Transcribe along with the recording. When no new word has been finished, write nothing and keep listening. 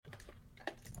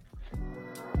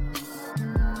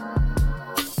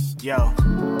Yo.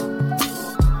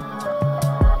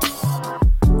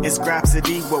 It's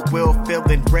Grapsody with Will, Phil,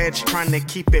 and Reg, trying to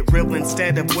keep it real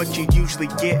instead of what you usually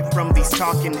get from these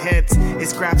talking heads.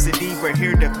 It's Grapsody, we're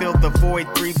here to fill the void.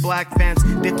 3 black fans,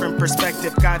 different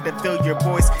perspective, got to fill your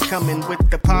voice. Coming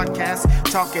with the podcast,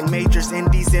 talking majors,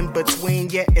 indies in between.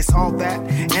 Yeah, it's all that,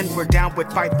 and we're down with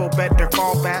Fightful, better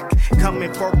fall back.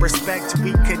 Coming for respect,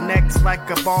 we connect like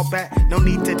a ball bat. No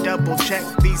need to double check,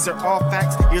 these are all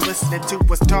facts. You're listening to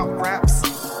us talk raps.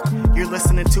 You're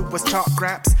listening to us talk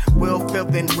raps. Will, Phil,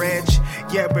 and Reg.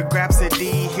 Yeah, we're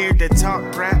Grapsody, here to talk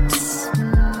raps.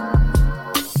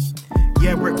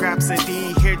 Yeah, we're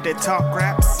Grapsody, here to talk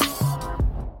raps.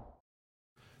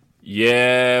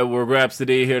 Yeah, we're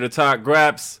Grapsody, here to talk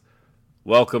graps.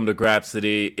 Welcome to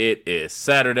Grapsody. It is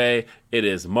Saturday. It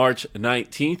is March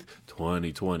 19th,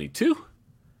 2022.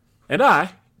 And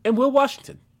I am Will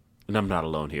Washington. And I'm not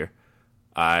alone here.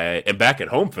 I am back at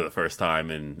home for the first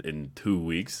time in 2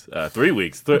 weeks, 3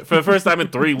 weeks. For the first time in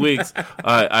 3 weeks,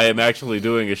 I am actually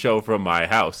doing a show from my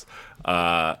house.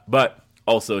 But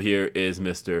also here is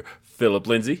Mr. Philip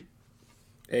Lindsay.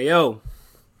 Hey, yo.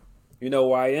 You know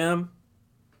who I am,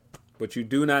 but you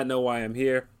do not know why I'm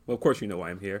here. Well, of course you know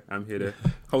why I'm here. I'm here to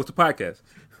host a podcast.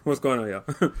 What's going on,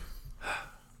 y'all?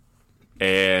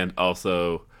 And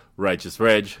also Righteous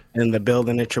Reg. In the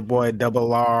building, it's your boy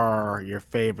Double R, your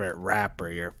favorite rapper,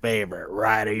 your favorite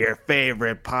writer, your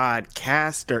favorite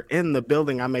podcaster. In the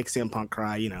building, I make CM Punk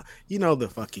cry. You know the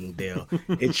fucking deal.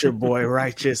 It's your boy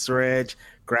Righteous Reg,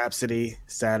 Grapsody,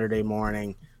 Saturday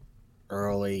morning,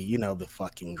 early. You know the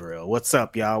fucking drill. What's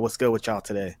up, y'all? What's good with y'all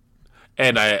today?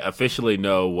 And I officially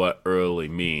know what early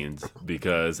means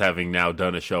because having now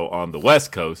done a show on the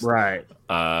West Coast, right?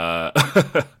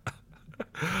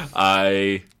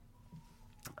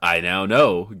 I now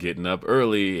know getting up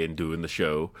early and doing the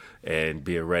show and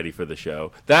being ready for the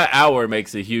show. That hour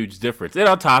makes a huge difference. And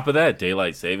on top of that,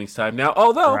 daylight savings time now.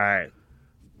 Although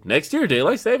next year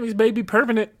daylight savings may be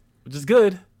permanent, which is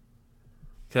good.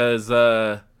 Because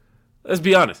let's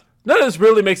be honest, none of this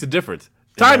really makes a difference.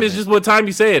 Time is just what time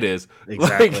you say it is.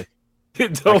 Exactly. Like,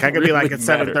 I could be like really at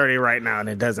 7:30 right now, and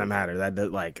it doesn't matter. That they're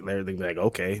like,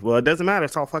 okay, well, it doesn't matter.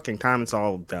 It's all fucking time. It's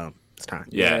all dumb. It's time.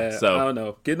 Yeah. So I don't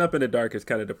know. Getting up in the dark is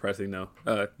kind of depressing, though.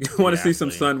 You want to see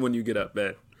some sun when you get up,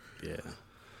 man.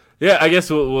 Yeah. I guess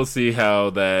we'll see how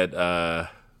that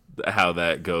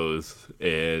goes,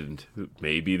 and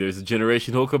maybe there's a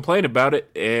generation who'll complain about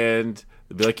it, and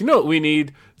they'll be like, you know what we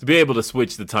need to be able to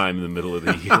switch the time in the middle of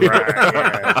the year.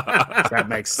 Right. That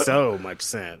makes so much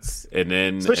sense. And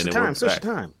then switch the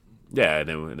time. Yeah, and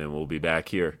then we'll be back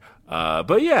here.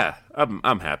 But yeah,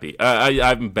 I'm happy.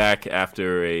 I'm back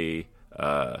after a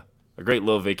great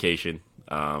little vacation.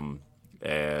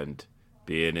 And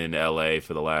being in LA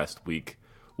for the last week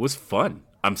was fun.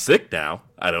 I'm sick now.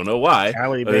 I don't know why.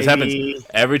 But this happens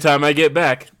every time I get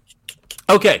back.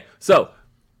 Okay, so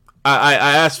I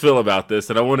asked Phil about this,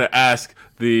 and I want to ask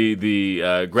the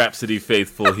Grapsody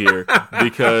faithful here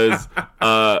because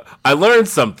I learned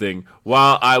something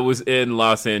while I was in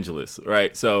Los Angeles,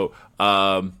 right? So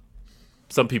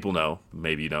some people know,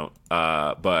 maybe you don't,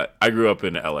 but I grew up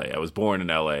in LA. I was born in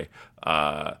LA.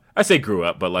 I say grew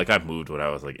up, but like I moved when I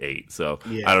was like 8, so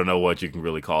I don't know what you can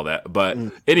really call that. But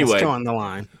anyway, still on the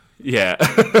line. Yeah.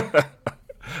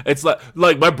 It's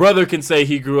like my brother can say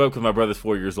he grew up because my brother's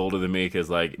 4 years older than me because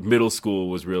like middle school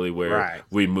was really where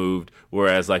we moved,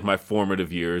 whereas like my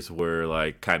formative years were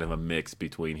like kind of a mix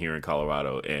between here in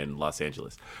Colorado and Los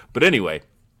Angeles. But anyway,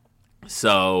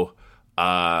 so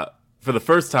for the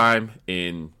first time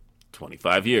in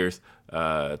 24 years,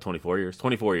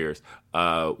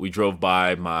 we drove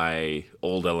by my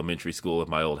old elementary school at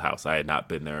my old house. I had not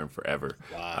been there in forever.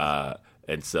 Wow.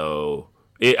 And so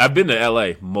I've been to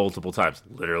LA multiple times.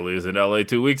 Literally was in LA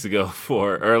 2 weeks ago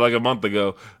or like a month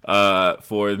ago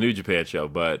for the New Japan show.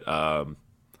 But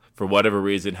for whatever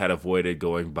reason had avoided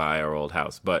going by our old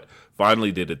house. But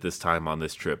finally did it this time on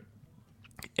this trip.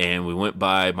 And we went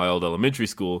by my old elementary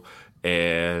school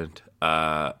and,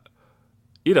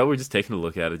 we're just taking a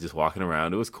look at it, just walking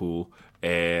around. It was cool.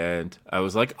 And I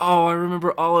was like, oh, I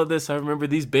remember all of this. I remember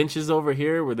these benches over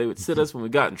here where they would sit us when we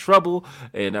got in trouble.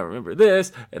 And I remember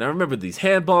this. And I remember these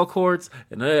handball courts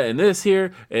and this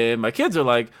here. And my kids are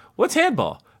like, what's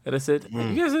handball? And I said,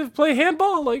 you guys play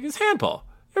handball? Like, it's handball.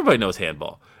 Everybody knows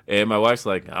handball. And my wife's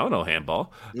like, I don't know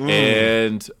handball.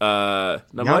 And I'm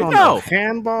like, no.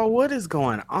 Handball? What is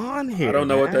going on here? I don't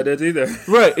know what that is either.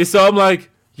 Right. And so I'm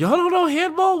like, y'all don't know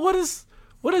handball? What is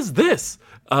this?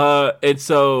 And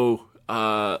so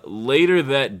later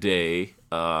that day,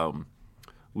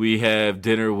 we have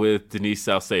dinner with Denise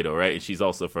Salcedo, right? And she's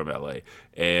also from LA.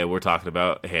 And we're talking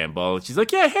about handball. And she's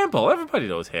like, yeah, handball. Everybody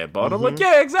knows handball. And I'm like,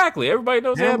 yeah, exactly. Everybody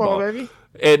knows handball. Baby.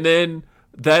 And then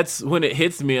that's when it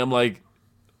hits me. I'm like,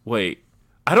 wait,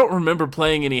 I don't remember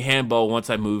playing any handball once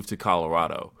I moved to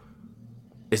Colorado.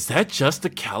 Is that just a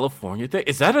California thing?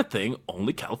 Is that a thing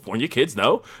only California kids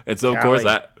know? And so, of course,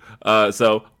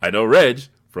 so I know Reg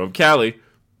from Cali.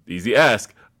 Easy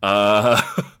ask.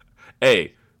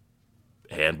 Hey,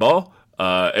 handball?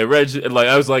 And Reg,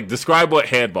 I was like, describe what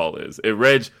handball is. And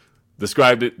Reg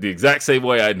described it the exact same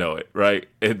way I know it, right?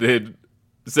 And then,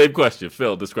 same question,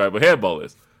 Phil, describe what handball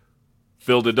is.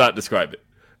 Phil did not describe it.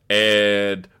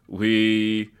 And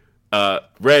Reg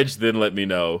then let me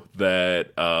know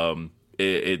that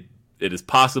it is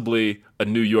possibly a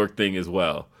New York thing as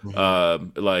well.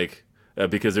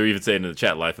 Because they're even saying in the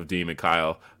chat, Life of Demon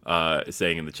Kyle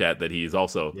saying in the chat that he's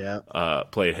also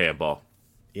played handball.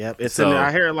 Yep,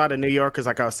 I hear a lot of New Yorkers,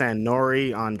 like I was saying.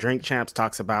 Nori on Drink Champs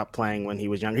talks about playing when he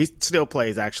was young. He still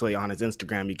plays actually on his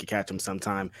Instagram. You can catch him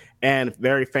sometime. And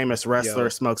very famous wrestler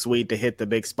smokes weed to hit the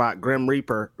big spot. Grim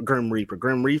Reaper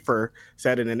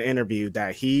said in an interview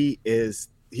that he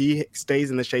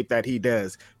stays in the shape that he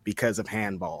does because of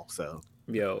handball. So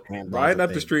riding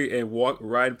up the street and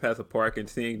riding past the park and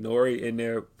seeing Nori in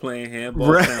there playing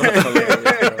handball sounds hilarious.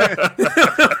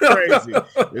 Crazy.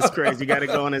 It's crazy. You got to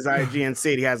go on his IG and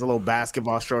see it. He has a little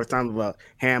basketball shorts, talking about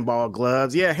handball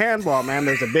gloves. Yeah, handball, man.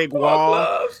 There's a big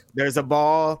wall. There's a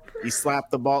ball. You slap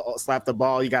the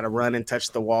ball. You got to run and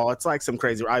touch the wall. It's like some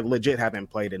crazy. I legit haven't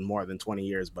played in more than 20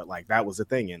 years, but like that was a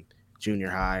thing in junior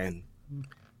high and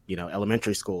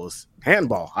elementary schools.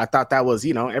 Handball. I thought that was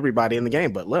everybody in the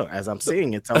game, but look, as I'm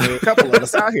seeing, it's only a couple of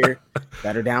us out here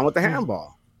that are down with the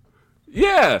handball.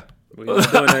 Yeah. We're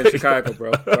not doing that in Chicago,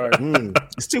 bro.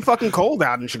 It's too fucking cold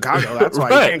out in Chicago. That's why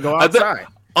you can't go outside.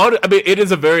 I mean, it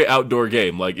is a very outdoor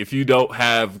game. Like, if you don't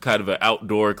have kind of an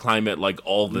outdoor climate like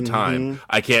all the time,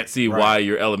 I can't see why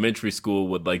your elementary school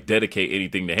would like dedicate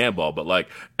anything to handball. But like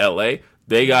LA,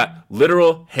 they got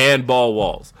literal handball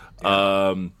walls.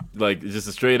 Like just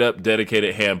a straight up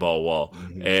dedicated handball wall.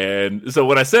 And so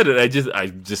when I said it, I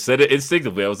just said it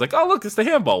instinctively. I was like, oh look, it's the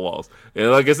handball walls. And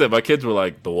like I said, my kids were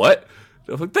like, the what?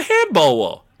 I was like, the handball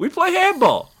wall. We play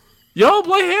handball. Y'all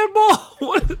play handball?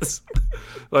 What is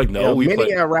like? No, we many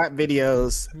play. Rap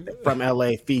videos from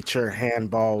LA feature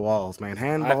handball walls. Man,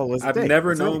 handball was. I've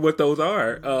never known what those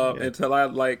are until I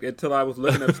was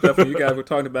looking up stuff and you guys were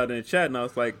talking about it in chat, and I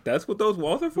was like, that's what those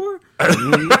walls are for.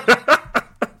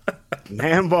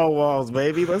 Handball walls,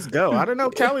 baby. Let's go. I don't know.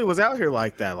 Cali was out here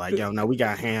like that. Like, no, we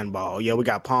got handball. We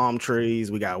got palm trees.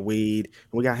 We got weed.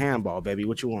 We got handball, baby.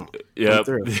 What you want? Yeah,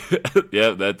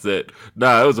 yeah, that's it.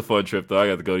 Nah, it was a fun trip though. I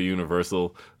got to go to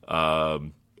Universal,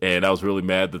 and I was really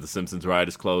mad that the Simpsons ride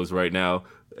is closed right now,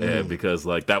 and because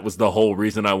like that was the whole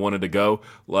reason I wanted to go.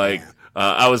 Like.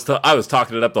 I was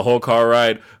talking it up the whole car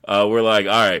ride. We're like,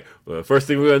 all right, well, first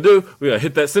thing we're gonna do, we're gonna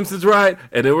hit that Simpsons ride,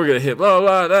 and then we're gonna hit blah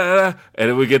blah blah, blah, and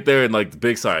then we get there and like the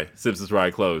big sign, Simpsons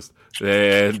ride closed.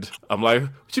 And I'm like,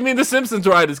 what you mean the Simpsons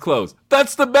ride is closed?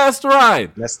 That's the best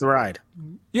ride. That's the ride.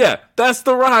 Yeah, that's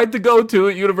the ride to go to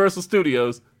at Universal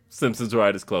Studios. Simpsons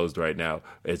ride is closed right now.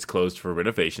 It's closed for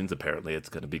renovations. Apparently, it's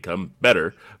going to become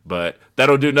better, but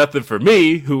that'll do nothing for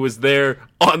me, who was there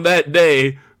on that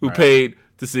day, who paid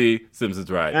to see Simpsons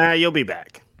ride. You'll be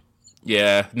back.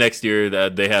 Yeah, next year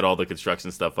they had all the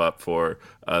construction stuff up for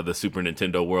the Super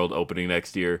Nintendo World opening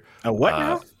next year. What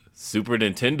now? Super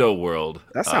Nintendo World.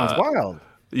 That sounds wild.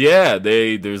 Yeah,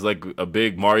 there's like a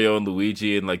big Mario and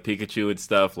Luigi and like Pikachu and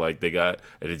stuff. Like they got,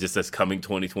 and it just says coming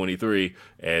 2023,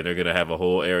 and they're gonna have a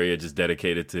whole area just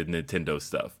dedicated to Nintendo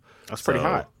stuff. That's pretty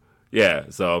hot. Yeah,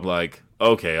 so I'm like,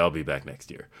 okay, I'll be back next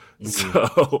year.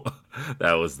 So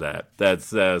that was that. That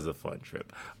was a fun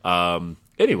trip.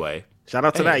 Anyway, shout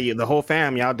out to that. The whole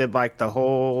fam, y'all did like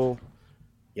y'all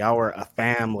were a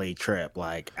family trip,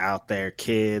 like out there,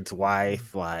 kids,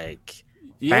 wife, like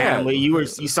family. You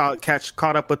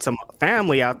caught up with some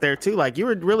family out there too. Like you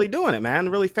were really doing it, man.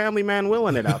 Really family man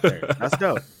willing it out there. That's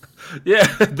dope. Yeah,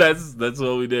 that's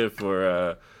what we did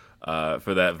for that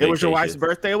vacation. It was your wife's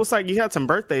birthday. It was like you had some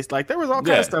birthdays. Like there was all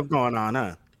kind of stuff going on,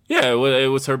 huh? Yeah, it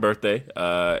was her birthday.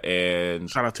 And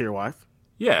shout out to your wife.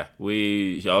 Yeah,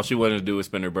 all she wanted to do was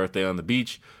spend her birthday on the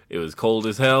beach. It was cold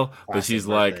as hell, but she's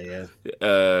like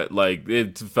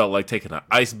it felt like taking an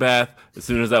ice bath. As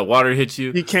soon as that water hits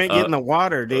you, you can't get in the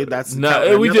water, dude. That's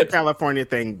another California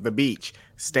thing. The beach.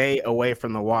 Stay away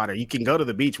from the water. You can go to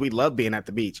the beach. We love being at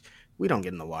the beach. We don't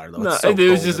get in the water though. No, It's so it was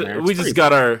cold just in there. It's we just freezing.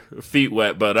 got our feet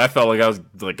wet, but I felt like I was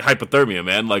like hypothermia,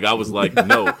 man. Like I was like,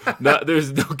 no,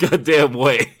 there's no goddamn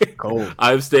way. Cold.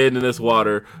 I'm staying in this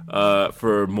water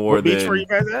for more What than. beach were you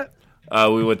guys at?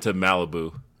 We went to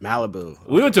Malibu. Malibu.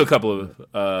 We went to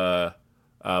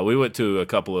a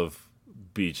couple of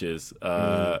beaches.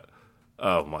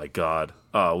 Oh my god.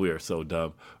 Oh, we are so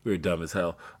dumb. We were dumb as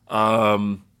hell.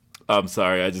 I'm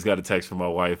sorry. I just got a text from my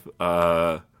wife.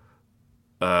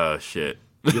 Shit.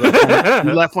 You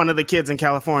left one of the kids in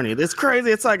California. It's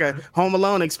crazy. It's like a Home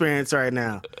Alone experience right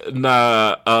now.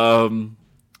 Nah. All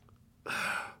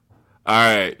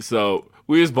right. So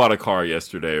we just bought a car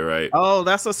yesterday, right? Oh,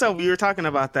 that's what's up. We were talking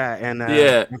about that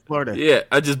in Florida. Yeah.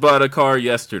 I just bought a car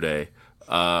yesterday.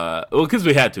 Well, because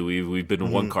we had to. We've been a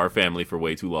one car family for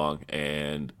way too long,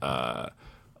 and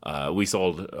we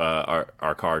sold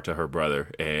our car to her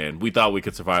brother, and we thought we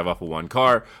could survive off of one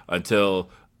car until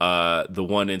the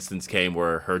one instance came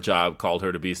where her job called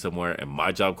her to be somewhere, and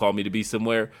my job called me to be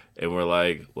somewhere, and we're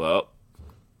like, well,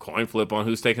 coin flip on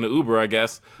who's taking an Uber, I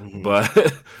guess. But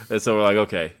and so we're like,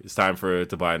 okay, it's time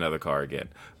to buy another car again.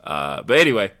 But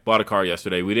anyway, bought a car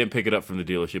yesterday. We didn't pick it up from the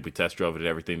dealership. We test drove it and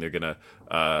everything. They're gonna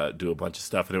do a bunch of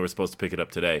stuff, and they were supposed to pick it up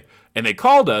today. And they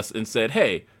called us and said,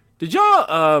 hey, did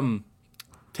y'all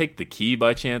take the key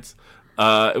by chance?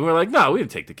 And we're like, no, we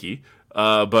didn't take the key.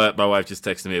 But my wife just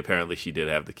texted me. Apparently, she did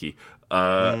have the key.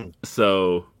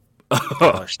 So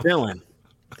Stealing.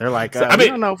 They're like, I we mean,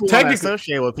 don't know if we want to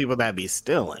associate with people that be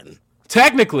stealing.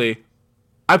 technically,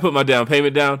 I put my down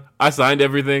payment down. I signed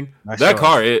everything. That's That yours.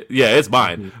 car, it's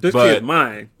mine. This but kid's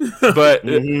mine. but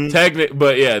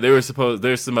but yeah, there's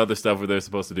some other stuff where they're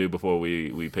supposed to do before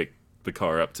we pick the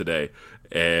car up today,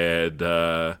 and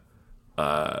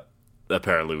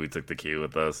apparently we took the key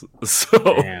with us. So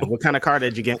Man, what kind of car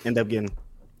did you end up getting?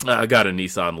 I got a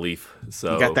Nissan Leaf.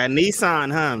 So You got that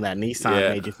Nissan, huh? That Nissan Yeah.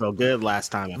 made you feel good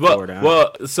last time in Florida. Huh?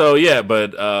 Well, so yeah,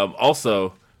 but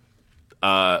also,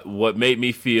 what made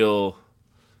me feel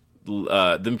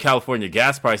them California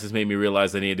gas prices made me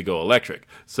realize I needed to go electric.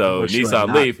 So Wish you would Nissan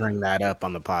not Leaf. bring that up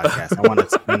on the podcast. I want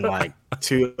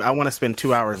to spend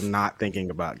 2 hours not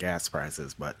thinking about gas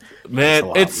prices, but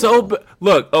Man, it's so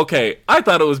look. Okay, I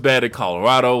thought it was bad in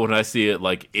Colorado when I see it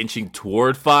like inching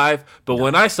toward 5, but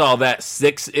when I saw that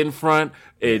 6 in front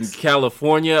in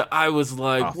California, I was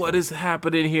like, Awful. "What is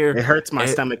happening here?" it hurts my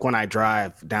stomach when I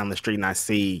drive down the street and I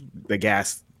see the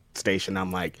gas station.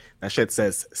 I'm like, that shit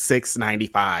says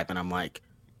 $6.95, and I'm like,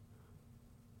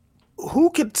 who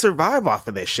could survive off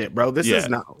of this shit, bro? This Yeah. is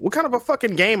not. What kind of a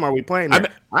fucking game are we playing here?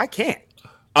 I can't.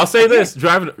 I'll say this: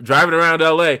 driving around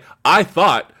LA, I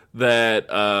thought that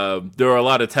there were a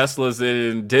lot of Teslas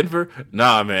in Denver.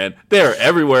 Nah, man, they're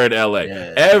everywhere in LA.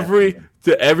 Yeah,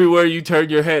 Everywhere you turn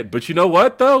your head. But you know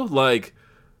what though? Like,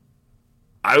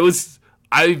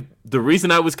 the reason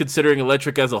I was considering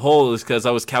electric as a whole is because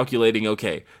I was calculating,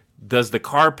 okay, does the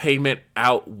car payment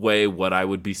outweigh what I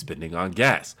would be spending on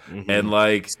gas? And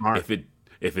like, Smart.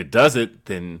 if it doesn't,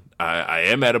 then I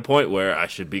am at a point where I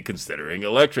should be considering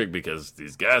electric because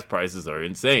these gas prices are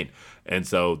insane. And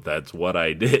so that's what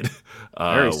I did.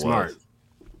 Very smart.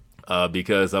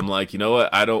 Because I'm like, you know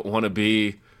what? I don't want to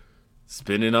be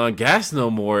spending on gas no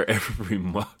more every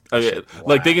month. I mean,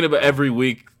 like thinking about every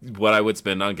week what I would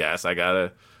spend on gas. I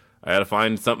gotta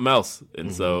find something else.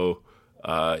 And so,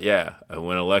 yeah, I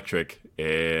went electric,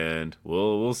 and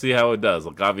we'll see how it does.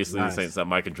 Like, obviously, Nice. this ain't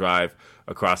something I can drive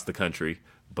across the country,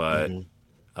 but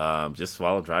just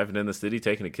while driving in the city,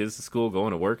 taking the kids to school,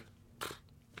 going to work,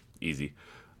 easy.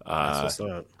 That's what's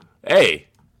up. Hey,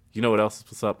 you know what else?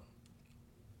 What's up?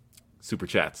 Super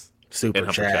chats. Super and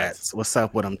Humper chats. What's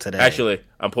up with them today? Actually,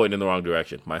 I'm pointing in the wrong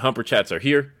direction. My Humper chats are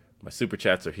here. My super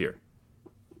chats are here.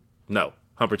 No,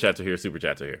 Humper chats are here. Super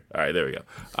chats are here. All right, there we go.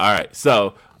 All right,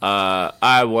 so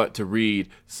I want to read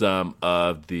some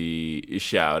of the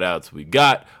shout outs we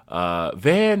got.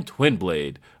 Van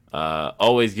Twinblade,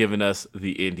 always giving us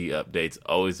the indie updates.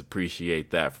 Always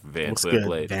appreciate that from Van What's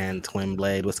Twinblade. good, Van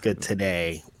Twinblade? What's good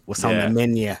today? What's on Yeah. the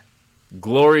menu?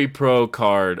 Glory Pro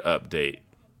card update.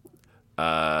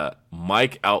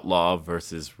 Mike Outlaw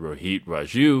versus Rohit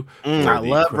Raju. I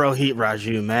love Rohit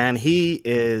Raju, man. He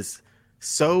is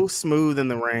so smooth in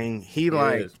the ring. He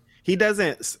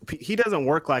doesn't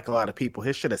work like a lot of people.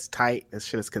 His shit is tight. His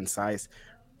shit is concise.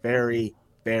 Very,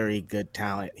 very good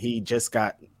talent. He just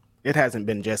got. It hasn't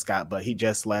been just got, but he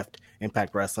just left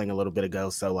Impact Wrestling a little bit ago.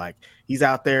 So like he's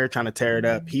out there trying to tear it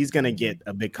up. He's gonna get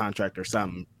a big contract or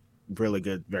something really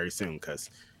good very soon because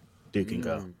Duke can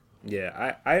go.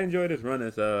 Yeah, I enjoyed his run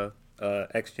as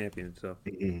ex-champion. So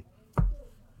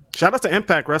Shout out to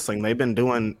Impact Wrestling. They've been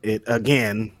doing it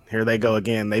again. Here they go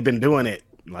again. They've been doing it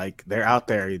Like they're out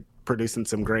there producing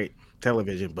some great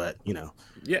television, but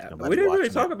Yeah, nobody we didn't really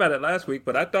watching talk it. about it last week,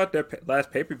 but I thought their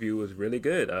last pay-per-view was really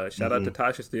good. Shout out to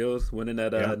Tasha Steelz winning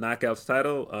that Knockouts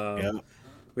title.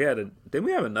 Yeah. Didn't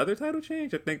we have another title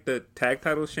change? I think the tag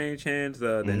titles changed hands.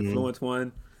 The Influence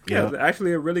one. Yeah, Yeah. it was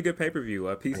actually a really good pay-per-view.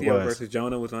 PCO was. versus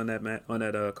Jonah was on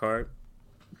that card.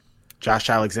 Josh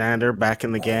Alexander back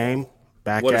in the game,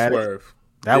 back What a at it. swerve!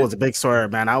 That was a big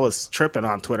swerve, man. I was tripping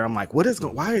on Twitter. I'm like, what is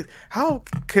going? Why? How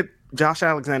could Josh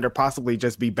Alexander possibly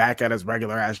just be back at his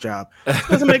regular ass job? It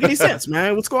doesn't make any sense,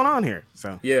 man. What's going on here?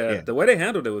 So Yeah, the way they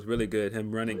handled it was really good.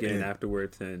 Him running in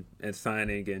afterwards and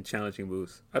signing and challenging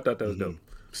Moose. I thought that was dope.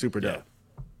 super dope.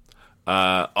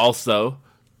 Also,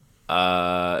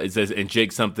 it says and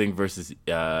Jake something versus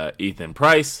Ethan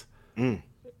Price,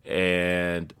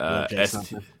 and Jake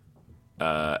something.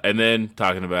 and then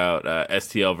talking about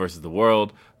STL versus the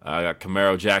World. I got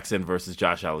Camaro Jackson versus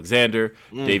Josh Alexander,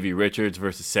 Davey Richards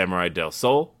versus Samurai Del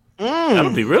Sol.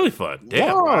 That'll be really fun.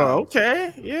 Damn. Oh, Wow.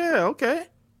 okay. Yeah, okay.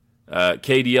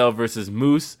 KDL versus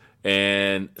Moose,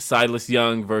 and Silas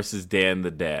Young versus Dan the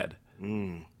Dad.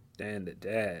 Dan the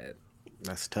Dad.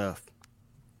 That's tough.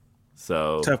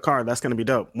 So Tough card. That's gonna be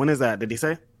dope. When is that? Did he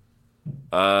say?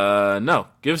 no,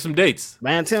 give us some dates.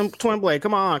 Man, Tim Twin Blade.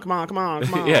 Come on.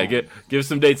 Yeah, give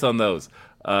some dates on those.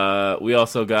 We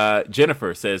also got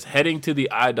Jennifer says heading to the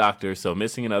eye doctor, so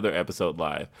missing another episode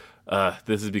live.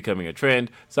 This is becoming a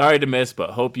trend. Sorry to miss,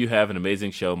 but hope you have an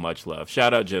amazing show. Much love.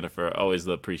 Shout out Jennifer. Always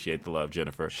appreciate the love,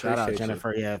 Jennifer. Shout out Appreciate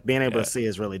Jennifer. Yeah, being able to see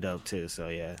is really dope too. So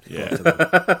yeah. Yeah. Go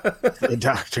to the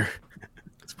doctor.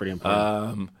 It's pretty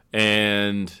important.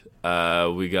 And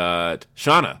we got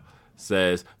Shauna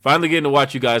says, finally getting to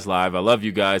watch you guys live. I love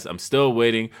you guys. I'm still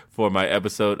waiting for my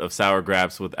episode of Sour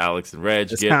Graps with Alex and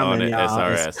Reg. It's Get coming, on it, y'all.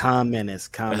 SRS.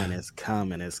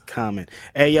 It's coming.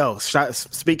 Hey, yo,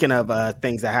 speaking of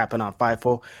things that happen on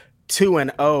Fightful,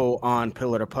 2-0 on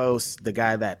Pillar to Post, the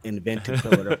guy that invented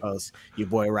Pillar to Post, your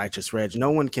boy Righteous Reg. No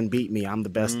one can beat me. I'm the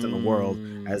best in the world,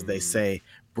 as they say.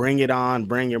 Bring it on.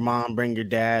 Bring your mom, bring your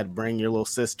dad, bring your little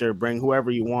sister, bring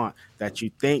whoever you want that you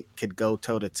think could go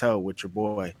toe-to-toe with your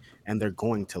boy, and they're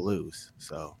going to lose.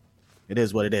 So it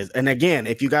is what it is. And again,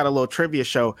 if you got a little trivia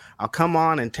show, I'll come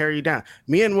on and tear you down.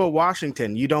 Me and Will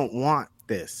Washington, you don't want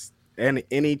this. Any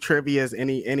trivias,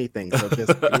 anything. So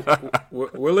just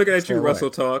We're looking at Stay you, away. Russell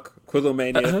Talk,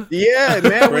 Quizzlemania. yeah,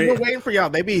 man, we've Right. been waiting for y'all.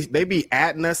 They be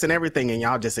atting us and everything, and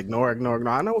y'all just ignore.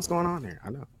 I know what's going on here. I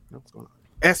know what's going on.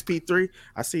 SP3,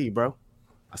 I see you, bro.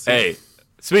 I see Hey, you.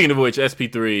 speaking of which,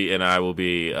 SP3 and I will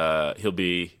be, he'll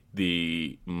be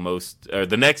the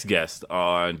next guest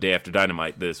on Day After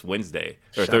Dynamite this Wednesday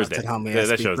or Shout out Thursday. to the homie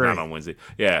That show's SP3. not on Wednesday.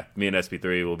 Yeah, me and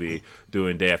SP3 will be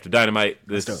doing Day After Dynamite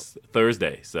this That's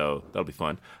Thursday, so that'll be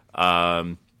fun.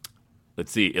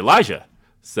 Let's see. Elijah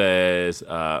says,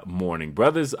 morning,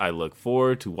 brothers. I look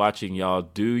forward to watching y'all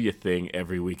do your thing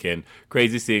every weekend.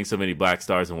 Crazy seeing so many black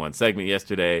stars in one segment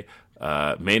yesterday.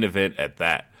 Main event at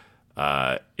that.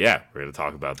 Yeah, we're going to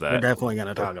talk about that. We're definitely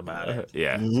gonna talk about it.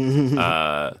 Yeah.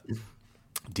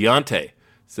 Deontay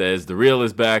says, the real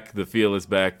is back, the feel is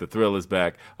back, the thrill is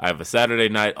back. I have a Saturday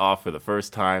night off for the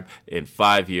first time in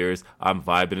 5 years. I'm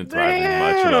vibing and thriving.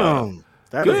 Much love. Damn,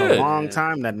 that is Good. a long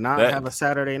time to not That- have a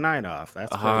Saturday night off.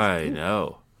 That's crazy. I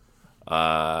know.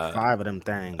 5 of them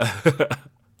things.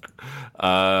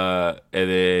 And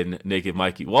then Naked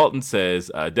Mikey Walton says,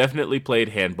 definitely played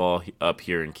handball up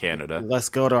here in Canada. Let's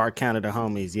go to our Canada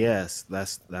homies. Yes,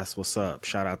 that's what's up.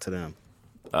 Shout out to them.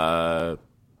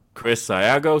 Chris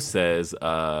Sayago says,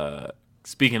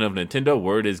 speaking of Nintendo,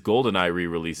 word is GoldenEye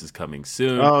re-release is coming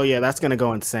soon. Oh yeah, that's gonna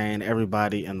go insane.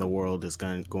 Everybody in the world is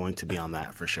going to be on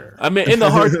that for sure. I mean, and the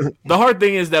hard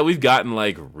thing is that we've gotten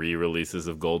like re-releases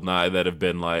of GoldenEye that have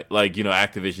been like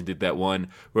Activision did that one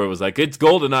where it was like it's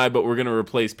GoldenEye, but we're gonna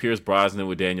replace Pierce Brosnan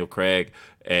with Daniel Craig,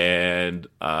 and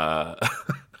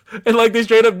and like they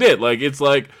straight up did. Like it's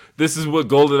like this is what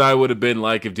GoldenEye would have been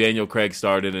like if Daniel Craig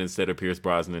started instead of Pierce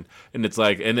Brosnan, and it's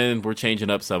like, and then we're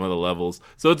changing up some of the levels,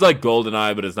 so it's like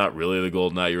GoldenEye, but it's not really the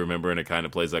GoldenEye you remember, and it kind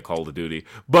of plays like Call of Duty,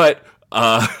 but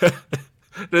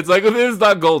it's like it's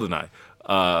not GoldenEye.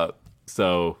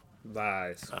 So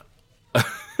Lies.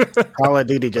 Call of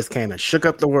Duty just came and shook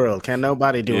up the world. Can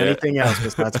nobody do Yeah. anything else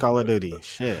besides Call of Duty?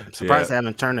 Shit, I'm surprised Yeah. they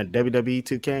haven't turned a WWE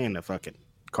 2K into fucking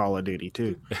Call of Duty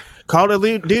too. Call of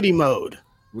Duty mode.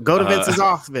 Go to Vince's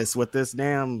office with this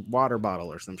damn water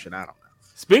bottle or some shit. I don't know.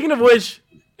 speaking of which,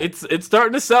 it's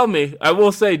starting to sell me. I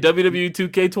will say WWE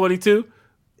 2K22,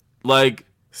 like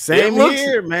Same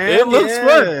here, man. It looks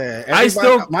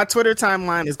fun. My Twitter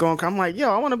timeline is going. I'm like,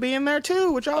 yo, I want to be in there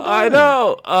too. What y'all doing? I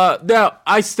know. Now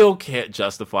I still can't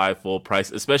justify full price,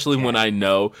 especially when I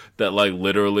know that like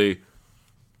literally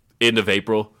end of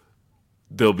April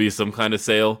there'll be some kind of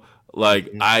sale. Like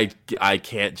I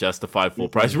can't justify full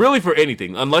price really for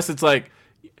anything unless it's like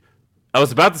I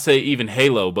was about to say even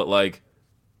Halo, but like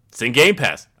it's in Game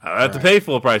Pass. I have to pay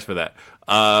full price for that.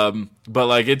 But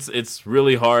like it's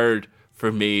really hard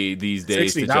for me these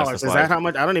days to justify. Is that how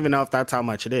much? I don't even know if that's how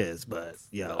much it is, but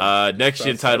next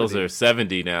gen titles are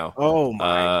 $70 now. Oh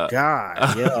my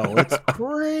god, yo, it's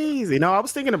crazy. No, I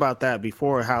was thinking about that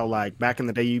before. How like back in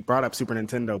the day, you brought up Super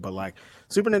Nintendo, but like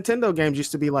Super Nintendo games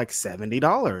used to be like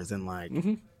 $70, and like,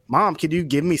 Mom, could you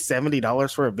give me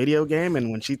 $70 for a video game?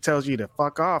 And when she tells you to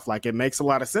fuck off, like it makes a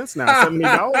lot of sense now.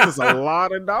 $70 is a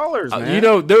lot of dollars, man. You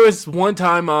know, there was one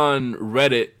time on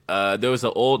Reddit, there was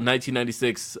an old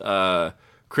 1996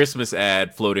 Christmas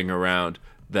ad floating around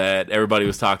that everybody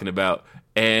was talking about.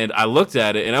 And I looked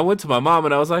at it and I went to my mom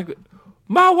and I was like,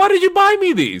 Mom, why did you buy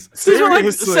me these? These are like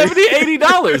 $70,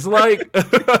 $80. Like,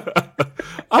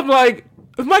 I'm like,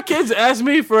 if my kids asked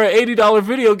me for an $80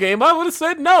 video game, I would have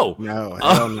said no. No,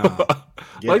 hell no.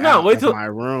 Like, no, wait till my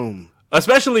room.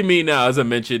 Especially me now, as I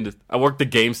mentioned, I work the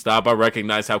GameStop. I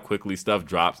recognize how quickly stuff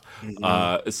drops.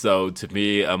 So to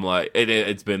me, I'm like,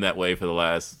 it's been that way for the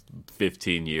last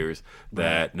 15 years.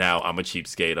 That now I'm a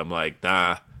cheapskate. I'm like,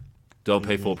 nah, don't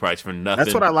pay full price for nothing.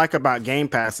 That's what I like about Game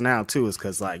Pass now too, is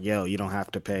because like, yo, you don't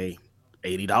have to pay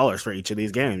 $80 for each of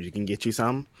these games. You can get you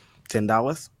some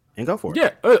 $10 and go for it.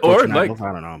 Yeah, or like,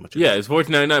 I don't know how much. It's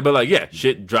 $14.99, but like, yeah,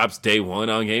 shit drops day one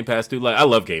on Game Pass too. Like, I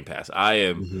love Game Pass. I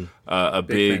am a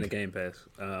big fan of Game Pass.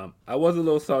 I was a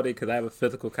little salty because I have a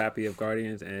physical copy of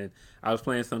Guardians, and I was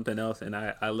playing something else, and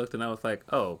I looked and I was like,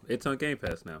 oh, it's on Game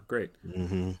Pass now. Great.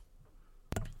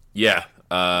 Yeah,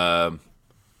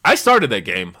 I started that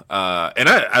game, and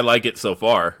I like it so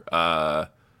far. I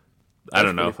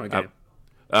don't know.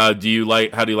 How do you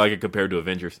like it compared to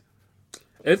Avengers?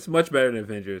 It's much better than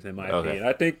Avengers in my opinion.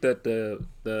 I think that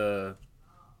the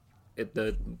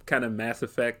kind of Mass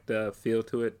Effect feel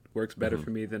to it works better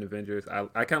for me than Avengers. I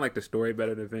kind of like the story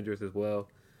better than Avengers as well.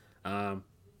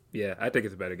 Yeah, I think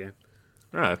it's a better game.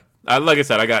 All right. Like I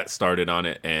said, I got started on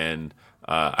it, and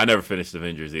I never finished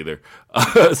Avengers either.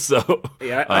 So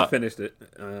yeah, I finished it.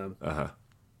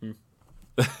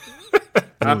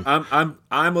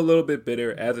 I'm a little bit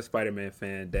bitter as a Spider-Man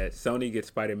fan that Sony gets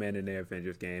Spider-Man in their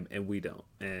Avengers game and we don't.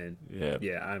 And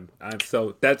I'm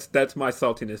so that's my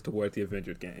saltiness towards the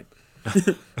Avengers game.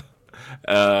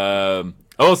 I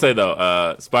will say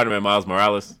though, Spider-Man Miles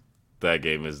Morales, that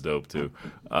game is dope too.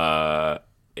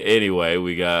 Anyway,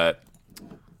 we got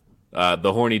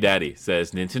the Horny Daddy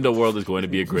says Nintendo World is going to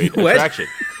be a great attraction.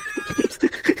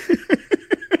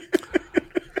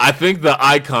 I think the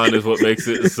icon is what makes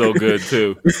it so good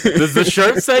too. Does the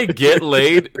shirt say "Get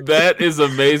Laid"? That is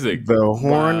amazing. The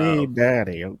Horny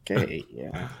Daddy. Okay,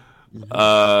 yeah.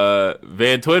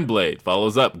 Van Twinblade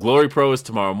follows up. Glory Pro is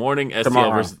tomorrow morning.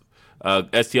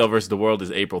 STL versus the World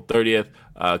is April 30th.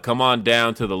 Come on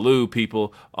down to the Lou,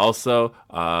 people. Also,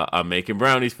 I'm making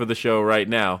brownies for the show right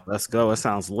now. Let's go. It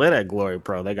sounds lit at Glory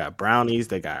Pro. They got brownies.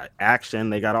 They got action.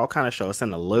 They got all kind of shows. It's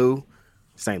in the Lou.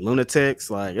 St.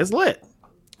 Lunatics. Like, it's lit.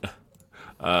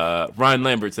 Ryan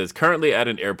Lambert says, currently at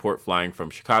an airport flying from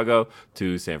Chicago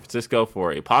to San Francisco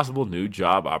for a possible new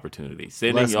job opportunity.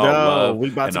 Sending y'all love. We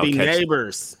about to be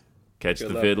neighbors. Catch the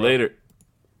vid later.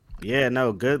 Yeah,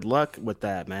 no, good luck with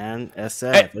that, man.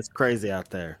 SF, it's crazy out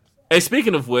there. Hey,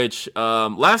 speaking of which,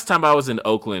 last time I was in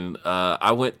Oakland,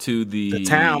 I went to the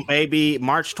town, baby.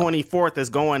 March 24th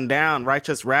is going down.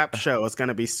 Righteous Rap Show. It's going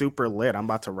to be super lit. I'm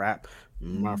about to rap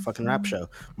my fucking rap show.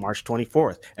 March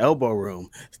 24th. Elbow Room.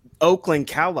 Oakland,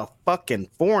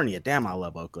 California. Damn, I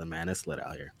love Oakland, man. It's lit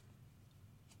out here.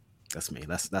 That's me.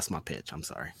 That's my pitch. I'm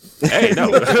sorry. Hey,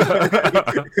 no.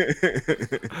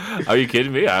 Are you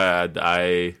kidding me?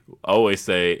 I always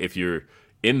say if you're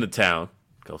in the town,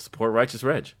 go support Righteous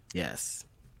Reg. Yes.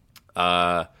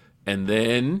 And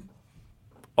then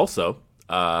also,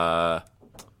 I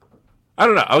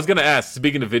don't know. I was gonna ask.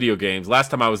 Speaking of video games, last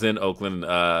time I was in Oakland,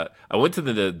 I went to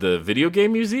the video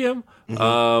game museum.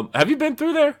 Have you been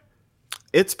through there?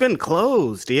 It's been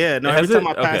closed. Yeah. No, every time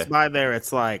I pass by there,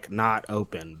 it's like not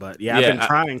open. But yeah, I've been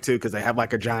trying to because they have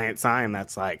like a giant sign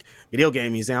that's like video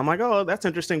game museum. I'm like, oh, that's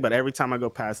interesting. But every time I go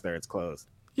past there, it's closed.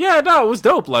 Yeah, no, it was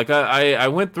dope. Like I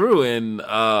went through and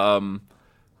I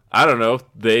don't know.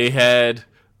 They had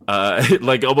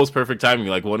like almost perfect timing.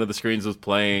 Like one of the screens was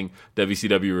playing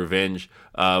WCW Revenge,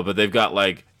 but they've got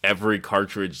like every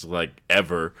cartridge like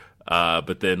ever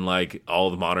But then like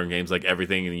all the modern games, like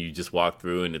everything, and you just walk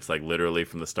through, and it's like literally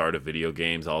from the start of video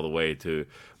games all the way to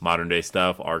modern day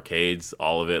stuff, arcades,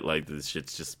 all of it. Like this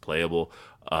shit's just playable.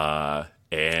 And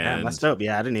that's dope.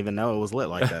 Yeah, I didn't even know it was lit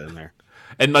like that in there.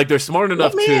 And like they're smart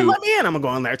enough let me in. I'm gonna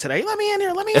go in there today. Let me in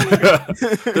here.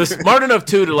 They're smart enough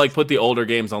too to like put the older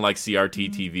games on like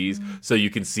CRT TVs so you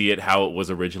can see it how it was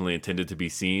originally intended to be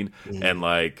seen, and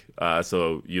like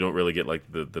so you don't really get like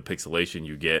the pixelation.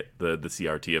 You get the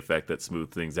CRT effect that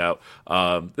smooth things out.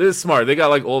 This is smart. They got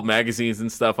like old magazines and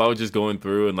stuff. I was just going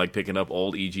through and like picking up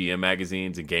old EGM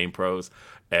magazines and Game Pros,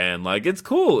 and like it's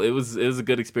cool. It was a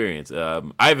good experience. I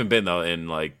haven't been though in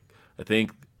like I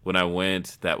think. When I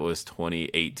went, that was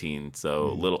 2018, so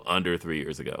a little under 3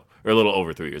 years ago, or a little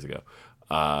over 3 years ago.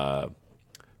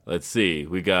 Let's see.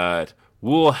 We got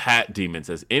Wool Hat Demon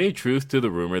says, any truth to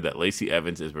the rumor that Lacey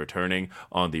Evans is returning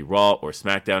on the Raw or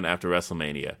SmackDown after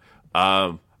WrestleMania?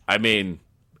 I mean,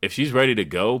 if she's ready to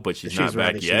go, but she's not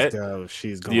back yet,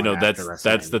 she's going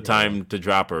that's the time to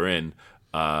drop her in.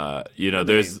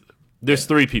 There's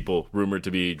 3 people rumored to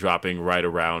be dropping right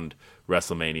around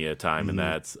WrestleMania time, and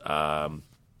that's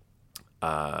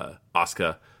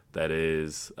Asuka, that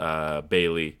is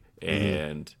Bayley,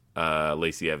 and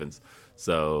Lacey Evans.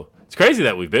 So it's crazy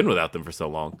that we've been without them for so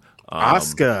long.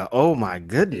 Asuka, oh my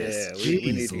goodness, yeah,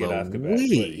 we need to get Asuka back.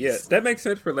 Yeah, that makes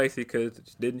sense for Lacey because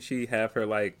didn't she have her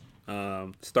like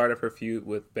start of her feud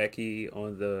with Becky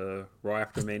on the Raw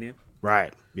after Mania?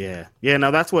 Right. Yeah.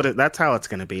 No, that's how it's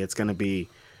going to be. It's going to be.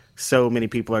 So many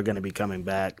people are going to be coming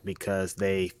back because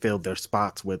they filled their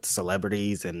spots with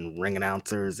celebrities and ring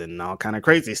announcers and all kind of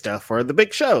crazy stuff for the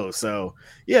big show. So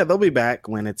yeah, they'll be back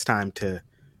when it's time to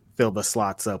fill the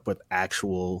slots up with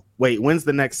actual. Wait, when's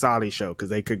the next Saudi show? Because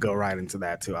they could go right into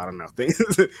that too. I don't know.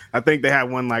 I think they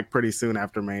have one like pretty soon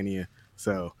after Mania.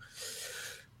 So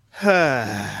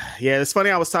yeah, it's funny.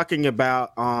 I was talking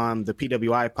about on the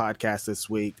PWI podcast this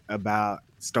week about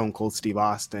Stone Cold Steve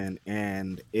Austin,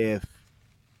 and if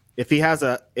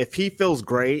he feels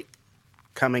great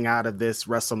coming out of this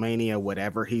WrestleMania,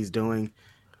 whatever he's doing,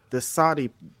 the Saudi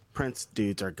Prince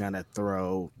dudes are gonna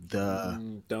throw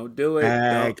the don't do it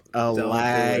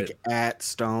lag at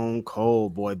Stone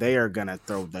Cold. Boy, they are gonna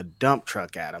throw the dump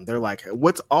truck at him. They're like,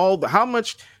 what's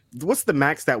the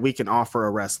max that we can offer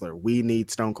a wrestler? We need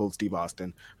Stone Cold Steve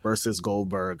Austin versus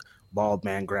Goldberg, Bald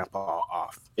Man Grandpa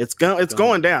off. It's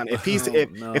going down. If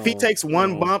he takes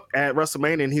one bump at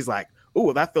WrestleMania and he's like,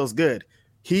 ooh, that feels good,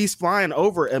 he's flying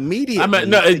over immediately. I mean,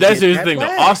 no, that's the thing.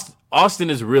 Austin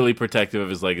is really protective of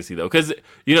his legacy, though, because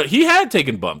he had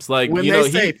taken bumps. Like when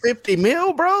they say 50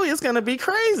 mil, bro, it's gonna be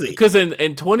crazy. Because in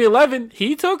 2011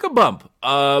 he took a bump,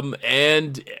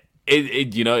 and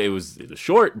it was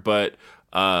short, but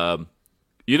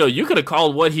you could have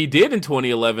called what he did in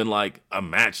 2011 like a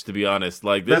match. To be honest,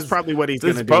 like that's probably what he's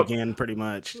gonna do again, pretty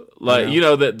much. Like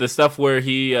the stuff where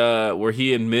he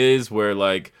and Miz, where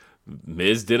like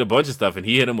Miz did a bunch of stuff, and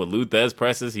he hit him with Luthez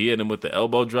presses, he hit him with the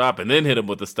elbow drop, and then hit him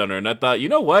with the stunner. And I thought, you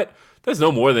know what? That's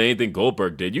no more than anything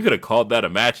Goldberg did. You could have called that a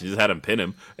match and just had him pin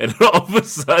him, and all of a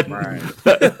sudden, right.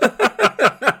 But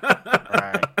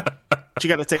you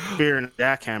got to take fear in a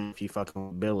jackhammer if you fucking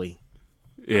with Billy.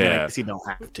 Yeah, I guess you don't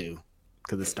have to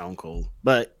because it's Stone Cold.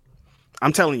 But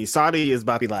I'm telling you, Saudi is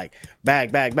about to be like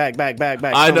bag.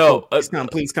 I know.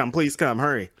 Please come,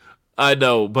 hurry. I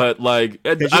know, but like,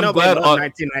 I'm glad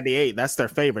 1998. That's their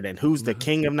favorite. And who's the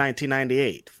king of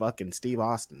 1998? Fucking Steve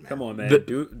Austin. Man. Come on, man.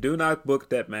 Do not book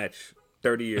that match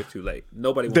 30 years too late.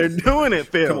 Nobody. They're doing it,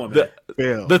 Phil. Come on, man.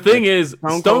 Phil. The thing is,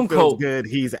 Stone Cold good.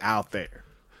 He's out there.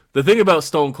 The thing about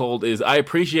Stone Cold is I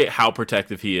appreciate how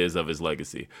protective he is of his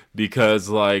legacy, because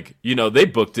like, they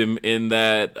booked him in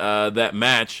that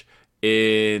match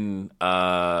in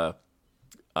what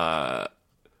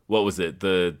was it?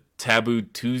 The Taboo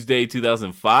Tuesday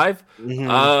 2005,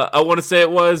 I want to say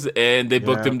it was, and they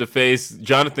booked him to face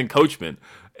Jonathan Coachman,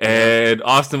 and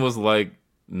Austin was like,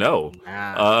 no,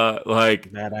 like,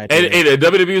 and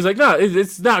WWE was like, no,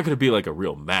 it's not going to be like a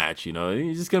real match,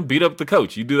 you're just going to beat up the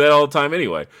coach. You do that all the time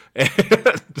anyway,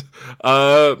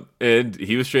 and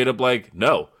he was straight up like,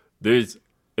 no, if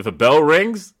a bell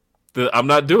rings, I'm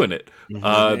not doing it.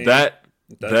 That's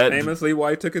famously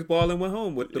why he took his ball and went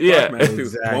home with the black man too.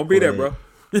 Exactly. Won't be there, bro.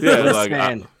 Yeah,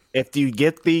 listen, if you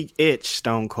get the itch,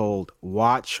 Stone Cold,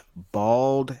 watch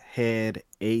Bald Head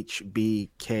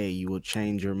HBK. You will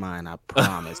change your mind, I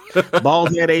promise.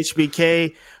 Bald Head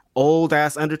HBK, old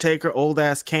ass Undertaker, old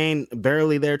ass Kane,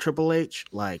 barely there Triple H.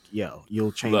 Like,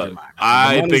 you'll change your mind.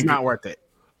 I think it's not worth it.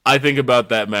 I think about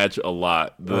that match a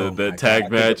lot. The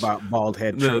tag match. About Bald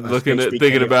Head.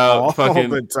 Thinking about all fucking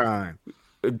the time.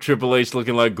 Triple H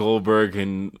looking like Goldberg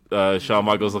and Shawn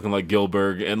Michaels looking like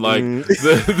Gilbert, and like damn.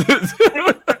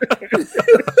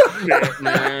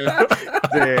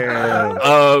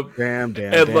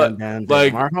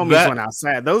 Like our homies went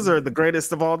outside. Those are the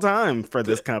greatest of all time for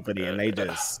this company, and they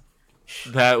just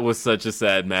that was such a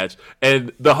sad match.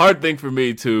 And the hard thing for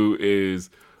me too is,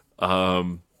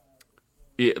 like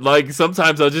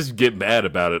sometimes I'll just get mad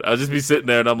about it. I'll just be sitting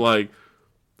there and I'm like,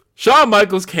 Shawn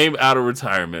Michaels came out of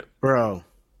retirement, bro.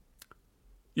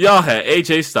 Y'all had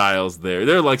AJ Styles there.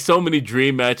 There are like so many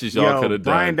dream matches y'all could have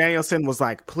done. Bryan Danielson was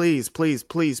like, please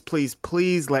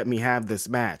let me have this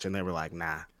match. And they were like,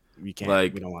 nah, we can't.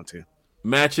 Like, we don't want to.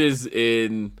 Matches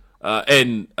in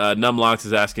and Numlocks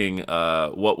is asking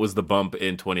what was the bump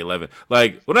in 2011?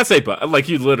 Like when I say bump, like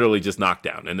you literally just knocked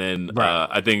down, and then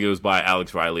I think it was by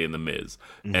Alex Riley and The Miz,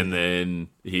 and then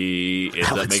he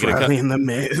ends up making Riley and The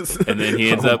Miz, and then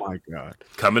he ends up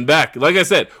coming back. Like I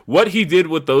said, what he did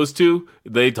with those two,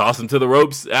 they toss him to the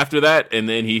ropes after that, and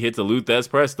then he hits a Luthez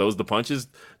press, throws the punches,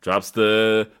 drops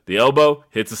the elbow,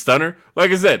 hits a stunner. Like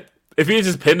I said, if he had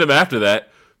just pinned him after that,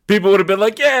 people would have been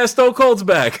like, yeah, Stone Cold's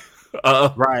back.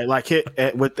 Right, like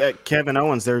with Kevin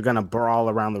Owens, they're gonna brawl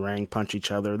around the ring, punch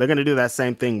each other. They're gonna do that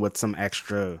same thing with some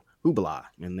extra hoopla,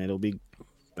 and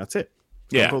that's it.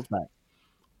 Yeah,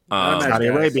 Saudi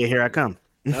Arabia, here I come.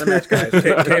 Not a match, guys.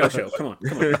 KO show, come on,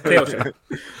 KO show.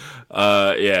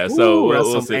 Yeah. So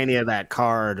WrestleMania, that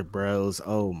card, bros.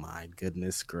 Oh my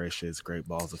goodness gracious! Great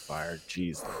Balls of Fire.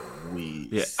 Jeez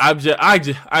Louise.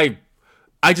 Yeah,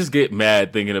 I just get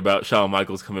mad thinking about Shawn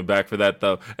Michaels coming back for that,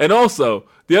 though. And also,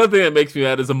 the other thing that makes me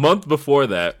mad is a month before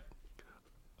that,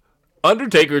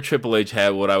 Undertaker Triple H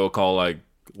had what I would call like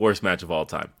worst match of all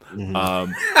time.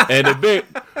 Mm-hmm. And a bit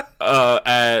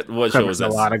at what show was that?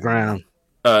 A lot of ground.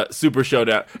 Super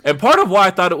Showdown. And part of why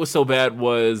I thought it was so bad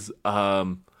was, I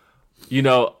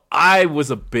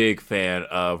was a big fan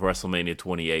of WrestleMania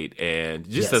 28 and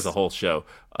just as a whole show.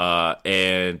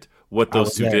 And what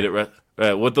those two did at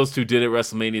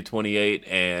WrestleMania 28,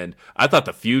 and I thought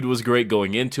the feud was great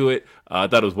going into it. I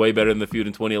thought it was way better than the feud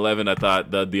in 2011. I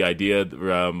thought the idea,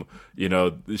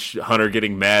 Hunter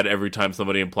getting mad every time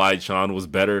somebody implied Shawn was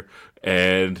better,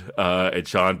 and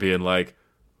Shawn being like,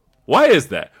 "Why is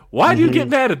that? Why do you get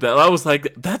mad at that?" I was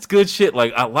like, "That's good shit.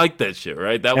 Like, I like that shit,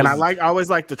 right?" I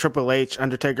always like the Triple H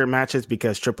Undertaker matches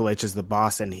because Triple H is the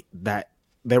boss, and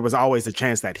there was always a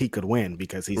chance that he could win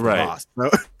because he's the boss. So,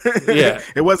 yeah,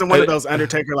 it wasn't one of those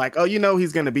Undertaker like, oh,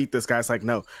 he's going to beat this guy. It's like,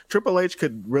 no, Triple H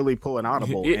could really pull an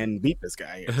audible and beat this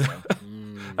guy here. So.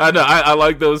 I know, I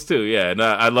like those too. Yeah, and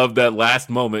I love that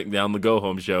last moment down the Go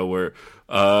Home show where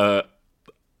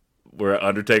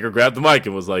Undertaker grabbed the mic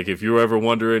and was like, "If you were ever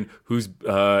wondering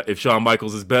if Shawn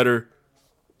Michaels is better,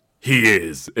 he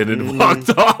is," and then walked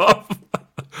off.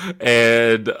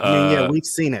 And we've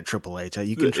seen it, Triple H.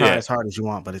 You can try as hard as you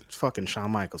want, but it's fucking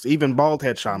Shawn Michaels. Even bald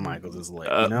head Shawn Michaels is lit.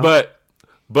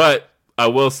 But I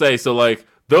will say, so like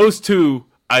those two,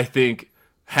 I think,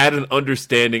 had an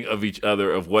understanding of each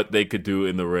other of what they could do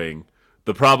in the ring.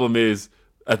 The problem is,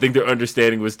 I think their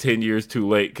understanding was 10 years too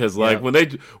late because when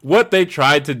what they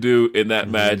tried to do in that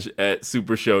match at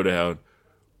Super Showdown.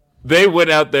 They went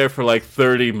out there for like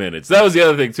 30 minutes. That was the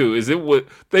other thing too.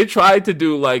 They tried to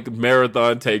do like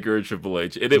Marathon Taker and Triple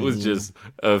H, and it was just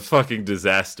a fucking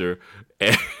disaster.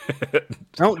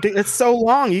 It's so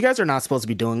long. You guys are not supposed to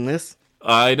be doing this.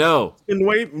 I know. It's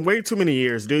been way too many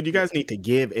years, dude. You guys need to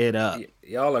give it up.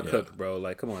 Y'all are cooked, bro.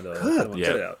 Like, come on, though. Cut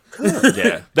it out.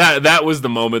 Yeah. That was the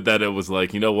moment that it was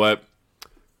like, you know what?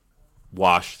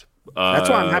 Washed. That's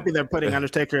why I'm happy they're putting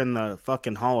Undertaker in the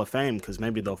fucking Hall of Fame because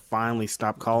maybe they'll finally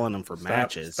stop calling him for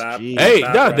matches. They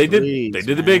did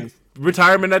the big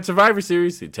retirement at Survivor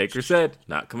Series. Taker said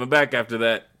not coming back after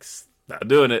that. Not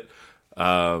doing it.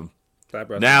 Now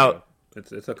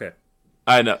it's okay.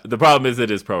 I know the problem is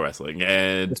it is pro wrestling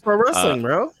and it's pro wrestling,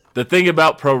 bro. The thing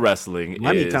about pro wrestling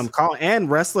money come call, and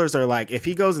wrestlers are like, if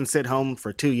he goes and sit home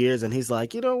for 2 years and he's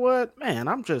like, you know what, man,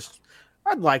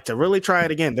 I'd like to really try it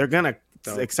again. They're gonna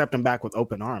accept him back with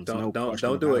open arms. Don't do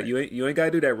it. You ain't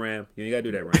gotta do that, Ram. You ain't gotta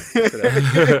do that, Ram.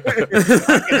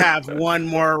 I can have one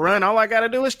more run. All I gotta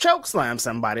do is choke slam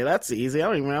somebody. That's easy. I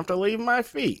don't even have to leave my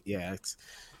feet. Yeah,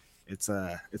 it's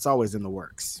always in the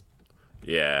works.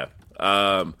 Yeah.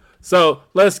 So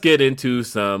let's get into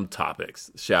some topics,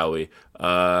 shall we?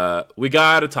 We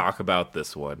gotta talk about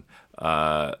this one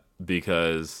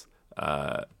because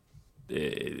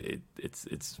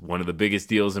it's one of the biggest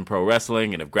deals in pro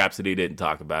wrestling, and if Grapsody didn't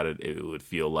talk about it, it would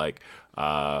feel like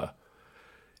I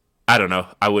don't know.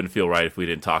 I wouldn't feel right if we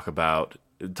didn't talk about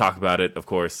it. Of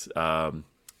course,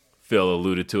 Phil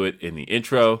alluded to it in the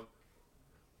intro.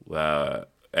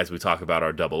 as we talk about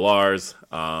our double R's,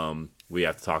 we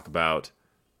have to talk about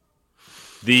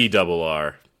the double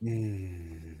R.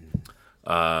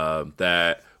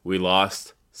 That we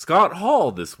lost Scott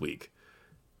Hall this week.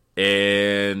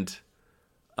 And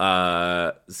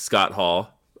Scott Hall,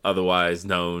 otherwise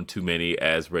known to many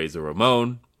as Razor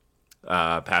Ramon,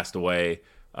 passed away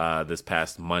this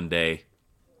past Monday.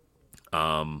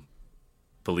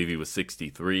 Believe he was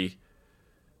 63.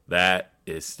 That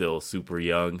is still super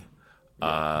young.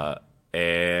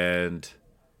 And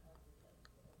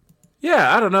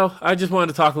yeah, I don't know. I just wanted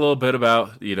to talk a little bit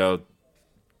about,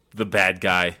 the bad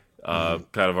guy, kind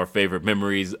of our favorite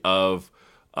memories of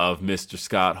Mr.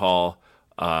 Scott Hall.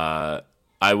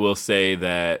 I will say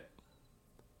that,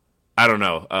 I don't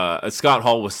know, Scott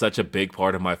Hall was such a big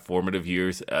part of my formative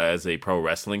years as a pro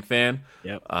wrestling fan.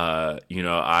 Yep.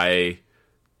 I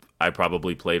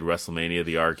probably played WrestleMania,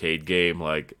 the arcade game,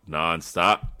 like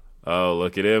nonstop. Oh,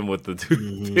 look at him with the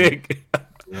toothpick.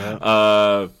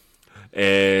 Yeah.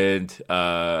 He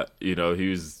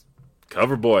was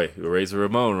cover boy, Razor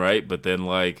Ramon, right? But then,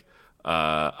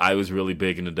 I was really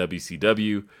big into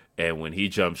WCW, and when he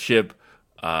jumped ship,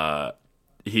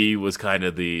 he was kind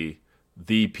of the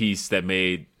piece that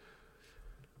made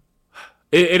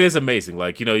it is amazing.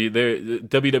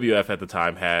 WWF at the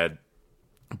time had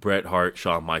Bret Hart,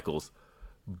 Shawn Michaels,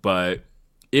 but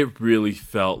it really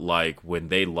felt like when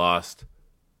they lost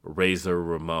Razor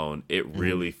Ramon, it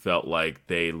really felt like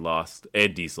they lost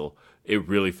Ed Diesel. It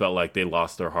really felt like they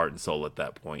lost their heart and soul at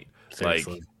that point.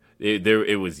 Seriously.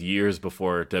 It was years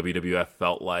before WWF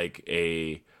felt like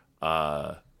a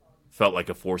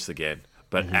force again.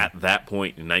 But at that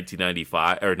point in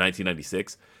 1995 or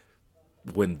 1996,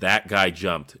 when that guy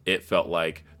jumped, it felt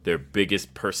like their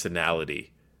biggest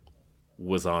personality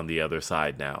was on the other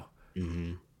side now.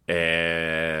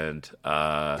 And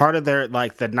part of their,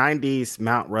 the 90s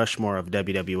Mount Rushmore of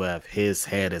WWF, his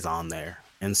head is on there.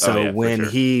 And so when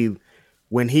he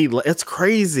it's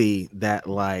crazy that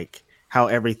how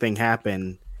everything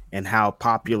happened and how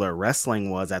popular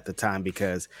wrestling was at the time,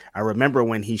 because I remember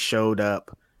when he showed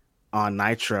up on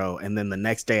Nitro, and then the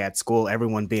next day at school,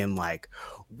 everyone being like,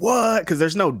 what? Because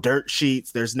there's no dirt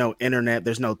sheets, there's no internet,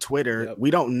 there's no Twitter. Yep. We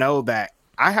don't know that.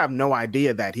 I have no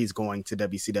idea that he's going to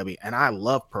WCW, and I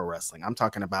love pro wrestling. I'm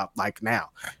talking about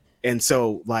now. And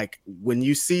so when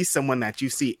you see someone that you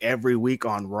see every week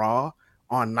on Raw,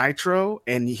 on Nitro,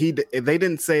 and they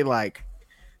didn't say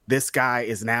this guy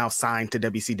is now signed to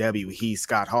WCW, he's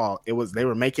Scott Hall. They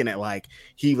were making it like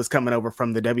he was coming over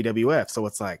from the WWF. So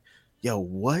it's yo,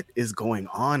 what is going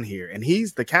on here? And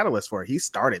he's the catalyst for it. He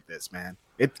started this, man.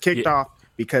 It kicked off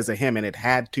because of him, and it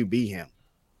had to be him.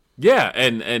 Yeah,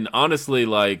 and honestly, you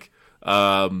talk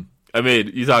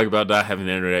about not having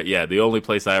the internet. Yeah, the only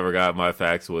place I ever got my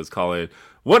facts was calling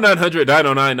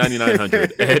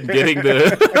 1-900-909-9900 and getting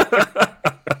the...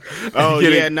 No.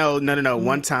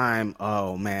 One time,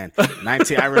 oh, man.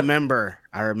 I remember.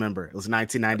 It was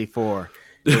 1994.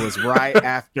 It was right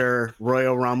after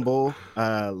Royal Rumble.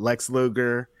 Lex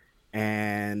Luger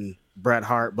and Bret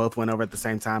Hart both went over at the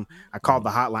same time. I called the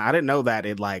hotline. I didn't know that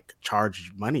it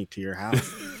charged money to your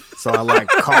house. So I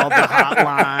called the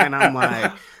hotline. I'm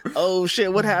like, oh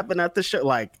shit, what happened at the show?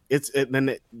 The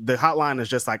hotline is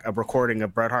just a recording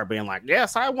of Bret Hart being like,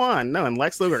 yes, I won. No, and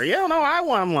Lex Luger, yeah, no, I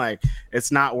won. I'm like,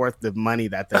 it's not worth the money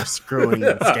that they're screwing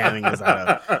and scamming us out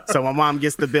of. So my mom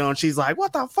gets the bill and she's like,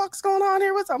 what the fuck's going on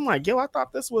here? I'm like, yo, I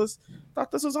thought this was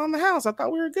on the house. I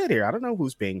thought we were good here. I don't know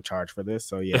who's being charged for this.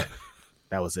 So yeah,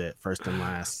 that was it. First and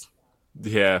last.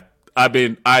 Yeah.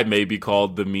 I maybe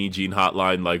called the Mean Gene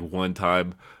hotline one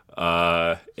time.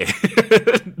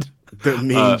 The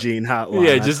Mean Gene hotline.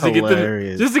 Yeah, just to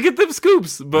get them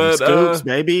scoops. But scoops,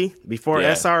 baby. Before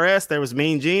SRS, there was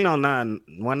Mean Gene on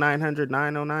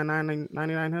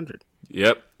 1-900-909-9900.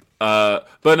 Yep.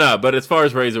 But as far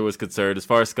as Razor was concerned, as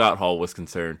far as Scott Hall was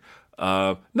concerned,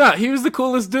 he was the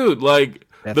coolest dude. Definitely.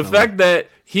 The fact that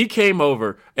he came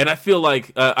over, and I feel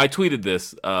like I tweeted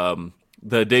this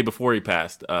the day before he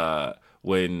passed,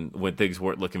 when things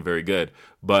weren't looking very good.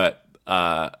 But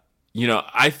I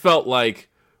felt like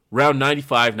around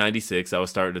 95, 96, I was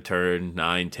starting to turn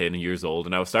 9, 10 years old,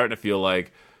 and I was starting to feel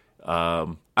like, I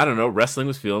don't know, wrestling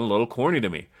was feeling a little corny to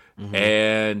me. Mm-hmm.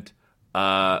 And,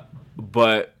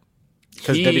 but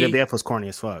because WWF was corny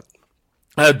as fuck.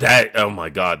 Oh my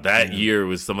god, that year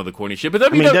was some of the corny shit. But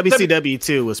WCW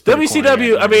too was pretty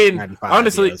WCW. Corny.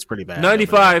 Honestly, it's pretty bad.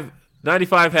 95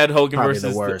 had Hogan probably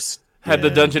versus the worst. The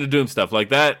Dungeon of Doom stuff like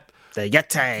that. The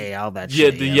Yeti, all that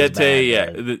shit. The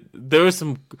Yeti, there was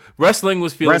some wrestling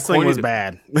was feeling wrestling corny was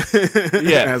bad.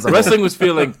 Wrestling was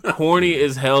feeling corny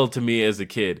as hell to me as a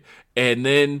kid, and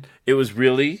then it was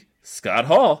really Scott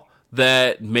Hall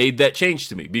that made that change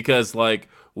to me, because like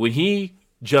when he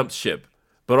jumped ship,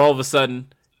 but all of a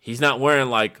sudden he's not wearing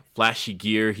like flashy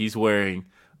gear. He's wearing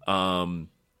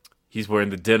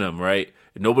the denim, right?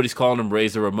 And nobody's calling him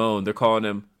Razor Ramon. They're calling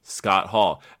him Scott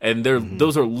Hall. And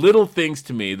those are little things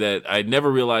to me that I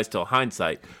never realized till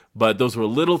hindsight. But those were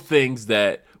little things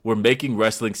that were making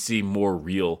wrestling seem more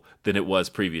real than it was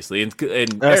previously. And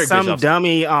Eric some Bischoff's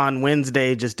dummy on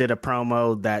Wednesday just did a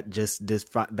promo that just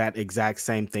that exact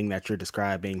same thing that you're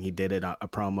describing. He did a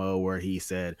promo where he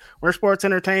said, "We're sports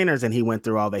entertainers," and he went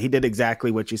through all that. He did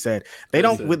exactly what you said. They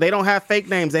don't have fake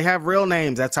names. They have real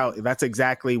names. That's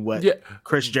exactly what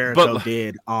Chris Jericho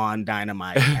did on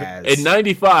Dynamite. In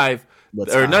 95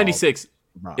 or 96.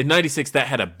 Wrong. In 96, that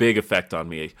had a big effect on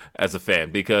me as a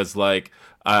fan, because like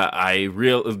Eric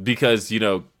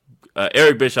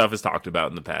Bischoff has talked about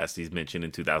in the past. He's mentioned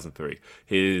in 2003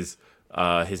 his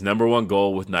number one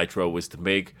goal with Nitro was to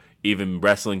make even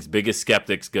wrestling's biggest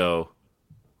skeptics go,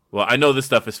 well, I know this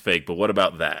stuff is fake, but what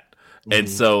about that? Mm-hmm. And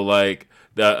so like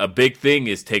a big thing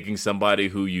is taking somebody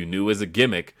who you knew as a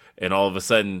gimmick and all of a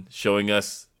sudden showing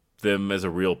us them as a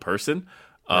real person.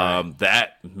 Right.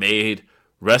 That made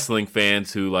wrestling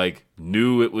fans who like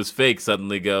knew it was fake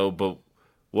suddenly go, but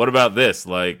what about this?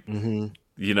 Like,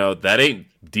 that ain't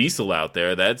Diesel out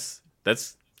there. That's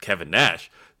Kevin Nash.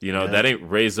 That ain't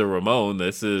Razor Ramon.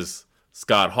 This is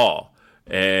Scott Hall.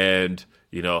 And,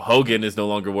 Hogan is no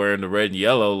longer wearing the red and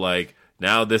yellow. Like,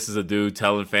 now this is a dude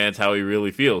telling fans how he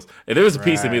really feels. And there was a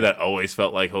piece of me that always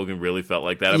felt like Hogan really felt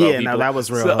like that about people. No, that was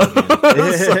real.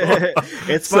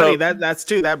 It's funny. That's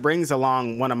too. That brings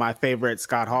along one of my favorite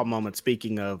Scott Hall moments,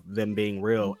 speaking of them being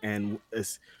real. And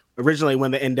originally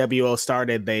when the NWO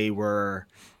started, they were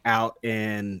out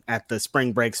at the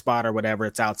spring break spot or whatever.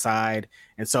 It's outside.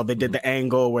 And so they did the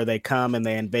angle where they come and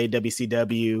they invade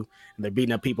WCW and they're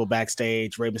beating up people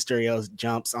backstage. Rey Mysterio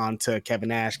jumps onto Kevin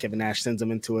Nash. Kevin Nash sends him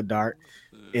into a dart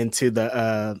into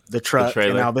the truck,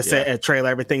 and now this trailer,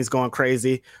 everything's going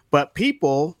crazy. But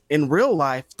people in real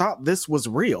life thought this was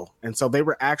real. And so they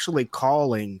were actually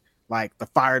calling like the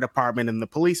fire department and the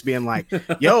police, being like,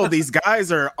 yo, these guys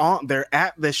they're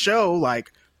at the show,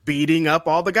 like beating up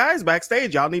all the guys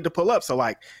backstage. Y'all need to pull up. So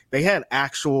like they had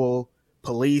actual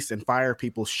police and fire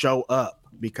people show up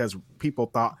because people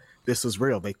thought this was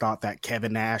real. They thought that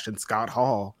Kevin Nash and Scott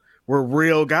Hall were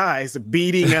real guys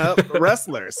beating up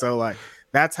wrestlers. So like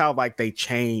that's how like they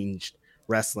changed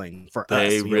wrestling for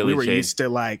us. We were used to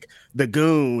like the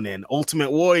Goon and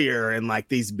Ultimate Warrior and like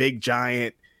these big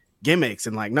giant gimmicks,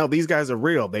 and like, no, these guys are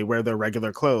real. They wear their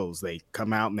regular clothes. They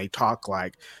come out and they talk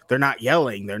like they're not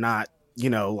yelling. They're not,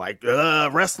 like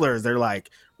wrestlers. They're like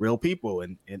real people.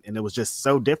 And it was just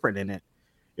so different in it.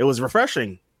 It was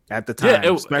refreshing at the time,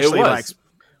 especially like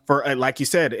for like you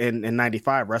said in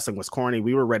 95, wrestling was corny.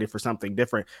 We were ready for something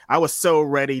different. I was so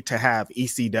ready to have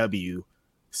ECW.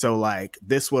 So like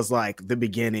this was like the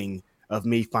beginning of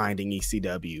me finding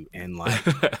ECW, and like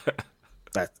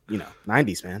that,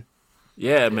 90s, man.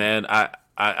 Yeah, man.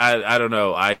 I don't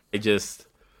know. I just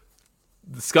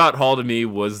Scott Hall to me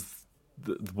was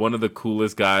one of the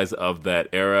coolest guys of that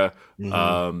era.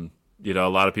 Mm-hmm. A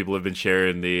lot of people have been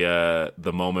sharing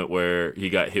the moment where he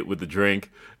got hit with the drink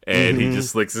and he just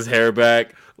slicks his hair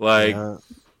back, like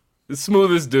the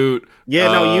smoothest dude.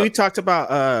 Yeah, you talked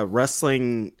about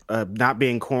wrestling not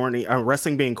being corny,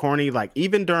 wrestling being corny. Like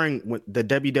even during the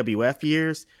WWF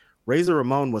years, Razor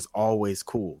Ramon was always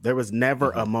cool. There was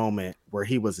never a moment where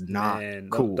he was not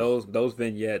cool. Those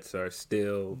vignettes are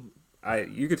still.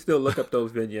 You can still look up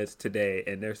those vignettes today,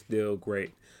 and they're still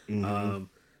great. Mm-hmm.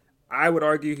 I would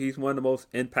argue he's one of the most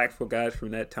impactful guys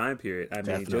from that time period. I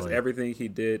mean, just everything he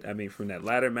did. I mean, from that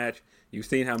ladder match, you've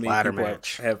seen how many people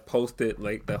have posted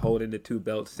like the holding the two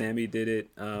belts. Sammy did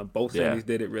it. Both Sammys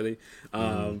did it, really.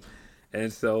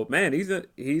 And so, man,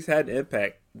 he's had an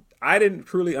impact. I didn't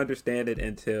truly understand it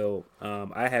until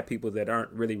I had people that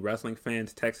aren't really wrestling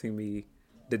fans texting me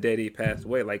the day he passed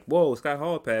away. Like, whoa, Scott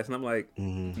Hall passed, and I'm like,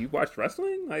 you watch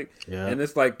wrestling? Like, and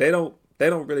it's like they don't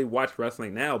really watch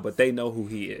wrestling now, but they know who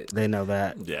he is. They know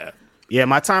that. Yeah,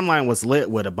 my timeline was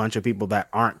lit with a bunch of people that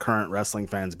aren't current wrestling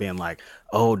fans being like,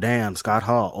 oh, damn, Scott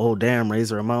Hall. Oh, damn,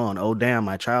 Razor Ramon. Oh, damn,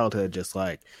 my childhood. Just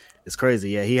like, it's crazy.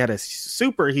 Yeah, he had a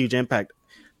super huge impact.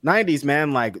 90s,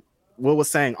 man, like Will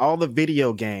was saying, all the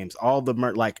video games, all the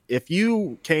like if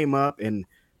you came up in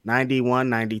 91,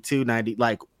 92, 90,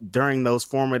 like during those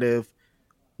formative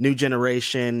new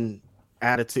generation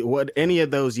attitude, any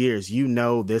of those years,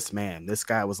 this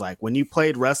guy was like, when you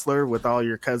played wrestler with all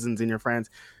your cousins and your friends,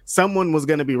 someone was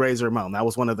going to be Razor Ramon. That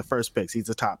was one of the first picks. He's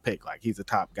a top pick. Like he's a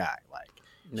top guy. Like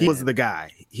he was the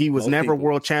guy. He was never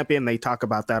world champion. They talk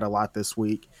about that a lot this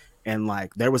week. And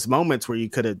like there was moments where you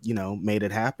could have, made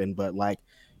it happen, but like,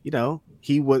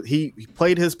 he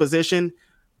played his position.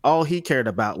 All he cared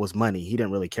about was money. He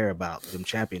didn't really care about them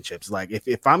championships. Like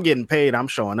if I'm getting paid, I'm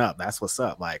showing up. That's what's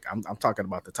up. Like I'm talking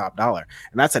about the top dollar.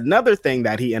 And that's another thing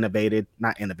that he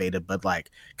not innovated, but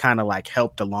like kind of like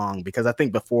helped along, because I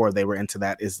think before they were into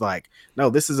that is like,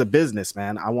 no, this is a business,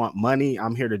 man. I want money.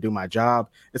 I'm here to do my job.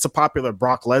 It's a popular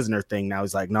Brock Lesnar thing now.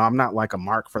 He's like, no, I'm not like a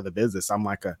mark for the business. I'm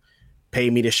like pay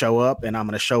me to show up, and I'm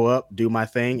going to show up, do my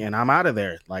thing, and I'm out of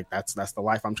there. Like that's the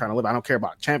life I'm trying to live. I don't care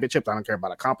about championships. I don't care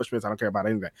about accomplishments. I don't care about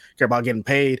anything. I care about getting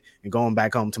paid and going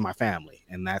back home to my family.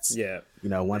 And that's,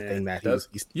 one thing that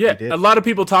he did. A lot of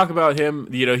people talk about him.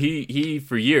 He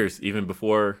for years, even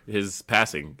before his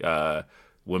passing,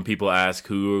 when people ask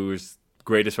who's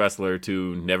greatest wrestler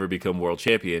to never become world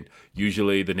champion,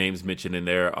 usually the names mentioned in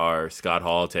there are Scott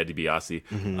Hall, Ted DiBiase,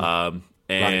 and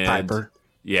Roddy Piper.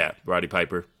 Yeah, Roddy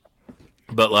Piper.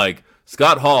 But like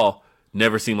Scott Hall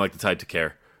never seemed like the type to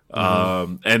care,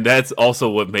 and that's also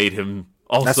what made him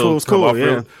also come off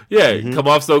come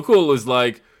off so cool. Is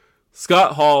like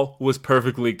Scott Hall was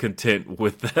perfectly content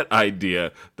with that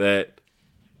idea that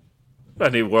I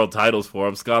need world titles for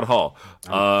him. Scott Hall,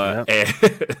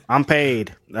 and I'm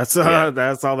paid. That's all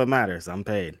that matters. I'm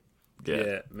paid.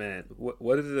 Yeah, man.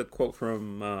 What is the quote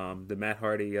from the Matt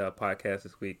Hardy podcast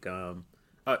this week?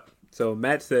 So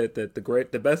Matt said that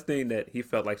the best thing that he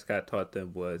felt like Scott taught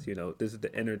them was, this is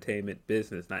the entertainment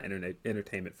business, not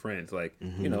entertainment friends. Like,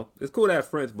 it's cool to have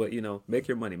friends, but, make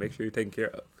your money. Make sure you're taken care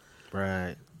of.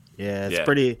 Right. Yeah,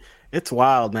 it's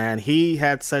wild, man. He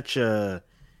had such a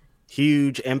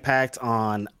huge impact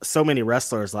on so many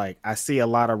wrestlers. Like I see a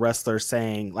lot of wrestlers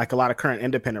saying, like a lot of current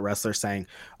independent wrestlers saying,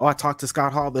 oh, I talked to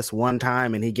Scott Hall this one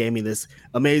time and he gave me this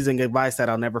amazing advice that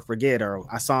I'll never forget. Or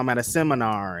I saw him at a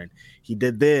seminar and he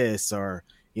did this. Or,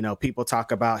 people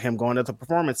talk about him going to the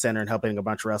Performance Center and helping a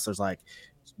bunch of wrestlers. Like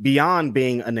beyond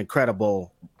being an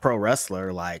incredible pro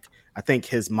wrestler, like I think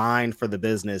his mind for the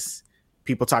business,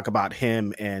 people talk about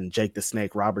him and Jake the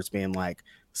Snake Roberts being like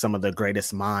some of the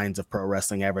greatest minds of pro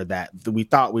wrestling ever that we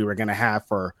thought we were going to have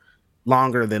for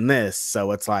longer than this.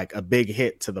 So it's like a big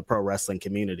hit to the pro wrestling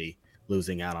community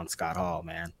losing out on Scott Hall,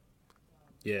 man.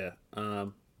 Yeah.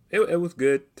 It was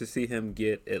good to see him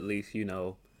get at least,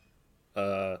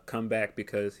 come back,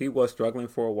 because he was struggling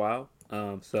for a while.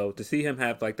 So to see him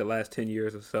have like the last 10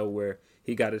 years or so where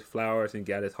he got his flowers and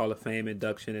got his Hall of Fame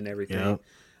induction and everything. Yep.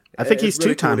 I think he's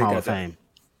really 2-time Hall of Fame.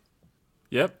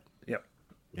 Yep.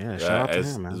 Yeah, shout out to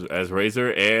him, man. As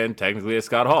Razor and technically as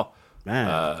Scott Hall.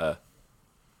 Man.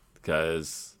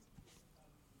 Because,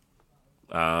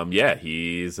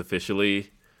 he's officially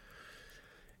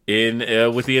in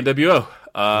with the NWO.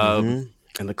 And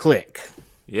the Click.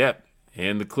 Yep,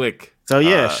 and the Click. So,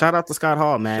 shout out to Scott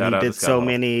Hall, man. He did so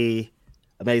many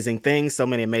amazing things, so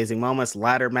many amazing moments.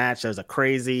 Ladder match. There's a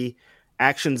crazy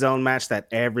Action Zone match that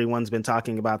everyone's been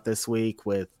talking about this week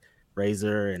with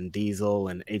Razor and Diesel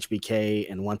and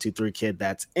HBK and 1-2-3 Kid.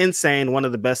 That's insane. One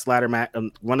of the best one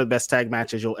of the best tag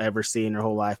matches you'll ever see in your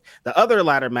whole life. The other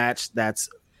ladder match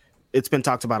it's been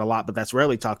talked about a lot, but that's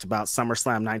rarely talked about,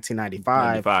 SummerSlam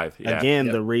 1995.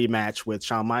 The rematch with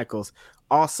Shawn Michaels.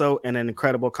 Also an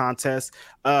incredible contest.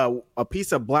 A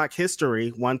piece of Black history.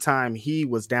 One time he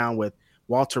was down with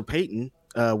Walter Payton.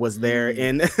 Was there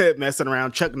and messing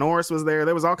around. Chuck Norris was there.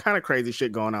 There was all kind of crazy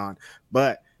shit going on,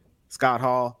 but Scott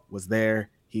Hall was there.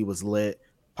 He was lit,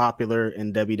 popular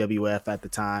in WWF at the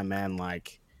time, man.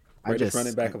 Like, greatest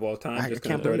running back of all time. Just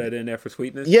gonna throw that in there for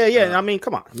sweetness. Yeah. I mean,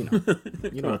 come on,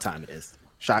 you know what time it is.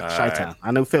 Chi-Town.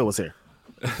 I knew Phil was here.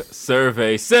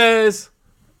 Survey says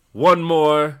one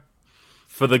more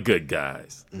for the good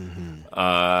guys.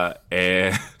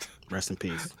 And rest in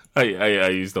peace. I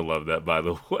used to love that, by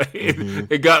the way.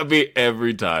 It got me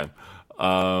every time.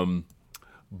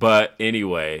 But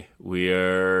anyway, we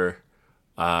are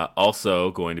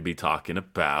also going to be talking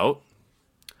about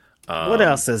what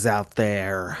else is out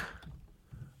there.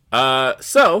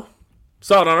 So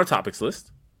saw it on our topics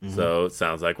list. So it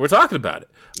sounds like we're talking about it.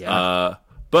 Yeah.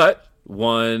 But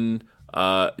one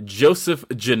Joseph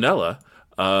Janela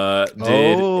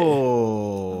did.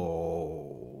 Oh,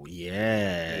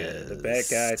 yes. The bad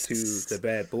guy to the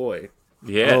bad boy.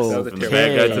 Yes, the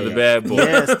bad guy to the bad boy.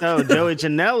 Yes, so Joey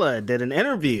Janela did an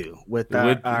interview with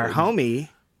our homie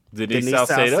Denise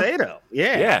Salcedo.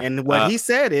 Yeah, and what he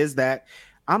said is that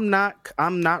I'm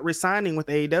not resigning with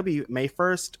AEW May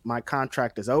 1st. My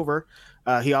contract is over.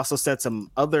 He also said some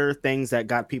other things that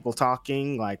got people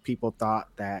talking. Like people thought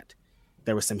that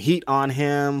there was some heat on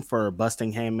him for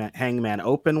busting Hangman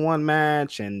Open one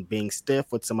match and being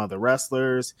stiff with some other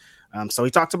wrestlers. So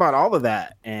he talked about all of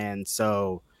that, and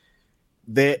so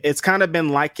it's kind of been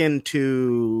likened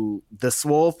to the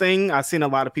Swole thing. I've seen a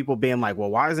lot of people being like, well,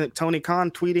 why isn't Tony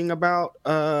Khan tweeting about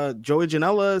Joey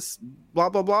Janela's blah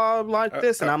blah blah like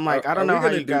this? And I'm like, I don't know how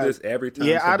you do guys this every time.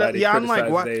 I'm like,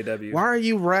 why are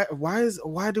you why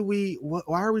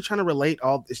are we trying to relate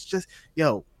all? It's just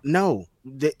no,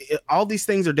 all these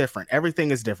things are different.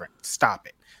 Everything is different. Stop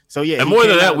it. So yeah, and more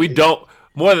than that, we don't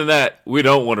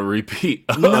want to repeat.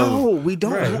 No, we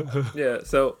don't. Right. Yeah.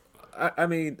 So I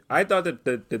mean, I thought that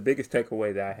the biggest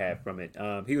takeaway that I had from it,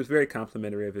 he was very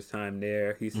complimentary of his time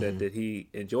there. He said that he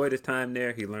enjoyed his time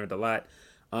there. He learned a lot.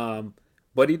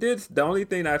 But he did. The only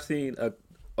thing I've seen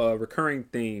a recurring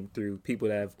theme through people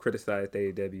that have criticized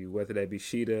AEW, whether that be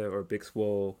Shida or Big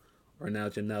Swole or now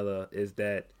Janela, is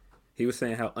that he was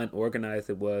saying how unorganized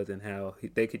it was and how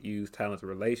they could use talent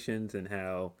relations and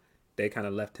how they kind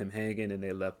of left him hanging and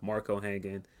they left Marco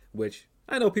hanging, which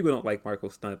I know people don't like Marco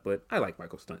Stunt, but I like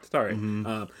Marco Stunt. Sorry.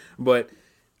 But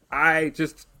I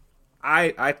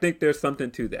think there's something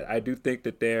to that. I do think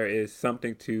that there is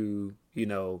something to,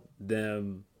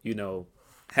 them,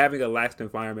 having a laxed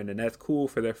environment, and that's cool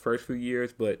for their first few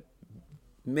years, but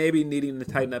maybe needing to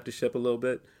tighten up the ship a little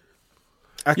bit.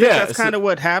 I think that's kind of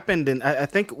what happened, and I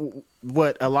think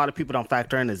what a lot of people don't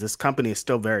factor in is this company is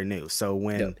still very new. So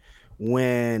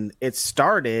when it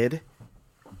started,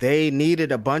 they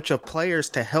needed a bunch of players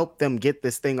to help them get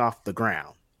this thing off the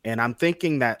ground. And I'm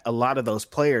thinking that a lot of those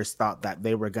players thought that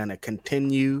they were going to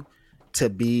continue to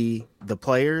be the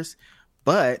players.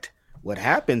 But what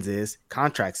happens is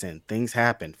contracts end, things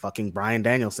happen. Fucking Bryan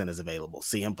Danielson is available.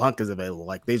 CM Punk is available.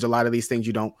 Like, there's a lot of these things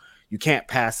you can't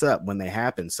pass up when they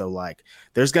happen. So like,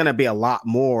 there's going to be a lot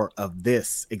more of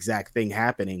this exact thing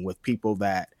happening with people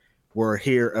that were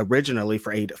here originally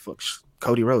for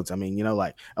Cody Rhodes. I mean,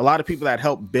 like a lot of people that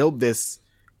helped build this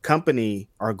company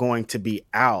are going to be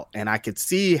out, and I could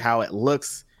see how it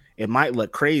looks. It might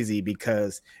look crazy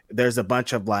because there's a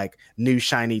bunch of like new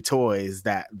shiny toys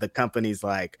that the company's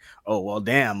like, oh, well,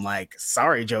 damn, like,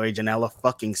 sorry, Joey Janela,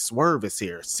 fucking Swerve is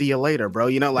here. See you later, bro.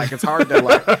 Like, it's hard to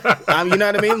like, you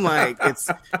know what I mean? Like,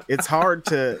 it's hard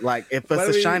to like, if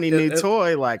it's a shiny new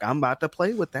toy, like, I'm about to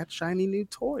play with that shiny new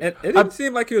toy. It didn't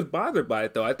seem like he was bothered by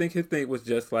it, though. I think his thing was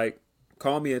just like,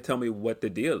 call me and tell me what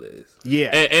the deal is. Yeah.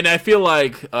 And I feel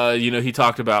like, he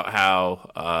talked about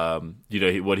how,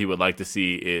 what he would like to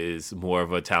see is more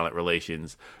of a talent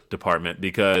relations department,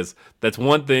 because that's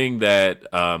one thing that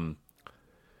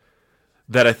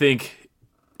that I think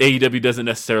AEW doesn't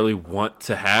necessarily want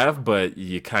to have, but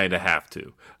you kind of have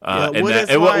to.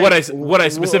 What I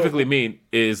specifically mean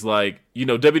is like,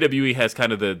 WWE has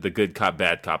kind of the good cop,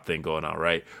 bad cop thing going on,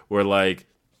 right? Where like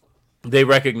they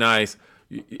recognize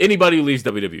anybody who leaves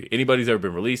WWE, anybody who's ever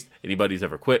been released, anybody who's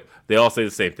ever quit, they all say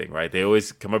the same thing, right? They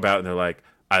always come about and they're like,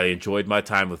 I enjoyed my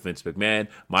time with Vince McMahon.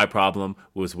 My problem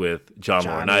was with John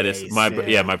Laurinaitis. My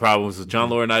problem was with John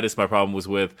Laurinaitis. My problem was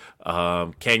with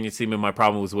Canyon Ceman. My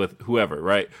problem was with whoever,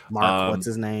 right? Mark, what's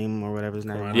his name or whatever his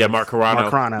name is? Yeah, Mark Carrano.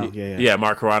 Mark Carrano. Yeah,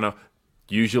 Mark Carrano.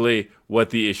 Usually what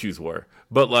the issues were.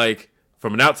 But like,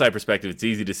 from an outside perspective, it's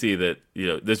easy to see that,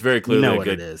 there's very clearly a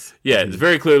good, it's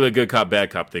very clearly a good cop,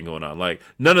 bad cop thing going on. Like,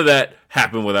 none of that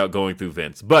happened without going through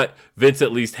Vince. But Vince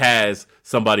at least has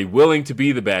somebody willing to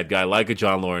be the bad guy, like a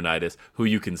John Laurinaitis, who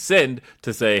you can send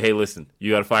to say, hey, listen,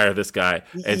 you got to fire this guy.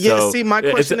 And see, my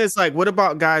question is like, what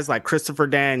about guys like Christopher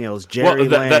Daniels, Jerry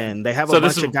Lynn? They have a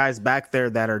bunch of guys back there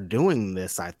that are doing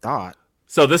this, I thought.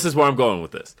 So this is where I'm going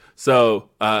with this. So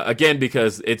again,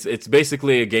 because it's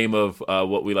basically a game of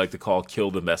what we like to call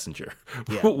kill the messenger,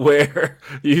 where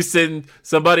you send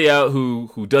somebody out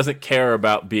who doesn't care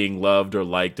about being loved or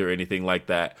liked or anything like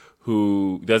that,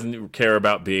 who doesn't care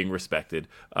about being respected,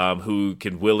 who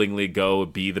can willingly go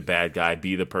be the bad guy,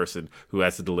 be the person who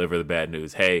has to deliver the bad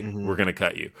news. Hey, we're going to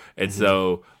cut you. And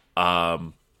so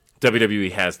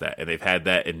WWE has that, and they've had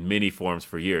that in many forms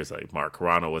for years. Like Mark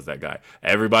Carrano was that guy.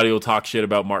 Everybody will talk shit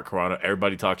about Mark Carrano.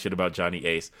 Everybody talks shit about Johnny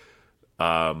Ace.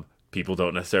 People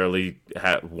don't necessarily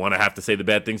want to have to say the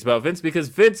bad things about Vince, because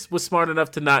Vince was smart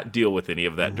enough to not deal with any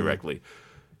of that directly.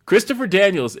 Christopher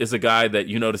Daniels is a guy that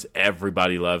you notice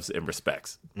everybody loves and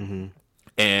respects.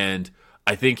 And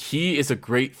I think he is a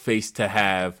great face to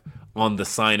have on the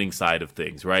signing side of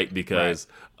things, right? Because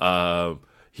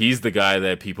he's the guy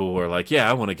that people were like, yeah,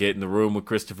 I want to get in the room with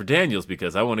Christopher Daniels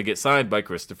because I want to get signed by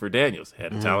Christopher Daniels.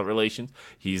 Head of talent relations.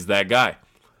 He's that guy.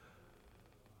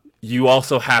 You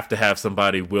also have to have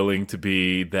somebody willing to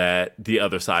be the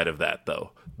other side of that,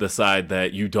 though. The side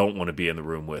that you don't want to be in the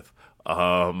room with.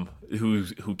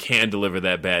 Who can deliver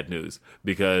that bad news.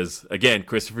 Because, again,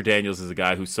 Christopher Daniels is a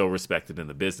guy who's so respected in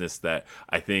the business that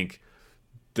I think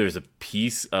there's a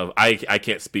piece of I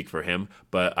can't speak for him,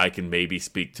 but I can maybe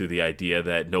speak to the idea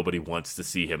that nobody wants to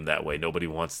see him that way. Nobody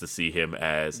wants to see him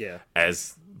as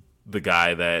the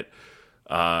guy that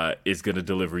is going to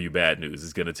deliver you bad news,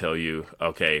 is going to tell you,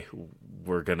 okay,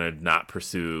 we're going to not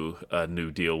pursue a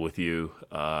new deal with you.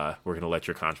 We're going to let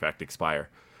your contract expire.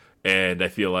 And I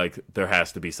feel like there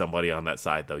has to be somebody on that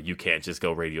side, though. You can't just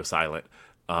go radio silent.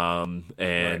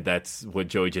 That's what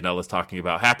Joey Janela's talking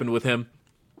about happened with him.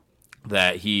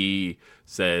 That he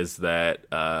says that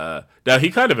now he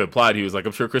kind of implied, he was like,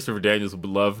 I'm sure Christopher Daniels would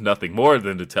love nothing more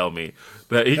than to tell me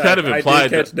that he kind of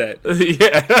implied I did catch that.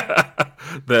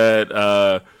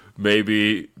 That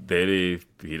maybe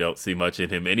he don't see much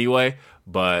in him anyway.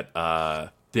 But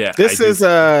this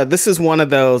is one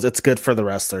of those it's good for the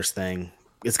wrestlers thing.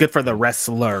 It's good for the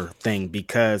wrestler thing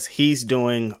because he's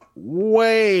doing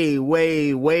way,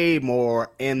 way, way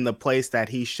more in the place that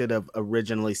he should have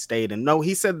originally stayed. And no,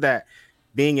 he said that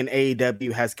being in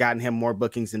AEW has gotten him more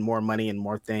bookings and more money and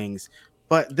more things.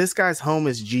 But this guy's home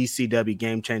is GCW,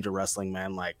 Game Changer Wrestling,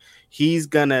 man. Like he's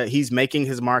making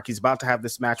his mark. He's about to have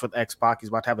this match with X-Pac. He's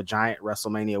about to have a giant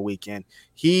WrestleMania weekend.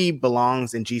 He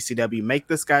belongs in GCW. Make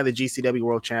this guy the GCW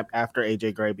World Champ after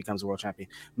AJ Gray becomes a World Champion.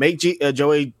 Make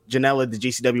Joey Janela the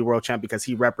GCW World Champ because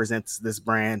he represents this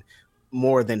brand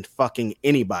more than fucking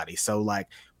anybody. So like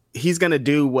he's going to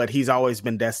do what he's always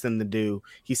been destined to do.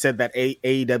 He said that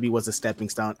AEW was a stepping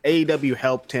stone. AEW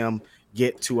helped him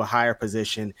get to a higher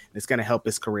position. It's going to help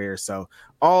his career. So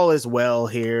all is well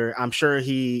here. I'm sure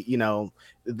he,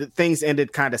 things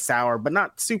ended kind of sour, but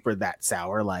not super that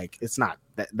sour. Like it's not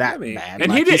that bad.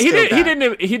 And like,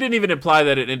 he didn't even imply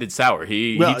that it ended sour.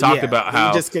 He talked about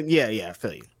how I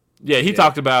feel you. Yeah, he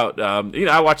talked about,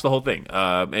 I watched the whole thing.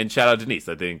 And shout out Denise,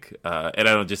 I think. And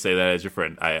I don't just say that as your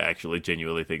friend. I actually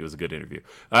genuinely think it was a good interview.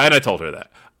 And I told her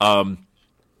that.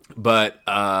 But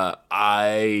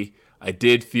I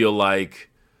did feel like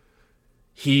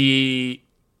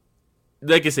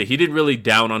like I say, he didn't really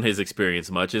down on his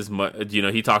experience much.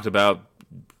 He talked about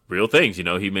real things.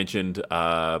 He mentioned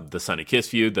the Sonny Kiss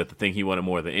feud, that the thing he wanted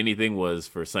more than anything was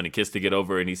for Sonny Kiss to get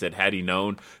over. And he said, had he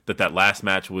known that last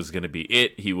match was going to be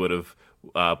it, he would have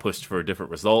pushed for a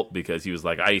different result because he was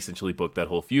like, I essentially booked that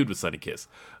whole feud with Sonny Kiss.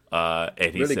 And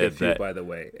he really said good feud, that, by the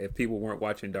way, if people weren't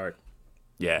watching Dark.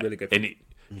 Yeah. Really good feud. And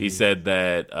he said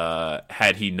that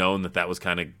had he known that was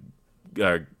kind of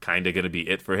going to be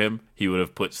it for him, he would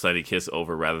have put Sonny Kiss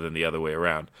over rather than the other way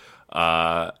around.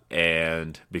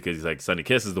 And because he's like, Sonny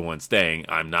Kiss is the one staying,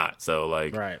 I'm not. So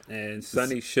like, right. And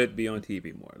Sonny should be on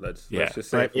TV more. Let's just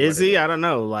say, right. Is he? I don't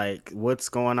know. Like, what's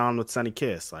going on with Sonny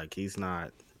Kiss? Like, he's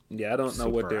not. Yeah, I don't know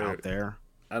what they're out there.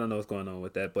 I don't know what's going on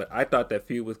with that, but I thought that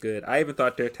feud was good. I even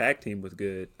thought their tag team was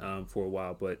good for a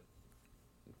while, but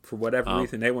for whatever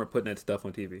reason, they weren't putting that stuff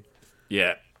on TV.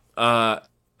 Yeah.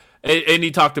 And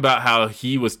he talked about how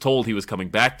he was told he was coming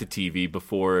back to TV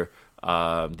before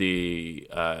the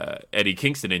Eddie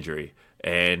Kingston injury.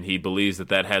 And he believes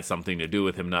that had something to do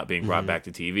with him not being brought back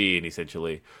to TV and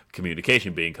essentially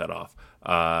communication being cut off.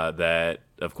 That,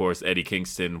 of course, Eddie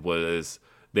Kingston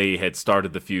they had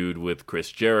started the feud with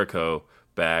Chris Jericho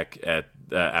back at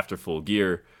after Full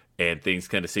Gear, and things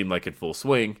kind of seemed like in full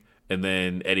swing. And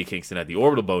then Eddie Kingston had the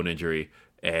orbital bone injury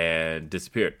and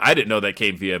disappeared. I didn't know that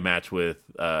came via a match with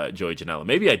Joey Janela.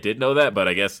 Maybe I did know that, but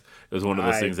I guess it was one of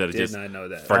those things that I just not know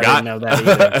that. forgot. I didn't know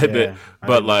that either.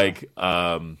 But like,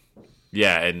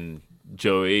 and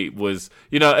Joey was,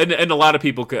 and a lot of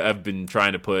people have been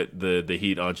trying to put the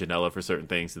heat on Janela for certain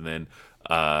things, and then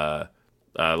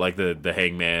like the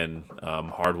Hangman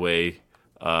Hardway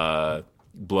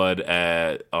blood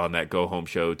on that Go Home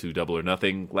show to Double or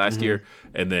Nothing last year,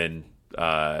 and then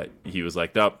he was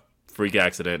like, nope, freak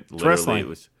accident. Literally, it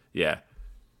was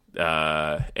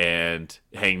and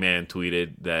Hangman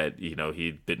tweeted that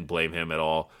he didn't blame him at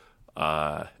all,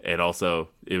 and also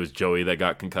it was Joey that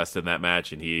got concussed in that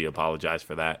match, and he apologized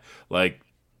for that. Like,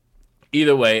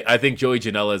 either way, I think Joey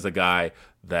Janela is a guy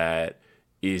that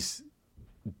is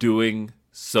doing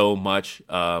so much.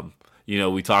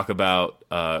 We talk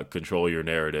about control your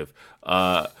narrative,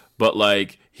 but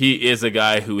like, he is a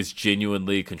guy who is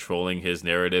genuinely controlling his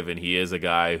narrative, and he is a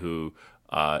guy who,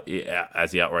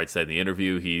 as he outright said in the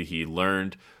interview, he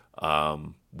learned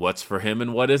what's for him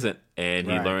and what isn't,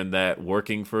 and he learned that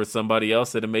working for somebody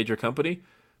else at a major company,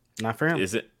 not for him,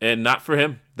 and not for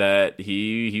him. That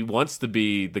he wants to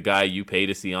be the guy you pay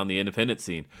to see on the independent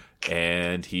scene,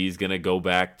 and he's gonna go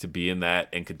back to being that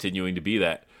and continuing to be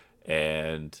that.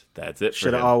 And that's it.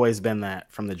 Should have always been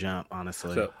that from the jump,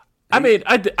 honestly. So, I mean,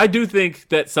 I do think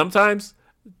that sometimes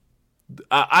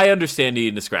I understand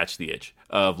needing to scratch the itch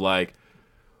of like,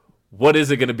 what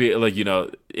is it going to be like?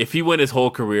 If he went his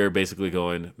whole career basically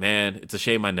going, man, it's a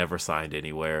shame I never signed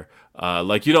anywhere.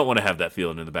 Like you don't want to have that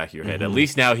feeling in the back of your head. At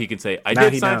least now he can say, I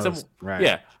did sign somewhere. Right.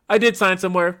 Yeah, I did sign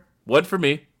somewhere. What for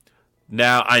me?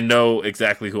 Now I know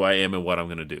exactly who I am and what I'm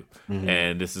going to do,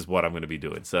 and this is what I'm going to be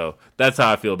doing. So that's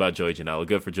how I feel about Joey Janela.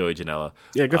 Good for Joey Janela.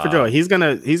 Yeah, good for Joey. He's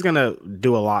gonna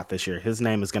do a lot this year. His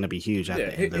name is going to be huge at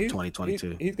the end of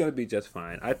 2022. He's going to be just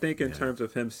fine. I think in terms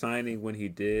of him signing when he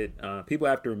did, people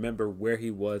have to remember where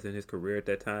he was in his career at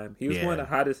that time. He was one of the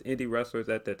hottest indie wrestlers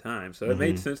at that time, so it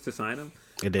made sense to sign him.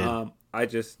 It did. I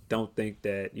just don't think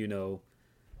that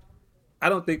I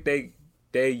don't think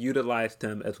they utilized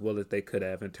him as well as they could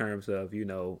have in terms of,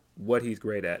 what he's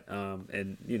great at.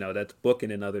 And, that's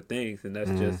booking and other things. And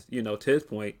that's just, to his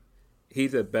point,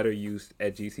 he's a better use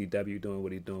at GCW doing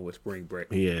what he's doing with Spring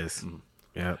Break. He is.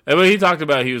 Yeah. And when he talked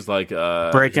about, he was like,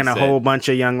 breaking a whole bunch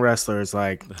of young wrestlers.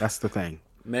 Like, that's the thing.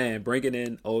 Man, bringing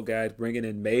in old guys, bringing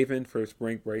in Maven for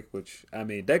Spring Break, which, I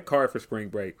mean, that card for Spring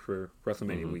Break for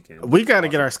WrestleMania weekend. We got to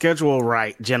get our schedule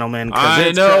right, gentlemen.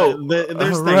 I know.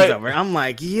 There's things over. I'm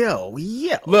like, yo.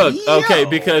 Look, okay,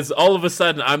 because all of a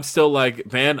sudden I'm still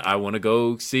like, man, I want to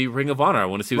go see Ring of Honor. I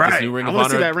want to see what this new Ring of Honor. I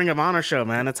want to see that Ring of Honor show,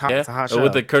 man. It's hot. Yeah. It's a hot show.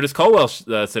 What the Curtis Colwell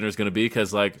Center is going to be,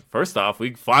 because, like, first off,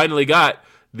 we finally got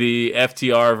the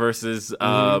FTR versus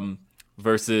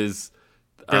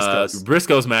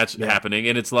Briscoes match happening,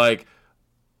 and it's like,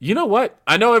 you know what?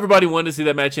 I know everybody wanted to see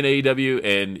that match in AEW,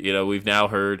 and we've now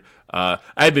heard.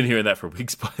 I've been hearing that for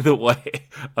weeks, by the way,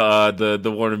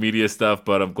 the Warner Media stuff.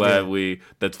 But I'm glad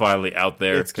that's finally out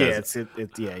there.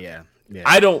 Yeah.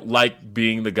 I don't like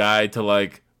being the guy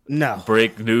to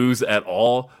break news at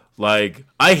all. Like,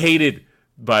 I hated,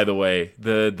 by the way,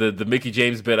 the Mickie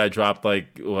James bit I dropped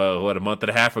a month and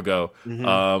a half ago,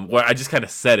 where I just kind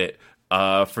of said it.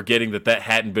 Forgetting that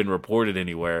hadn't been reported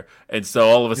anywhere, and so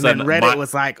all of a sudden, Reddit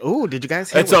was like, "Ooh, did you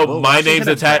guys hear?" And so my name's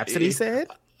attached. He said,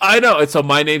 "I know," and so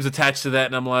my name's attached to that,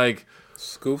 and I'm like,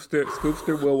 "Scoopster,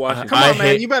 Will Washington." Come on,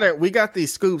 man, you better. We got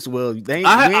these scoops, Will.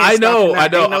 I know.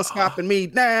 Ain't no stopping me.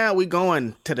 Nah, we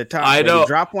going to the top. I know. Baby.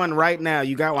 Drop one right now.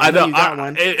 You got one. I know. You got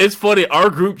one. It's funny. Our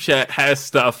group chat has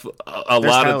stuff. There's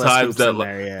lot of times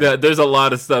that there's a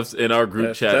lot of stuff in our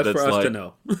group chat that's for us like, to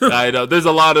know. I know. There's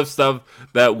a lot of stuff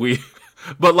that we.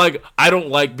 But, like, I don't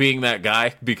like being that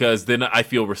guy, because then I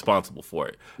feel responsible for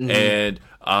it. And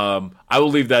I will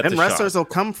leave that to Sean. Wrestlers will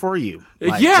come for you.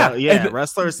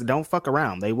 Wrestlers don't fuck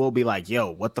around. They will be like,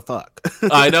 yo, what the fuck?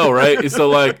 I know, right?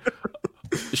 So, like,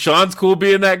 Sean's cool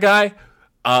being that guy.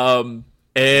 And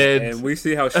we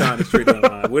see how Sean is treated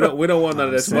online. We don't want none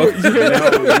of that smoke.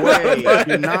 No way. I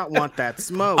do not want that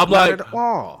smoke. Not at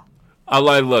all. I'm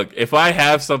like, look, if I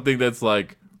have something that's,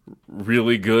 like,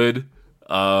 really good,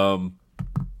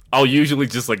 I'll usually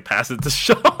just pass it to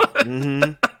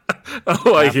Sean. I'm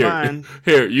like,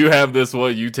 here, you have this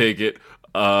one, you take it.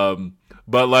 But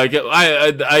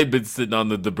I've been sitting on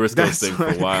the Briscoes thing for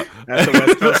a while. At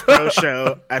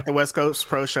the West Coast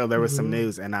Pro Show, there was some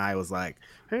news, and I was like,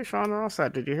 "Hey, Sean Ross,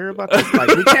 did you hear about this?" Like,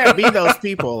 we can't be those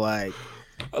people. Look,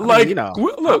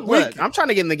 I'm trying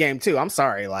to get in the game too. I'm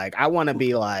sorry. Like, I want to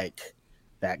be like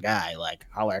that guy. Like,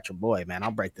 holler at your boy, man.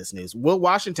 I'll break this news. Will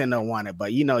Washington don't want it,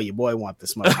 but your boy want the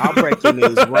smoke. I'll break your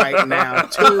news right now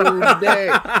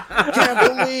today.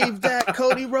 Can't believe that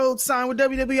Cody Rhodes signed with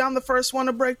WWE. I'm the first one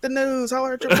to break the news.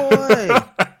 Holler at your boy.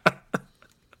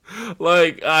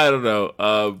 I don't know.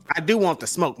 I do want the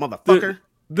smoke, motherfucker.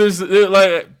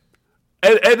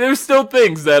 And there's still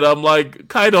things that I'm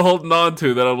kind of holding on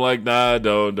to that I'm like, nah,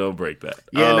 don't break that.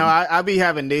 Yeah, I be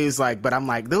having news but I'm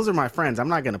like, those are my friends. I'm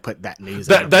not gonna put that news.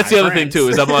 That's the other thing too,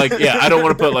 is I'm like, yeah, I don't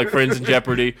want to put friends in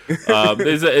jeopardy.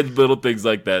 There's little things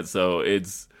like that. So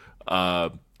it's,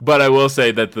 but I will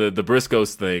say that the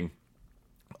Briscoes thing,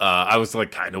 I was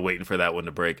kind of waiting for that one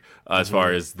to break, as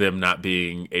far as them not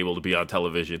being able to be on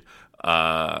television.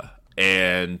 But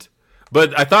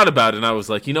I thought about it, and I was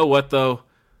like, you know what though.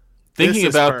 Thinking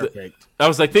about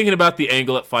the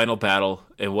angle at Final Battle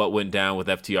and what went down with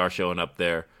FTR showing up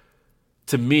there.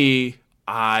 To me,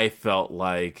 I felt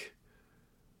like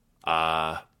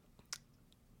there's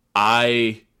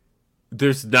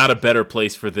not a better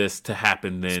place for this to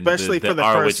happen than especially the for the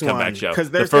ROH first comeback one, show. Because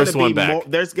the first one back.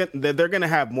 They're going to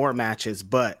have more matches,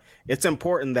 but it's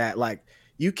important that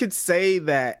you could say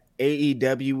that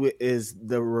AEW is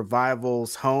the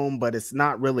Revival's home, but it's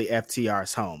not really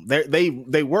FTR's home.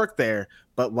 They work there,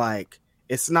 but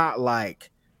it's not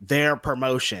their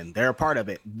promotion. They're a part of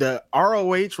it. The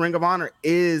ROH Ring of Honor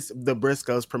is the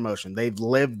Briscoes promotion. They've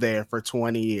lived there for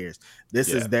 20 years. This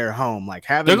is their home.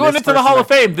 They're going into the Hall of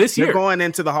Fame this year. They're going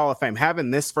into the Hall of Fame. Having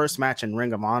this first match in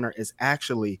Ring of Honor is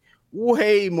actually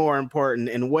way more important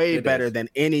and way better than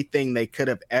anything they could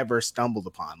have ever stumbled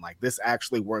upon. Like, this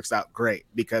actually works out great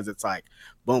because it's like,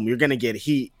 boom, you're going to get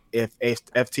heat if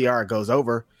FTR goes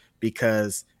over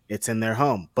because it's in their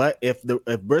home. But if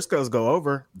Briscoes go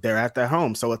over, they're at their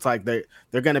home. So it's like they're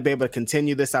going to be able to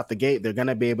continue this out the gate. They're going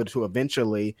to be able to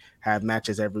eventually have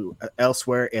matches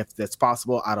elsewhere if that's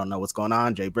possible. I don't know what's going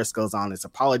on. Jay Briscoe's on his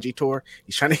apology tour.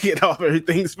 He's trying to get all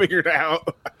everything's figured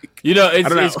out.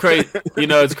 It's crazy.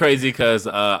 It's crazy because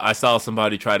I saw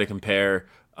somebody try to compare.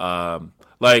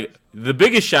 Like, the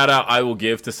biggest shout out I will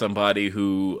give to somebody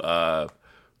who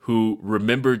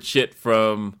remembered shit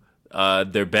from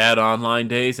their bad online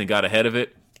days and got ahead of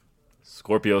it,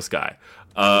 Scorpio Sky.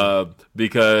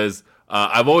 Because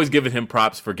I've always given him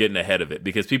props for getting ahead of it,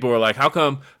 because people were like, how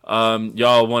come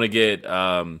y'all want to get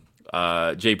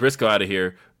Jay Briscoe out of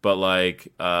here, but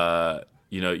like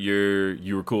you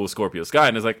were cool with Scorpio Sky?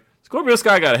 And it's like, Scorpio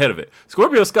Sky got ahead of it.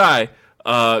 Scorpio Sky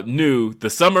knew the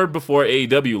summer before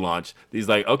AEW launched, he's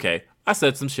like, okay, I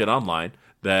said some shit online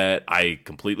that I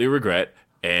completely regret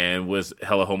and was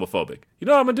hella homophobic. You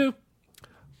know what I'm going to do?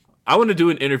 I want to do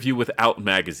an interview with Out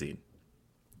Magazine,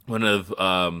 one of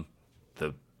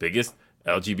the biggest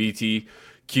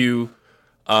LGBTQ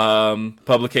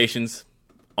publications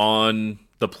on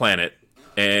the planet,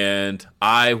 and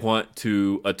I want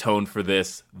to atone for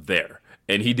this there.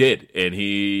 And he did, and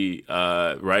he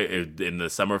right in the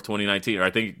summer of 2019, or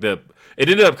I think it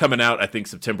ended up coming out, I think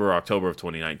September or October of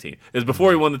 2019. It was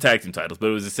before he won the tag team titles, but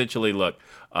it was essentially, look,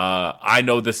 I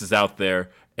know this is out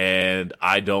there, and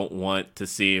I don't want to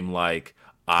seem like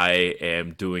I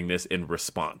am doing this in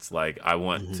response. Like, I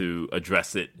want to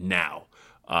address it now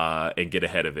and get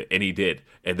ahead of it. And he did.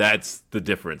 And that's the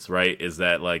difference, right? Is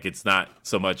that, like, it's not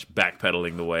so much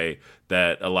backpedaling the way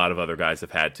that a lot of other guys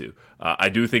have had to. I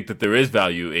do think that there is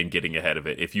value in getting ahead of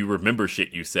it. If you remember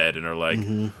shit you said and are like,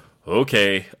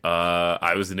 okay,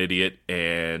 I was an idiot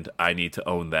and I need to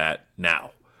own that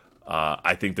now.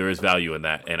 I think there is value in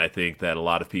that. And I think that a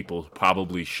lot of people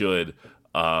probably should,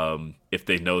 if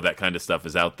they know that kind of stuff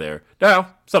is out there.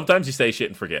 Now, sometimes you say shit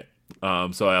and forget.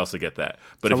 So I also get that.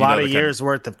 But it's a lot of years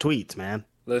worth of tweets, man.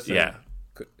 Listen,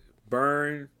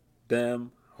 burn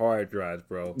them hard drives,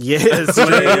 bro. Yes,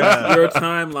 your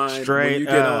timeline when you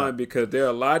get on, because there are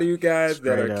a lot of you guys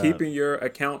that are keeping your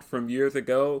account from years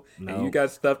ago, and you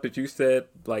got stuff that you said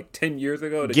like 10 years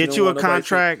ago. That get you a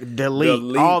contract,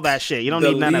 delete all that shit. You don't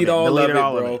need none of it. Delete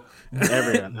all of it.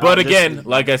 Everything. But again,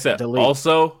 like I said,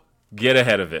 also get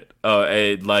ahead of it.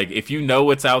 Like, if you know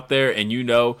what's out there, and you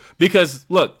know, because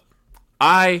look,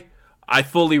 I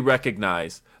fully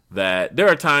recognize that there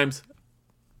are times.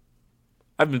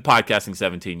 I've been podcasting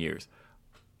 17 years.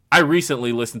 I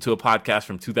recently listened to a podcast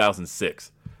from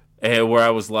 2006 and where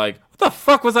I was like, what the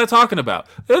fuck was I talking about?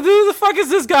 Who the fuck is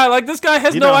this guy? Like, this guy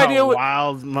has no idea what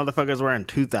wild motherfuckers were in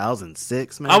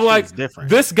 2006, man. I'm like,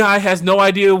 different. This guy has no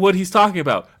idea what he's talking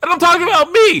about. And I'm talking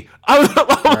about me. I'm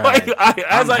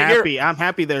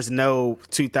happy there's no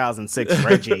 2006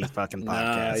 Reggie fucking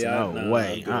podcast. No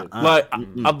way. Like,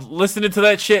 I'm listening to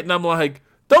that shit and I'm like,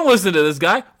 don't listen to this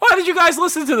guy. Why did you guys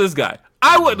listen to this guy?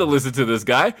 I wouldn't have listened to this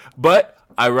guy, but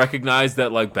I recognize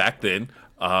that, like, back then,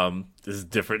 this is a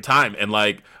different time, and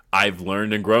like, I've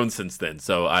learned and grown since then.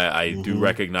 So I do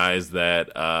recognize that.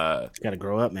 You gotta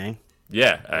grow up, man.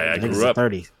 Yeah, I grew up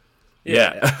 30.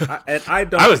 Yeah,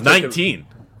 I was 19.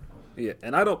 Yeah,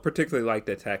 and I don't particularly like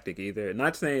that tactic either.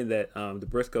 Not saying that the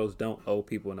Briscoes don't owe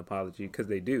people an apology, because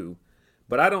they do.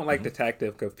 But I don't like the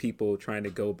tactic of people trying to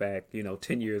go back,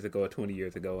 10 years ago or 20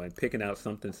 years ago and picking out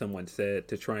something someone said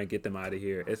to try and get them out of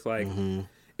here. It's like,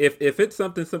 if it's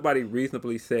something somebody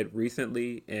reasonably said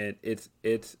recently and it's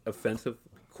offensive,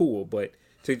 cool. But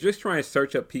to just try and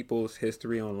search up people's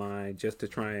history online just to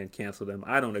try and cancel them,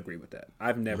 I don't agree with that.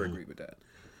 I've never agreed with that.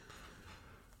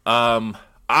 I'm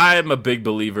a big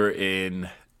believer in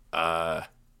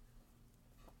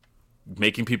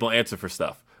making people answer for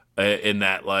stuff. In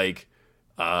that, like,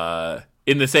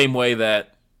 in the same way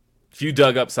that if you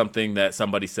dug up something that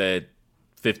somebody said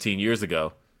 15 years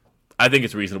ago, I think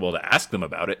it's reasonable to ask them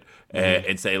about it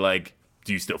and say, like,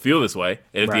 do you still feel this way?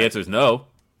 And if the answer is no,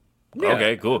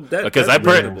 okay, cool. Because I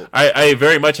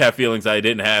very much have feelings I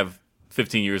didn't have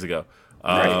 15 years ago.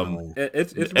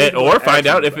 Or find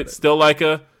out if it's still like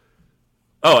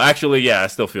I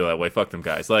still feel that way. Fuck them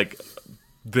guys. Like,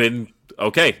 then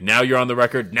okay, now you're on the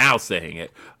record now saying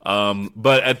it.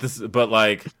 But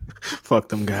like, fuck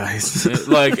them guys. If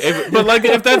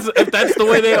that's the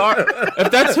way they are,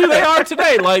 if that's who they are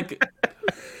today, like,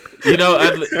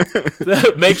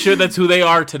 make sure that's who they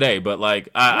are today. But like,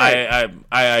 I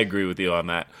agree with you on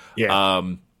that. Yeah.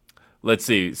 let's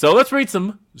see. So let's read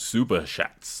some super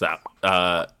chats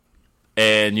out.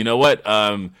 And you know what?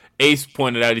 Ace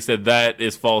pointed out, he said that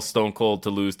is false. Stone Cold to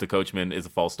lose to Coachman is a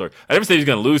false story. I never said he was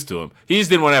going to lose to him. He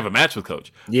just didn't want to have a match with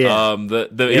Coach. Yeah.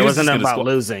 It wasn't about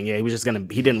losing. Yeah, he was just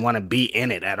he didn't want to be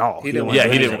in it at all. He didn't want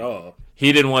at all.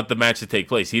 He didn't want the match to take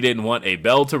place. He didn't want a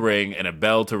bell to ring and a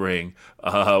bell to ring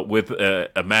with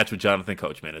a match with Jonathan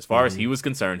Coachman. As far as he was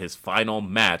concerned, his final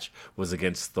match was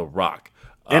against The Rock.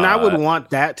 And I would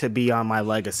want that to be on my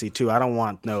legacy too. I don't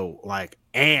want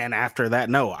and after that,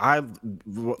 no, I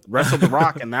wrestled The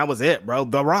Rock and that was it, bro.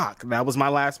 The Rock, that was my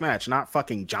last match, not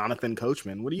fucking Jonathan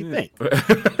Coachman. What do you think?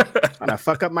 I'm gonna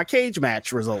fuck up my cage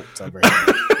match results over here.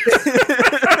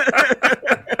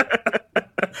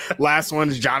 Last one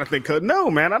is Jonathan Coachman.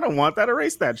 No, man, I don't want that.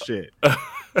 Erase that shit.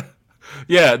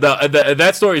 Yeah,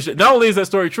 that story. Not only is that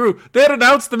story true, they had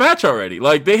announced the match already.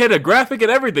 Like they had a graphic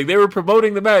and everything. They were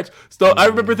promoting the match. So I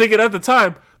remember thinking at the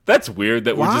time, that's weird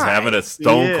that we're just having a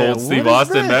Stone Cold Steve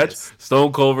Austin match.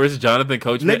 Stone Cold versus Jonathan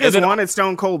Coachman. Niggas wanted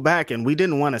Stone Cold back, and we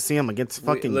didn't want to see him against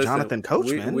fucking Jonathan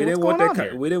Coachman. We didn't want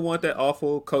that. We didn't want that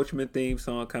awful Coachman theme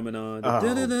song coming on. Oh, God.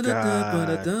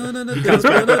 He comes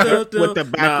back with the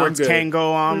backwards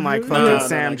tango on like fucking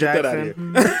Sam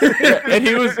Jackson. And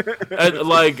he was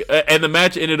and the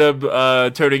match ended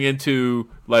up turning into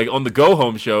on the Go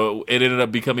Home show. It ended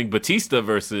up becoming Batista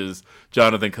versus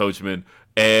Jonathan Coachman.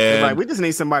 And we just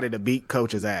need somebody to beat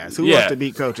Coach's ass. Who wants to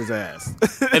beat Coach's ass?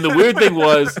 And the weird thing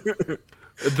was,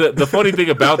 the funny thing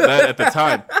about that at the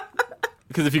time,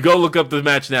 because if you go look up the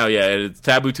match now, it's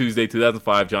Taboo Tuesday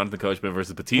 2005, Jonathan Coachman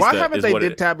versus Batista. Why haven't they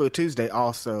did Taboo Tuesday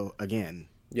also again?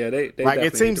 Yeah, they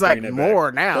it seems like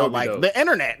more now. The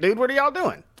internet, dude. What are y'all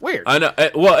doing? Weird. I know.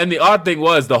 Well, and the odd thing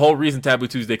was the whole reason Taboo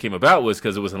Tuesday came about was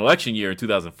because it was an election year in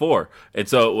 2004, and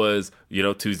so it was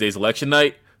Tuesday's election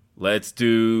night. Let's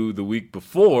do the week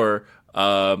before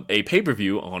a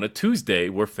pay-per-view on a Tuesday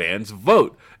where fans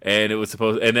vote. And it was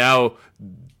and now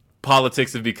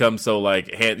politics have become so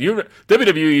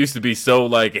WWE used to be so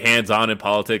hands-on in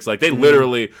politics. Like they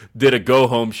literally did a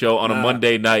go-home show on a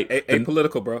Monday night.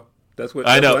 Apolitical, bro. That's what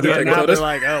I know. Now they're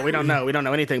like, oh, we don't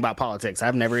know anything about politics.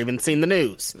 I've never even seen the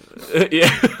news.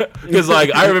 Yeah, because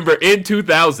I remember in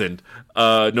 2000,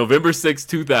 November 6,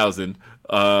 2000,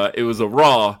 it was a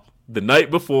Raw. The night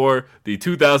before the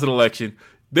 2000 election,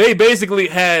 they basically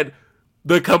had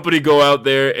the company go out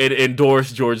there and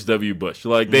endorse George W. Bush.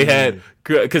 They had,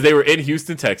 because they were in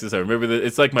Houston, Texas. I remember that.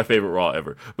 It's my favorite Raw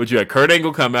ever. But you had Kurt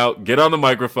Angle come out, get on the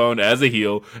microphone as a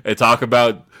heel, and talk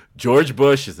about George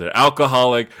Bush is an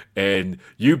alcoholic, and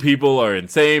you people are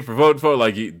insane for voting for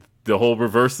the whole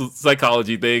reverse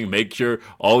psychology thing. Make sure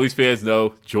all these fans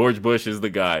know George Bush is the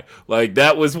guy.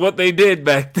 That was what they did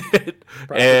back then.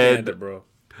 Propaganda, bro.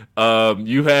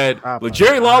 You had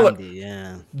Jerry Lawler.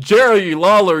 Jerry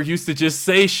Lawler used to just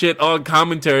say shit on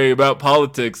commentary about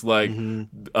politics, where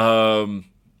I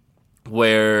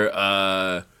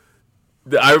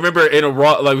remember in a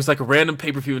Raw, it was a random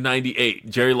pay-per-view in '98.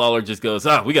 Jerry Lawler just goes,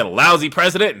 we got a lousy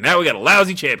president, and now we got a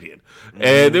lousy champion.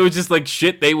 And it was just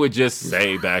shit they would just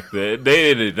say back then.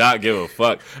 They did not give a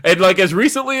fuck. And as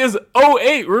recently as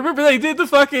 '08, remember they did the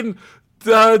fucking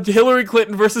Hillary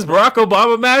Clinton versus Barack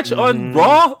Obama match on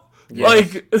Raw.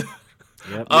 Yes. It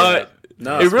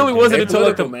really wasn't until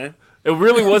it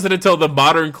really wasn't until the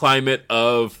modern climate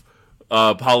of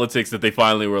politics that they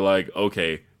finally were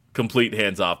okay, complete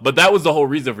hands off. But that was the whole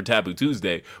reason for Taboo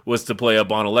Tuesday, was to play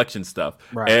up on election stuff.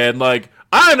 Right. And I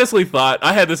honestly thought,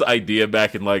 I had this idea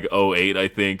back in 08, I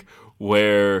think,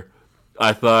 where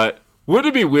I thought,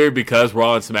 wouldn't it be weird because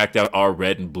Raw and SmackDown are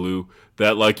red and blue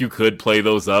that you could play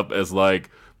those up as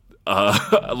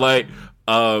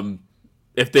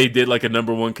if they did a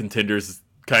number one contenders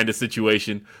kind of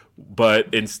situation,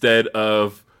 but instead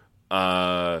of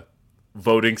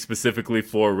voting specifically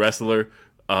for a wrestler,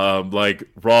 Raw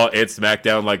and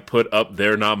SmackDown put up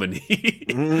their nominee,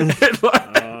 and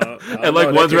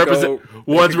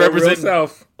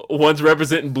one's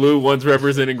representing blue, one's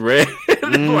representing red.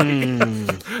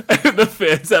 And the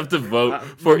fans have to vote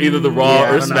for either the Raw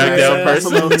or SmackDown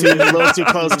person. That's a little too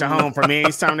close to home for me.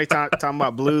 Each time they talking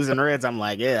about blues and reds, I'm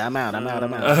like, yeah, I'm out.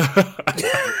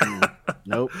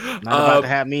 Nope, not about to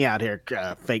have me out here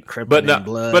fake crippling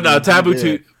blood. But no,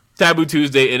 Taboo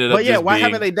Tuesday ended up. But yeah, why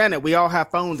haven't they done it? We all have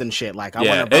phones and shit. I want to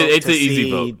vote. It's an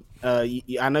easy vote.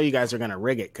 I know you guys are gonna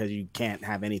rig it because you can't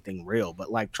have anything real, but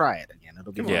try it again.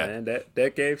 It'll be man.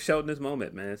 That gave Shelton his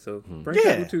moment, man. So bring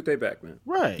Taboo Tuesday back, man.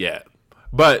 Right. Yeah.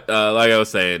 But like I was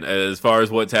saying, as far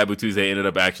as what Taboo Tuesday ended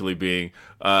up actually being,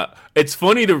 it's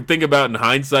funny to think about in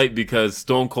hindsight because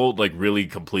Stone Cold really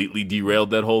completely derailed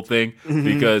that whole thing.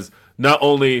 Because not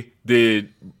only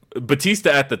did Batista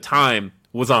at the time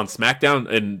was on SmackDown,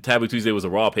 and Taboo Tuesday was a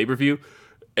Raw pay-per-view,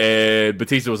 and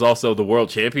Batista was also the world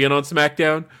champion on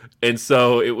SmackDown, and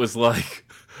so it was like,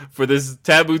 for this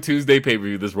Taboo Tuesday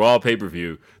pay-per-view, this Raw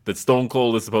pay-per-view that Stone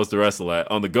Cold is supposed to wrestle at,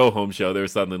 on the go-home show, they were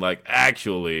suddenly like,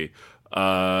 actually,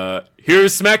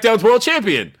 here's SmackDown's world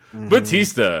champion,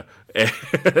 Batista,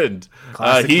 and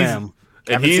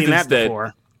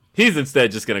he's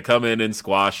instead just going to come in and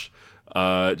squash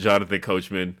Jonathan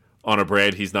Coachman on a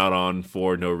brand he's not on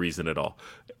for no reason at all.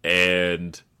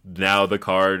 And now the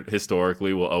card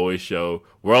historically will always show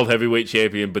World Heavyweight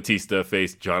Champion Batista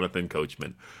faced Jonathan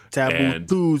Coachman. Taboo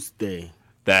Tuesday.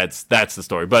 That's the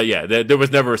story. But yeah, there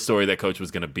was never a story that Coach was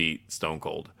going to beat Stone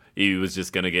Cold. He was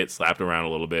just going to get slapped around a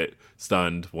little bit,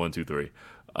 stunned, 1, 2, 3.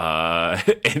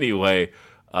 Anyway,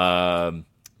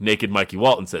 Naked Mikey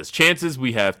Walton says, chances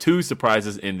we have 2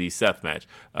 surprises in the Seth match.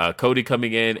 Cody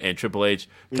coming in and Triple H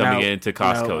coming in to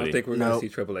cost Cody. I think we're going to see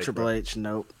Triple H. Triple H,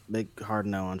 nope. Big hard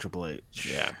no on Triple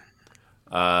H. Yeah.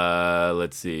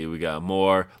 Let's see. We got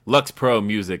more. Lux Pro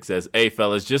Music says, hey,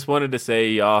 fellas, just wanted to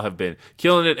say y'all have been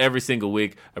killing it every single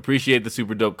week. Appreciate the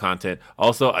super dope content.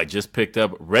 Also, I just picked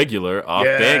up Regular off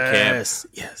Bandcamp.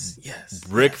 Yes.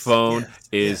 Brick Phone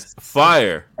is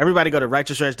fire. Everybody go to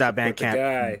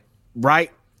righteousreg.bandcamp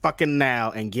right fucking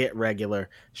now and get Regular.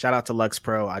 Shout out to Lux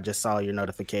Pro. I just saw your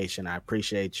notification. I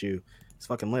appreciate you. It's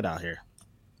fucking lit out here.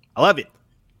 I love it.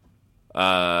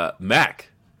 Mac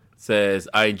says,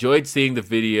 I enjoyed seeing the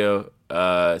video,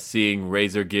 seeing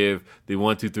Razor give the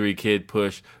 1, 2, 3 kid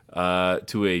push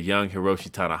to a young Hiroshi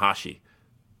Tanahashi.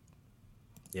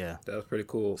 Yeah, that was pretty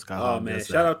cool. Oh man,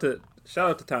 shout out to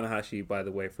Tanahashi, by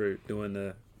the way, for doing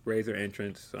the Razor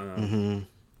entrance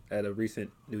at a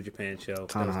recent New Japan show.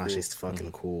 Tanahashi's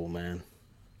fucking cool, man.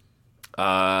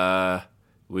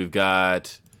 We've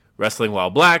got Wrestling While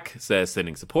Black says,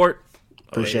 sending support.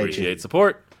 Appreciate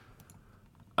support.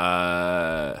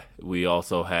 We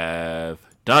also have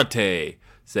Dante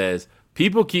says,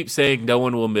 people keep saying no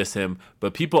one will miss him,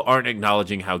 but people aren't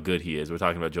acknowledging how good he is. We're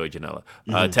talking about Joey Janela.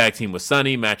 Tag team with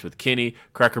Sonny, match with Kenny,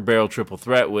 Cracker Barrel triple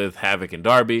threat with Havoc and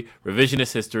Darby,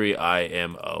 revisionist history,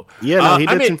 IMO. Yeah, no, he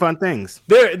did some fun things.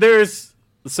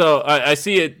 So I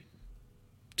see it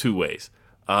 2 ways.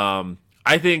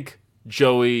 I think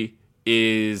Joey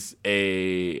is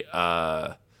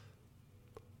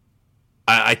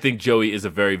I think Joey is a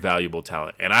very valuable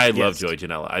talent, and I love Joey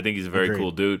Janela. I think he's a very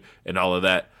cool dude and all of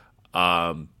that.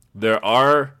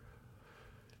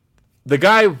 The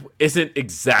guy isn't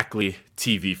exactly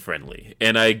TV friendly,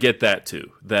 and I get that too.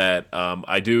 That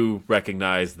I do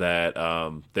recognize that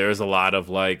there's a lot of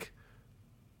like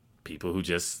people who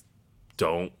just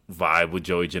don't vibe with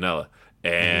Joey Janela,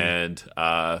 and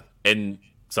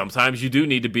sometimes you do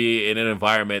need to be in an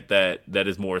environment that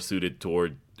is more suited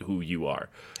toward who you are.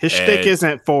 His shtick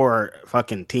isn't for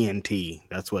fucking TNT.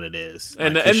 That's what it is.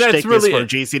 And his that's really is for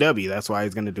GCW. That's why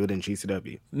he's going to do it in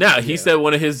GCW. Now, he said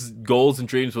one of his goals and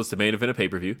dreams was to main event a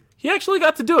pay-per-view. He actually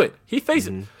got to do it. He faced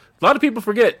it. A lot of people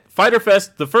forget Fyter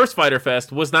Fest, the first Fyter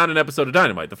Fest, was not an episode of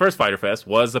Dynamite. The first Fyter Fest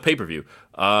was a pay-per-view.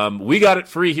 We got it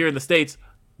free here in the States,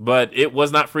 but it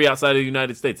was not free outside of the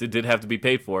United States. It did have to be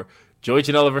paid for. Joey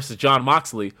Janela versus Jon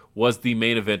Moxley was the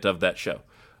main event of that show.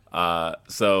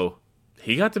 So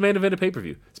he got to main event a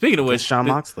pay-per-view. Speaking of which, Jon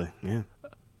Moxley, yeah.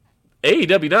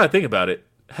 AEW, now I think about it,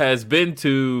 has been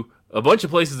to a bunch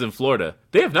of places in Florida.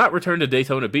 They have not returned to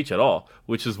Daytona Beach at all,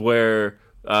 which is where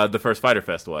the first Fyter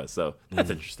Fest was. So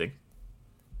that's interesting.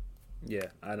 Yeah,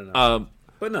 I don't know.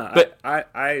 But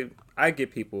I get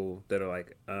people that are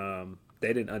like,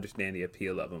 they didn't understand the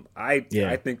appeal of him. I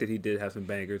think that he did have some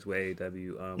bangers with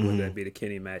AEW, whether that be the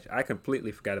Kenny match. I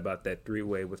completely forgot about that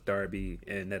 3-way with Darby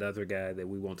and that other guy that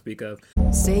we won't speak of.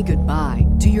 Say goodbye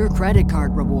to your credit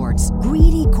card rewards.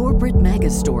 Greedy corporate mega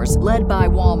stores, led by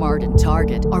Walmart and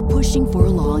Target, are pushing for a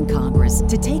law in Congress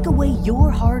to take away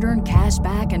your hard-earned cash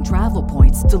back and travel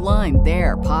points to line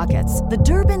their pockets. The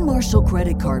Durbin-Marshall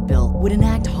credit card bill would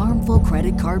enact harmful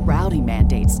credit card routing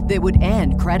mandates that would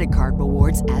end credit card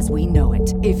rewards as we know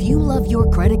it. If you love your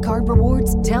credit card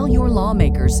rewards, tell your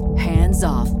lawmakers, hands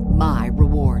off my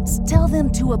rewards. Tell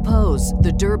them to oppose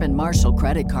the Durbin-Marshall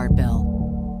credit card bill.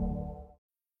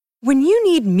 When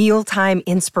you need mealtime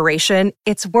inspiration,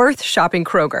 it's worth shopping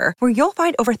Kroger, where you'll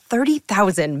find over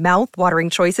 30,000 mouth-watering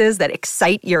choices that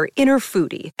excite your inner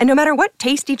foodie. And no matter what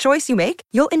tasty choice you make,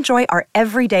 you'll enjoy our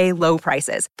everyday low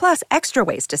prices, plus extra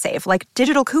ways to save, like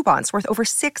digital coupons worth over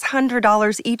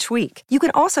 $600 each week. You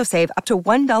can also save up to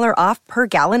 $1 off per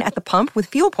gallon at the pump with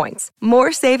fuel points.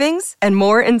 More savings and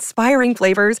more inspiring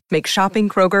flavors make shopping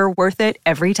Kroger worth it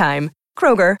every time.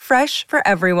 Kroger, fresh for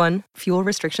everyone. Fuel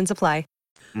restrictions apply.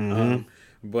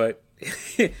 But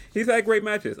he's had great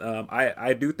matches.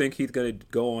 I do think he's going to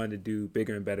go on to do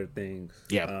bigger and better things.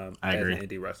 Yeah, I agree. As an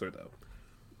indie wrestler, though.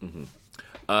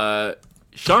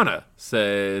 Shauna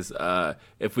says,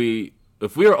 if we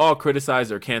are all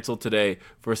criticized or canceled today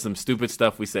for some stupid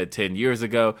stuff we said 10 years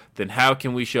ago, then how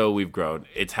can we show we've grown?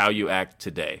 It's how you act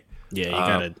today. Yeah, you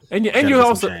gotta. And you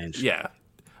also change. Yeah.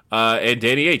 And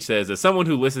Danny H says, as someone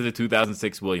who listened to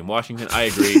 2006 William Washington, I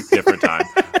agree. Different time.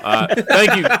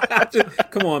 Thank you.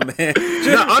 Come on, man.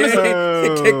 No,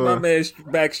 honestly, kick my man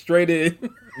back straight in.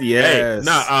 Yes.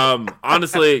 Hey,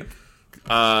 honestly,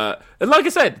 and like I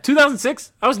said,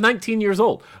 2006, I was 19 years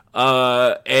old.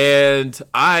 And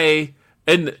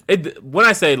when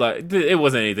I say like it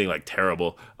wasn't anything like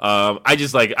terrible, I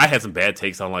just like I had some bad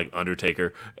takes on like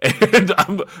Undertaker, and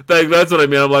that's what I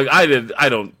mean. I'm like I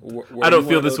don't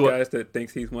feel this way. Guys that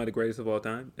thinks he's one of the greatest of all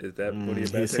time. Is that what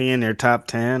is he in their top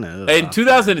 10? In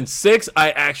 2006,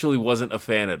 I actually wasn't a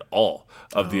fan at all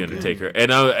of the Undertaker,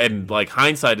 and like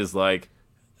hindsight is like,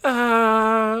 what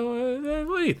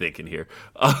are you thinking here?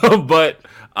 But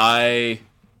I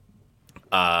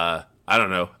don't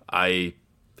know.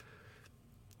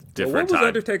 What was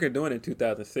Undertaker doing in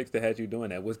 2006 that had you doing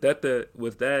that? Was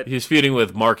that he was feuding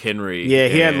with Mark Henry? Yeah,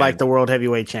 he had like the World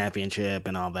Heavyweight Championship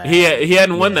and all that. He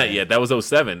hadn't won that yet. That was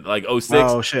 07. Like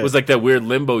 06 was like that weird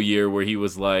limbo year where he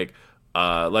was like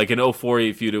in 04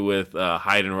 he feuded with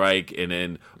Heidenreich, and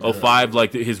in 05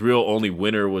 like his real only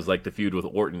winner was like the feud with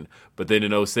Orton. But then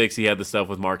in 06 he had the stuff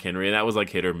with Mark Henry, and that was like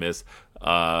hit or miss.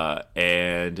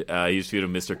 And he was feuding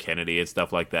Mr. Kennedy and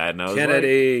stuff like that. And I was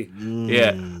Kennedy,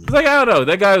 yeah, I was like, I don't know,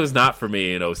 that guy was not for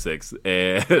me in 06.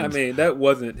 And I mean, that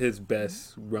wasn't his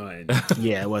best run.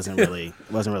 Yeah, it wasn't really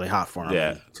hot for him.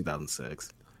 In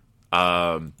 2006.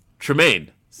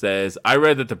 Tremaine says, I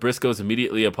read that the Briscoes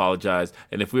immediately apologized,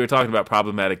 and if we were talking about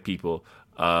problematic people,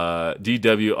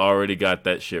 DW already got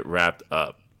that shit wrapped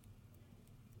up.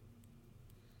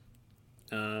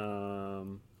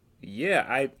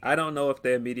 Yeah, I don't know if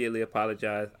they immediately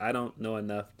apologized. I don't know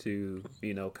enough to,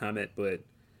 comment, but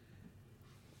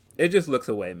it just looks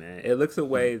away, man. It looks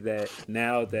away that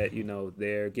now that,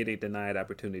 they're getting denied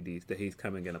opportunities, that he's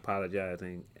coming and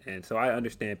apologizing. And so I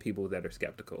understand people that are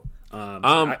skeptical.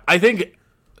 I think...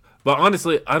 But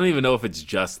honestly, I don't even know if it's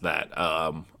just that.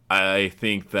 I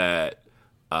think that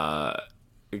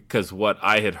because what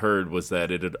I had heard was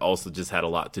that it had also just had a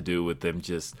lot to do with them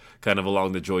just kind of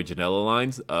along the Joey Janela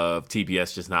lines of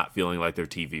TBS just not feeling like they're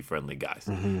TV-friendly guys.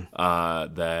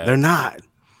 Mm-hmm. They're not.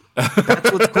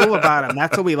 That's what's cool about them.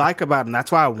 That's what we like about them. That's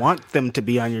why I want them to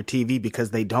be on your TV, because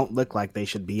they don't look like they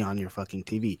should be on your fucking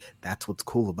TV. That's what's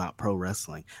cool about pro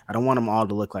wrestling. I don't want them all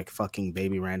to look like fucking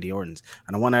baby Randy Ortons.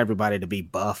 I don't want everybody to be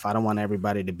buff. I don't want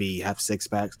everybody to have six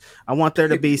packs. I want there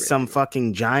to be some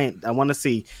fucking giant. I want to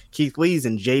see Keith Lee's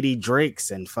and JD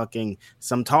Drake's and fucking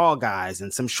some tall guys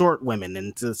and some short women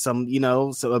and some,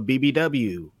 so a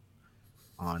BBW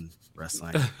on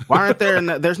wrestling. Why aren't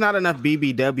there? There's not enough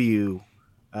BBW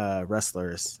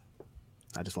wrestlers.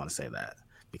 I just want to say that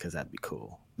because that'd be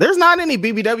cool. There's not any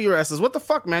BBW wrestlers. What the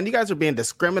fuck, man? You guys are being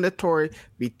discriminatory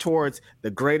towards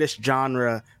the greatest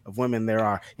genre of women there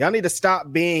are. Y'all need to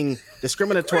stop being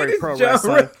discriminatory pro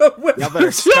wrestling. Y'all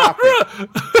better stop it.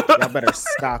 Y'all better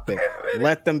stop it.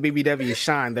 Let them BBW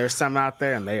shine. There's some out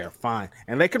there and they are fine.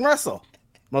 And they can wrestle,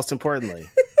 most importantly.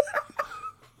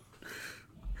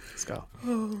 Let's go.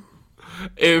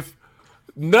 If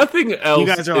nothing else. You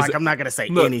guys are like, I'm not going to say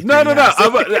anything. No.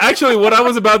 Actually, what I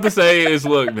was about to say is,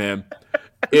 look, man,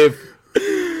 if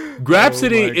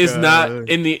Grapsody is not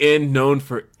in the end known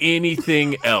for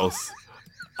anything else,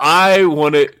 I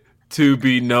want it to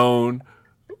be known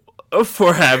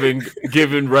for having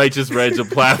given Righteous Reg a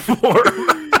platform.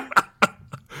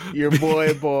 Your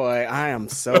boy, I am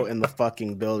so in the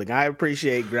fucking building. I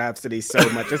appreciate Grapsody so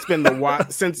much. It's been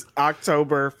since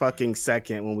October fucking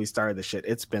 2nd when we started the shit.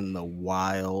 It's been the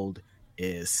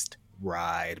wildest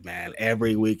ride, man.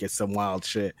 Every week it's some wild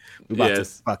shit. We about to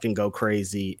fucking go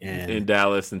crazy in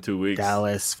Dallas in 2 weeks.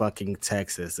 Dallas, fucking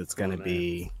Texas. It's gonna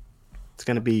be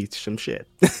some shit.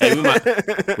 Hey, we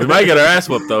might get our ass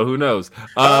whooped though. Who knows?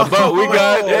 But we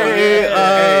got.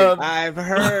 I've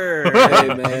heard. Hey,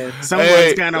 man.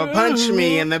 Someone's gonna punch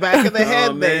me in the back of the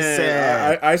head. They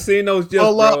said. I seen those. Just,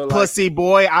 pull up, pussy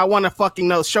boy. I want to fucking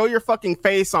know. Show your fucking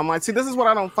face online. See, this is what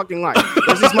I don't fucking like.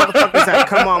 There's these motherfuckers that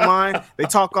come online. They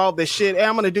talk all this shit. Hey,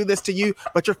 I'm gonna do this to you,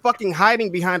 but you're fucking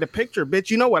hiding behind a picture, bitch.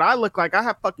 You know what I look like? I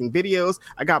have fucking videos.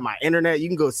 I got my internet. You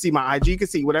can go see my IG. You can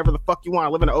see whatever the fuck you want. I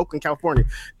live in Oakland, California. corny.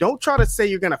 Don't try to say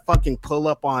you're gonna fucking pull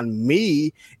up on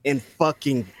me in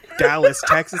fucking Dallas,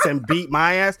 Texas, and beat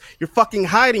my ass. You're fucking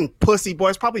hiding, pussy boy.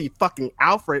 It's probably fucking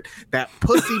Alfred, that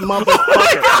pussy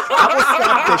motherfucker.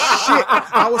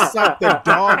 I will slap the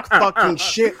dog fucking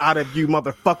shit out of you,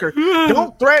 motherfucker.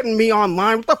 Don't threaten me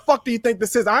online. What the fuck do you think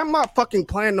this is? I'm not fucking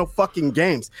playing no fucking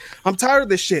games. I'm tired of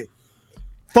this shit.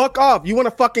 Fuck off. You want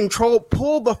to fucking troll?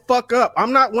 Pull the fuck up.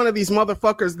 I'm not one of these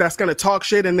motherfuckers that's going to talk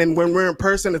shit and then when we're in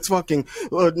person, it's fucking,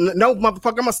 no,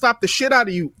 motherfucker, I'm going to slap the shit out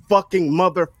of you fucking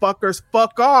motherfuckers.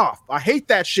 Fuck off. I hate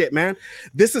that shit, man.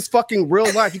 This is fucking real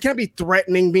life. You can't be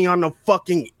threatening me on the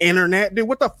fucking internet. Dude,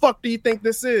 what the fuck do you think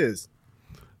this is?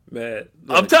 Man.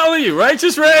 I'm telling you,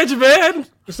 righteous rage, man.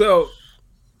 So,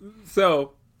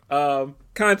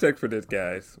 context for this,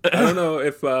 guys. I don't know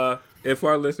if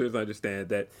our listeners understand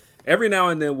that every now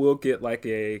and then we'll get like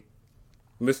a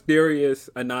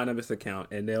mysterious anonymous account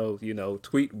and they'll,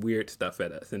 tweet weird stuff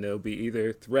at us, and they'll be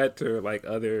either threats or like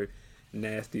other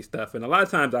nasty stuff. And a lot of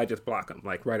times I just block them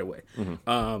like right away.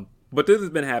 Mm-hmm. But this has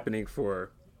been happening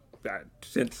for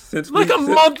since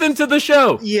month into the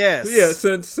show. Yes. Yeah,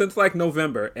 since like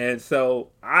November. And so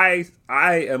I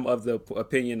am of the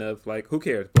opinion of like, who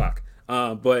cares, block.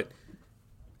 But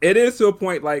it is to a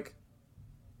point like,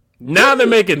 now they're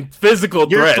making physical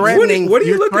threats. What are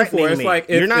you looking for? It's like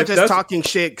you're not just talking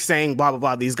shit, saying blah blah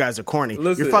blah. These guys are corny.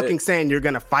 Listen, you're fucking saying you're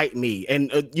gonna fight me,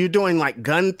 and you're doing like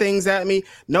gun things at me.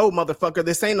 No, motherfucker,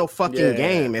 this ain't no fucking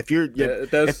game. If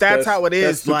if that's how it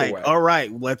is, like, whack. All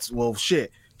right,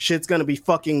 shit's gonna be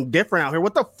fucking different out here.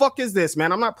 What the fuck is this,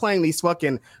 man? I'm not playing these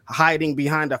fucking hiding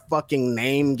behind a fucking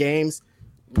name games.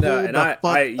 Pull the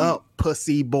fuck up,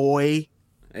 pussy boy.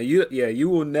 And you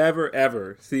will never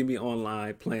ever see me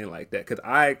online playing like that, because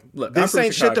this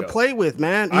ain't shit to play with,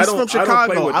 man. He's from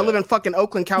Chicago. I live in fucking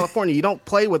Oakland, California. You don't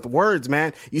play with words,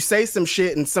 man. You say some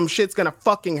shit and some shit's gonna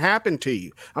fucking happen to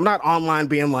you. I'm not online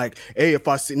being like, hey, if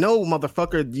I see no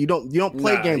motherfucker, you don't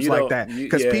play games like that,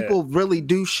 because people really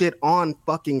do shit on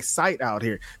fucking site out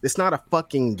here. It's not a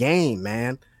fucking game,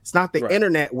 man. It's not the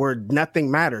internet where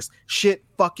nothing matters. Shit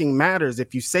fucking matters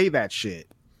if you say that shit.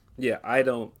 Yeah, I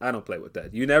don't play with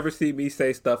that. You never see me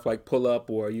say stuff like pull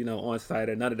up or, on site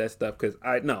or none of that stuff, because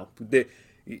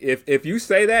if you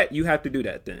say that, you have to do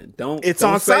that then. Don't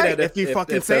on say site that if you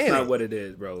fucking say that's not what it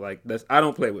is, bro. Like I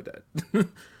don't play with that.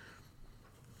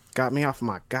 Got me off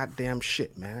my goddamn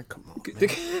shit, man. Come on,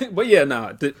 man. But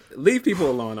yeah, leave people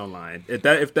alone online. If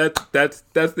that's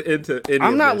the end.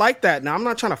 I'm not like that. Now I'm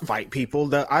not trying to fight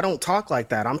people. I don't talk like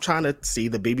that. I'm trying to see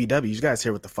the BBW. You guys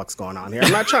hear what the fuck's going on here?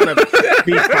 I'm not trying to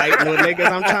be fighting with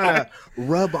niggas. I'm trying to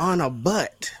rub on a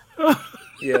butt.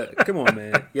 Yeah, come on,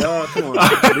 man. Y'all, come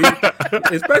on.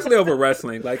 Especially over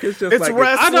wrestling. Like, it's just wrestling.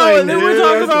 I know, and then we're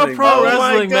talking about pro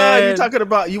wrestling, man. You're talking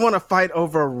about, you want to fight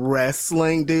over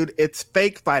wrestling, dude? It's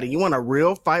fake fighting. You want a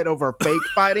real fight over fake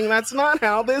fighting? That's not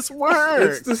how this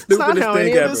works. It's the stupidest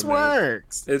thing ever, this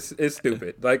works. It's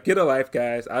stupid. Like, get a life,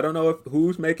 guys. I don't know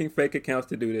who's making fake accounts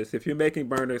to do this. If you're making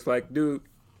burners, like, dude,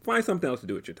 find something else to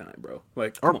do with your time, bro.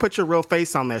 Like, or put your real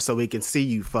face on there so we can see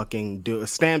you fucking do it.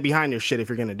 Stand behind your shit if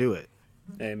you're going to do it.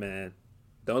 Hey, man,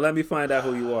 don't let me find out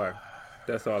who you are.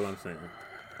 That's all I'm saying.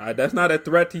 That's not a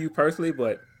threat to you personally,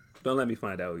 but don't let me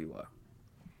find out who you are.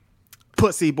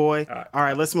 Pussy boy. All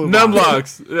right, let's move on.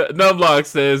 Numblocks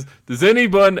says, does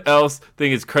anyone else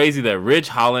think it's crazy that Ridge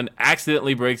Holland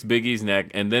accidentally breaks Big E's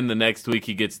neck and then the next week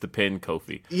he gets to pin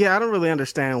Kofi? Yeah, I don't really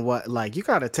understand you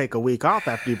got to take a week off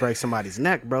after you break somebody's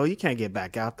neck, bro. You can't get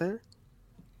back out there.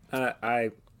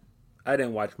 I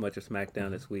didn't watch much of SmackDown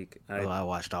this week. I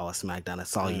watched all of SmackDown.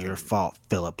 It's all your fault,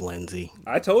 Philip Lindsay.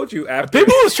 I told you after.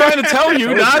 People was trying to tell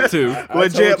you not to.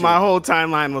 Legit, my whole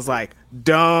timeline was like,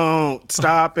 don't,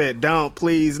 stop it, don't,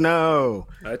 please, no.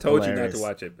 I told you not to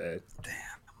watch it, man.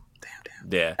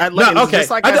 Damn. Yeah. Okay.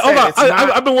 Like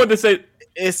I've been wanting to say.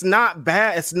 It's not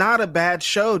bad. It's not a bad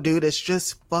show, dude. It's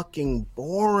just fucking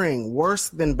boring. Worse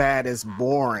than bad is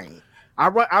boring. I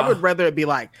would rather it be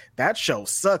like, that show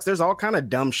sucks. There's all kind of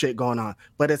dumb shit going on,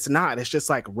 but it's not. It's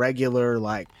just like regular,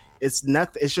 like it's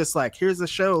nothing. It's just like, here's a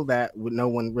show that no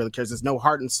one really cares. There's no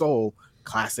heart and soul.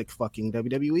 Classic fucking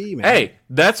WWE, man. Hey,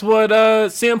 that's what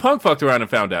CM Punk fucked around and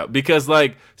found out, because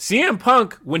like CM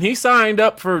Punk, when he signed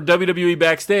up for WWE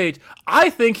backstage, I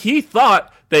think he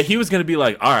thought that he was going to be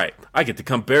like, all right, I get to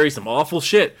come bury some awful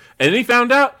shit. And then he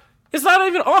found out it's not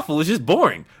even awful. It's just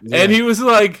boring. Yeah. And he was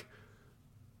like,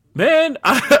 man,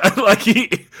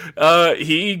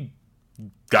 he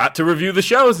got to review the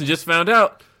shows and just found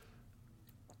out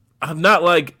I'm not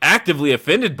like actively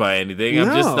offended by anything.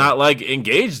 I'm just not like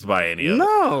engaged by any of it.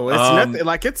 No, it's nothing.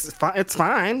 Like it's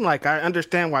fine. Like I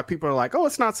understand why people are like, oh,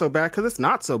 it's not so bad, because it's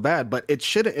not so bad. But it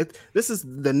shouldn't. This is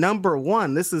the number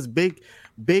one. This is big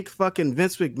fucking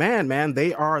Vince McMahon, man.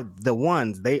 They are the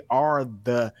ones. They are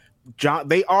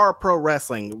they are pro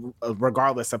wrestling,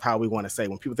 regardless of how we want to say.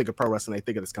 When people think of pro wrestling, they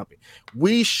think of this company.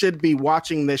 We should be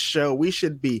watching this show. We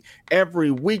should be every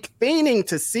week fiending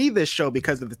to see this show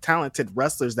because of the talented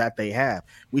wrestlers that they have.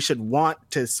 We should want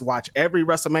to watch every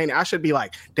WrestleMania. I should be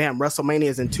like, damn, WrestleMania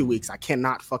is in 2 weeks. I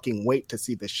cannot fucking wait to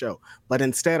see this show. But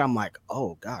instead, I'm like,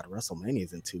 oh God, WrestleMania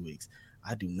is in 2 weeks.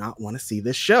 I do not want to see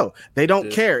this show. They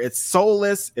don't care. It's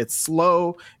soulless. It's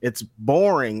slow. It's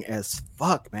boring as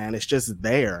fuck, man. It's just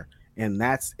there. And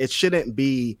it shouldn't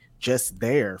be just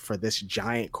there for this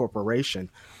giant corporation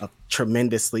of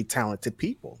tremendously talented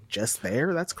people. Just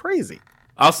there? That's crazy.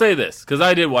 I'll say this, because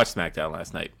I did watch SmackDown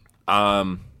last night.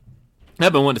 I've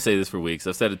been wanting to say this for weeks.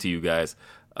 I've said it to you guys.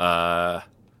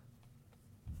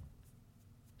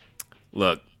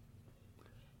 Look.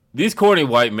 These corny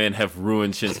white men have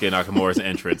ruined Shinsuke Nakamura's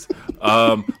entrance.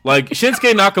 Like,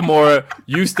 Shinsuke Nakamura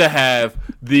used to have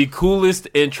the coolest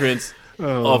entrance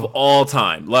of all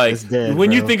time. Like,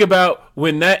 you think about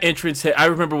when that entrance hit, I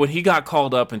remember when he got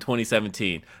called up in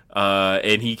 2017,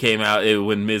 and he came out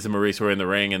when Miz and Maurice were in the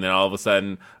ring, and then all of a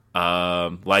sudden,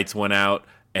 lights went out,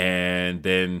 and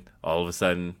then all of a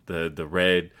sudden, the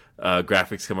red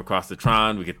graphics come across the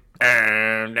Tron. We get down.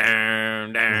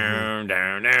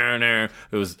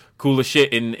 It was cool as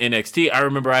shit in NXT. I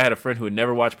remember I had a friend who had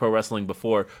never watched pro wrestling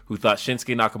before who thought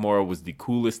Shinsuke Nakamura was the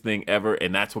coolest thing ever,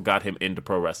 and that's what got him into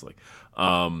pro wrestling.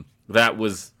 That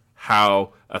was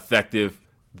how effective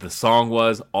the song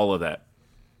was, all of that.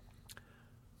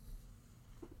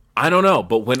 I don't know,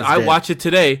 but when I watch it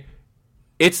today,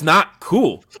 it's not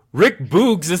cool. Rick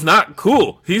Boogs is not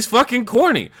cool. He's fucking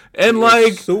corny. And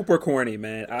like super corny,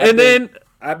 man.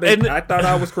 I thought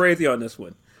I was crazy on this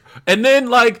one. And then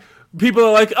like people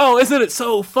are like, "Oh, isn't it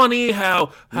so funny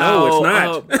how no,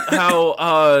 it's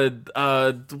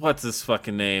not. What's his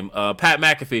fucking name? Pat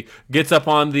McAfee gets up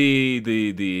on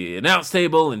the announce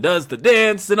table and does the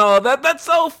dance and all of that. That's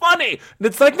so funny." And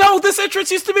it's like, no, this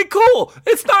entrance used to be cool.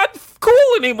 It's not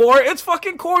cool anymore. It's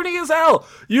fucking corny as hell.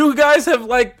 You guys have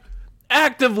like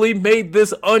actively made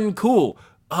this uncool.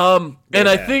 And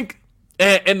I think,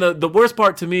 and the worst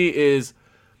part to me is,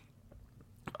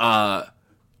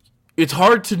 it's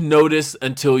hard to notice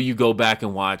until you go back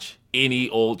and watch any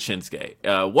old Shinsuke.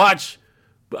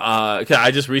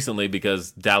 I just recently,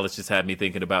 because Dallas just had me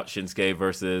thinking about Shinsuke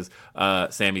versus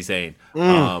Sami Zayn.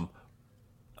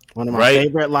 One of my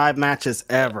favorite live matches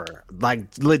ever. Like,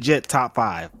 legit top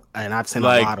 5. And I've seen a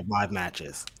lot of live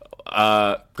matches.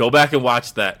 Go back and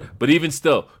watch that. But even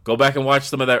still, go back and watch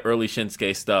some of that early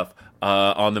Shinsuke stuff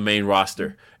on the main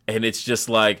roster. And it's just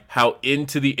like how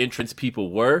into the entrance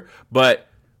people were, but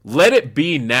let it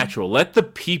be natural. Let the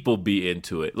people be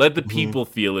into it. Let the people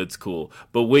feel it's cool.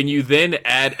 But when you then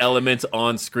add elements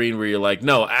on screen where you're like,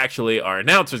 no, actually, our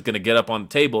announcer's going to get up on the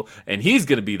table and he's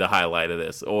going to be the highlight of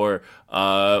this. Or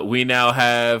we now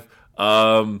have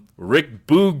Rick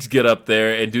Boogs get up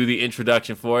there and do the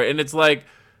introduction for it. And it's like,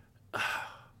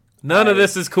 none of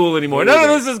this is cool anymore. None of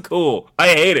this is cool. I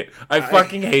hate it. I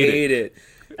fucking hate it.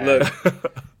 Look,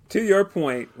 to your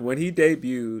point, when he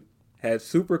debuted, had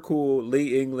super cool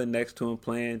Lee England next to him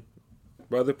playing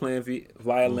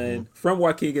violin from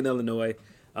Waukegan, Illinois.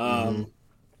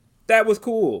 That was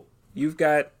cool. You've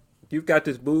got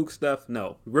this Boog stuff.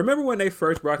 No, remember when they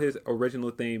first brought his original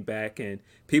theme back and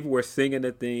people were singing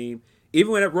the theme,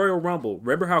 even when at Royal Rumble.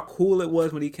 Remember how cool it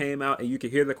was when he came out and you could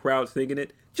hear the crowd singing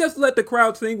it. Just let the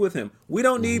crowd sing with him. We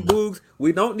don't need Boogs.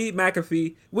 We don't need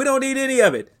McAfee. We don't need any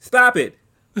of it. Stop it.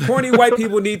 Corny white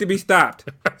people need to be stopped.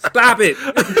 Stop it.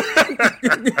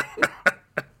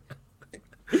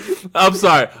 I'm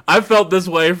sorry. I felt this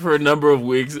way for a number of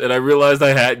weeks, and I realized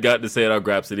I had gotten to say it on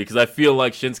Grapsody because I feel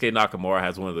like Shinsuke Nakamura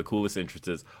has one of the coolest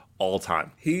entrances all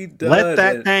time. He does. Let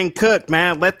that thing cook,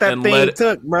 man. Let that thing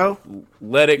cook, bro.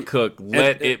 Let it cook.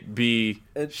 Let it be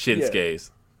Shinsuke's.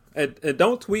 Yeah. And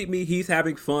don't tweet me. He's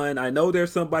having fun. I know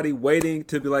there's somebody waiting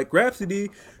to be like, Grapsody,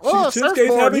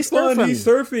 Shinsuke's having fun. He's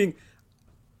surfing.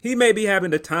 He may be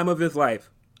having the time of his life.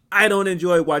 I don't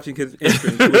enjoy watching his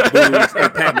entrance with Boogs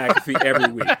and Pat McAfee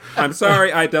every week. I'm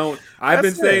sorry, I don't. I've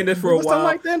been saying this for a while. I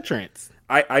like the entrance.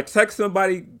 I texted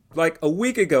somebody like a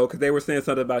week ago because they were saying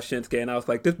something about Shinsuke, and I was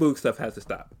like, this Boog stuff has to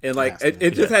stop. And like,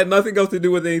 it just had nothing else to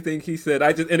do with anything he said.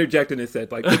 I just interjected and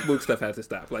said, like, this Boog stuff has to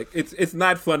stop. Like, it's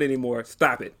not fun anymore.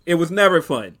 Stop it. It was never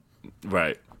fun.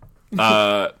 Right.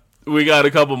 We got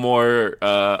a couple more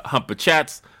hump of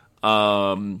chats.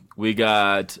 We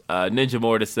got Ninja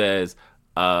Mortis says,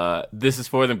 this is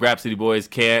for them Grapsody boys.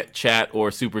 Can't chat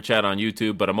or super chat on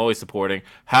YouTube, but I'm always supporting.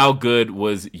 How good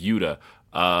was Yuta?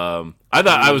 I thought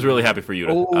I was really happy for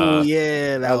Yuta. Oh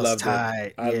yeah, that was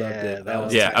tight. I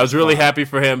loved it. I was really happy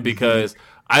for him because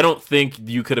I don't think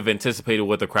you could have anticipated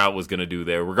what the crowd was going to do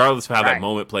there, regardless of how that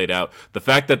moment played out. The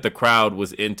fact that the crowd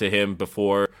was into him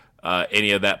before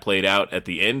any of that played out at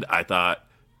the end, I thought,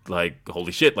 like,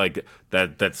 holy shit, like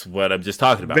that's what I'm just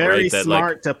talking about. Very right? That,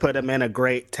 smart to put him in a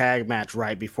great tag match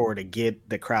right before to get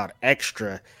the crowd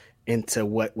extra into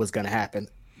what was going to happen.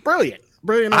 Brilliant.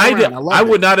 I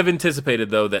would not have anticipated,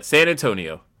 though, that San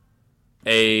Antonio,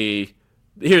 here's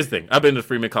the thing. I've been to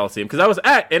Freeman Coliseum because I was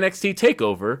at NXT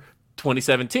TakeOver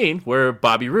 2017 where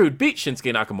Bobby Roode beat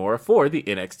Shinsuke Nakamura for the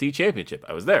NXT Championship.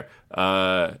 I was there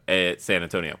at San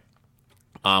Antonio.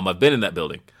 I've been in that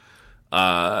building.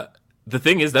 The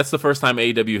thing is, that's the first time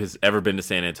AEW has ever been to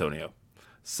San Antonio.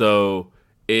 So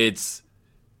it's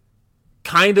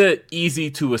kind of easy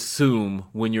to assume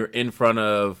when you're in front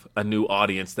of a new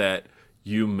audience that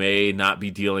you may not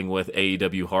be dealing with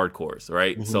AEW hardcores,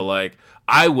 right? Mm-hmm. So, like,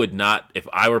 I would not, if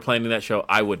I were planning that show,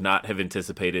 I would not have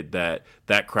anticipated that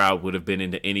that crowd would have been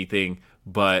into anything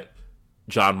but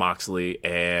Jon Moxley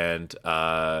and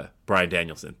Bryan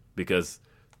Danielson, because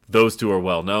those two are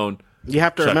well known. You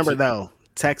have to remember, though,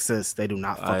 Texas, they do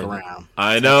not fuck around.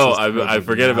 I know. I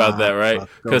forget about that, right?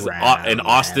 Because in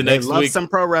Austin next week, they love some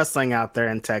pro wrestling out there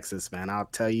in Texas, man. I'll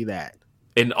tell you that.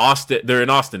 In Austin, they're in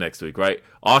Austin next week, right?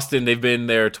 Austin, they've been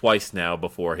there twice now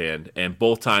beforehand, and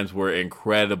both times were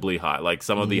incredibly hot. Like,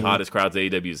 some of the hottest crowds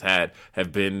AEW's had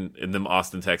have been in them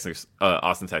Austin, Texas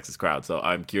crowd. So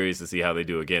I'm curious to see how they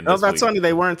do again. That's funny.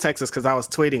 They were in Texas because I was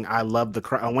tweeting. I love the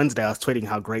crowd on Wednesday. I was tweeting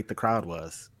how great the crowd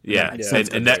was. Yeah.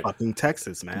 And that fucking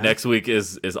Texas, man. Next week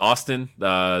is Austin.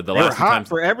 The they last were hot times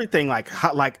for everything, like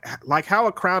how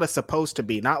a crowd is supposed to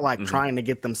be, not like trying to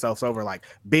get themselves over, like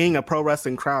being a pro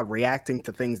wrestling crowd reacting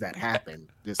to things that happen.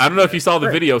 I don't know if you saw the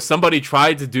video. Somebody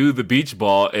tried to do the beach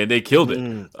ball and they killed it.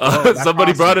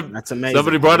 Somebody brought it. That's amazing.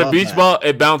 Somebody brought a beach ball.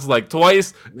 It bounced like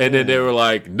twice, and then they were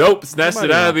like, "Nope," snatched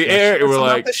it out of the air. And we're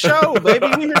like, "The show, baby,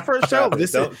 we here for a show.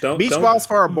 This is beach balls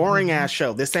for a boring ass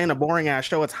show. This ain't a boring ass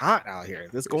show. It's hot out here.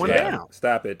 This going down.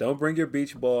 Stop it! Don't bring your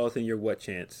beach balls and your wet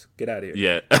chants. Get out of here.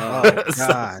 Yeah. Oh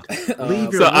God.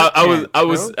 Leave your. So I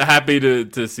was happy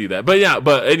to see that,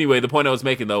 but anyway, the point I was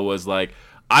making though was like,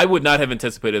 I would not have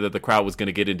anticipated that the crowd was going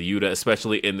to get into Yuta,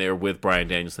 especially in there with Bryan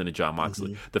Danielson and Jon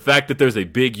Moxley. The fact that there's a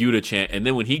big Yuta chant, and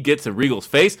then when he gets in Regal's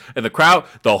face, and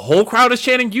the whole crowd is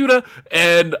chanting Yuta,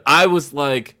 and I was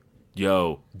like,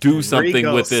 yo, do something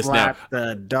Rigo with this now.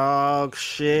 The dog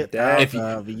shit out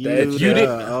of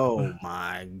Yuta. Oh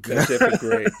my God. That GIF is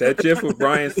great. That GIF with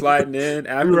Bryan sliding in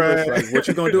afterwards. Like, what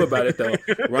you gonna do about it though?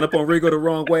 Run up on Rigo the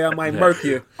wrong way, I might murk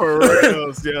you. For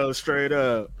real, yo, straight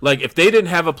up. Like, if they didn't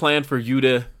have a plan for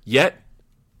Yuta yet,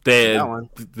 then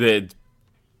they'd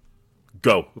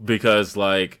go, because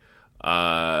like,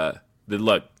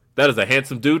 look, that is a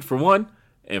handsome dude for one,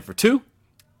 and for two,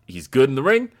 he's good in the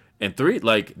ring. And three,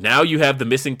 like, now you have the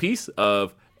missing piece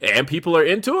and people are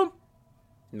into him.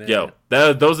 Man. Yo,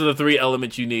 those are the three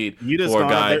elements you need for a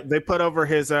guy. They put over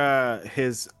his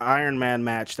Iron Man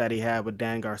match that he had with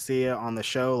Dan Garcia on the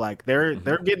show. Like, they're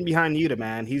getting behind Yuta,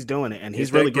 man. He's doing it, and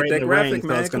he's really great in the ring.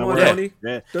 So it's gonna work.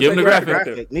 Yeah. Give him the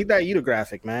graphic. Need that Yuta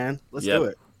graphic, man. Let's do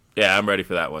it. Yeah, I'm ready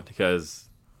for that one because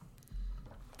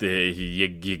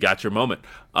you got your moment.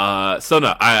 So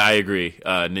no, I agree.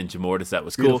 Ninja Mortis, that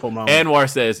was cool. Anwar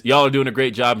says, y'all are doing a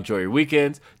great job. Enjoy your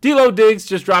weekends. D'Lo Diggs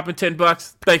just dropping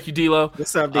 $10. Thank you, D'Lo.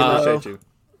 What's up, D'Lo?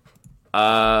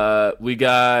 We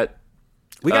got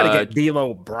to get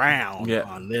D'Lo Brown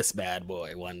on this bad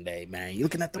boy one day, man. You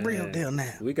looking at the real deal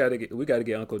now. We gotta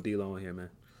get Uncle D'Lo in here, man.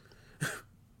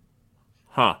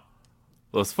 Huh.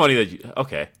 Well, it's funny that you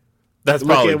okay. That's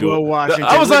probably doable. Will Washington.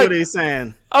 I was like, what he's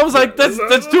saying. I was like, that's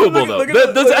doable though.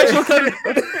 That's actually kind of.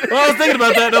 Well, I was thinking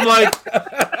about that, and I'm like,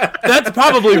 that's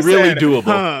probably really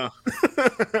doable.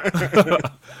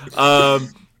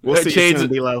 We'll see soon,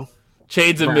 D-Lo.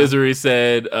 Shades of Misery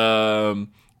said,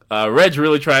 Reg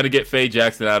really trying to get Faye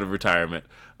Jackson out of retirement.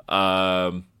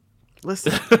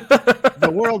 Listen,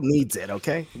 the world needs it.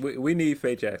 Okay, we need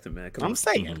Faye Jackson, man. I'm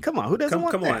saying, come on, who doesn't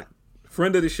want that? Come on.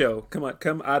 Friend of the show,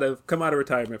 come out of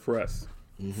retirement for us,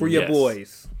 for your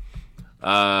boys.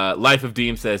 Life of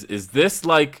Deem says, is this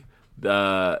like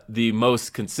the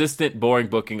most consistent boring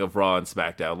booking of Raw and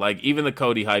SmackDown? Like, even the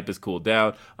Cody hype is cooled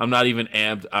down. I'm not even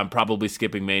amped. I'm probably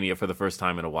skipping Mania for the first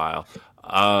time in a while.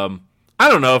 I I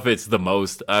don't know if it's the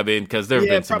most. I mean, because there have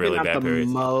been some really bad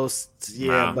periods.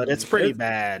 But it's pretty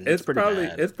bad. It's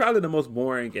probably the most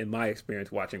boring in my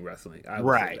experience watching wrestling.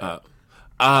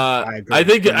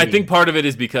 I think part of it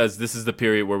is because this is the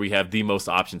period where we have the most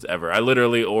options ever. I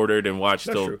literally ordered and watched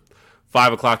till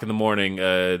 5 o'clock in the morning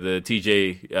the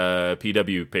TJ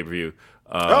PW pay-per-view.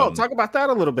 Talk about that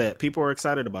a little bit. People were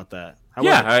excited about that.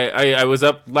 I was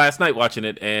up last night watching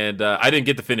it, and I didn't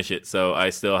get to finish it, so I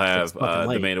still have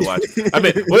the main to watch. I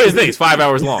mean, what is the thing? It's 5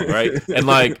 hours long, right? And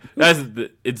like it's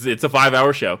a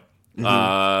 5-hour show.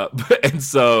 And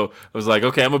so I was like,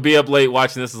 okay, I'm gonna be up late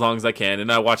watching this as long as I can,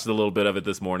 and I watched a little bit of it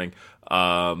this morning.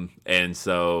 And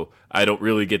so I don't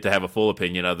really get to have a full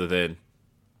opinion other than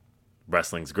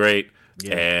wrestling's great.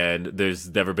 Yeah. And there's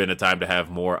never been a time to have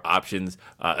more options,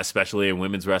 especially in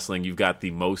women's wrestling. You've got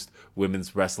the most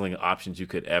women's wrestling options you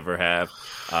could ever have.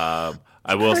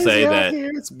 I will say that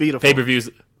it's beautiful.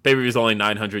 Pay-per-views only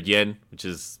 900 yen, which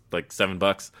is like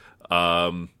 $7.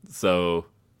 So,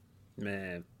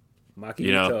 man, Maki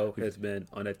Ito has been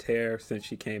on a tear since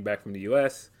she came back from the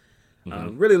U.S.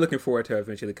 Really looking forward to her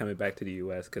eventually coming back to the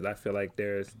U.S. because I feel like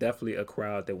there's definitely a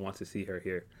crowd that wants to see her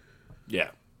here. Yeah.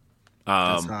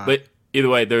 But either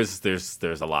way, there's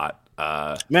a lot.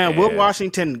 Will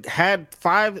Washington had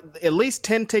at least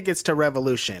 10 tickets to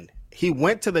Revolution. He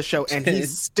went to the show and he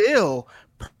still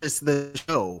purchased the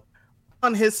show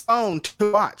on his phone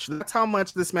to watch. That's how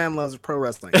much this man loves pro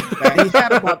wrestling. He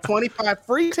had about 25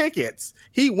 free tickets.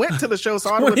 He went to the show,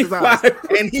 saw it with his eyes,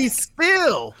 and he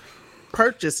still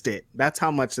purchased it. That's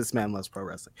how much this man loves pro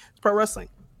wrestling. It's pro wrestling.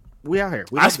 We out here.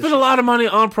 I spent a lot of money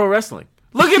on pro wrestling.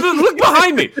 Look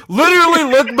behind me. Literally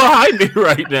look behind me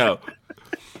right now.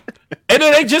 And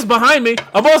it ain't just behind me.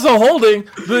 I'm also holding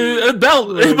the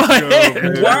belt in my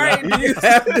hand. Why do you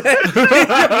have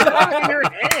that in your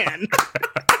hand?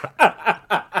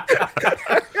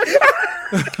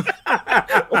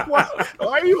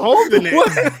 Why are you holding it?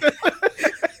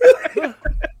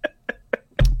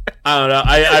 I don't know.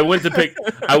 I went to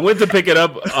pick it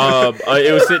up.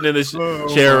 It was sitting in this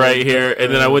chair right here,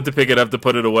 and then I went to pick it up to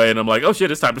put it away, and I'm like, oh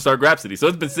shit, it's time to start Grapsody. So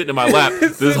it's been sitting in my lap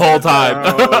this whole time.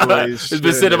 It's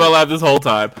been sitting in my lap this whole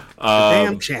time.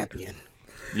 Damn champion.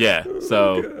 Yeah.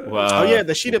 So.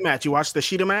 The Sheeta match. You watched the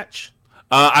Sheeta match?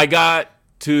 I got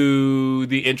to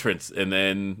the entrance, and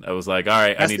then I was like, all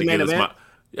right, I need to give this my.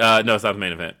 No, it's not the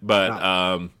main event,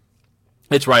 but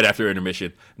it's right after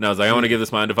intermission, and I was like, I want to give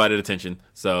this my undivided attention,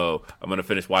 so I'm going to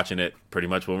finish watching it pretty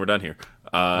much when we're done here.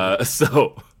 And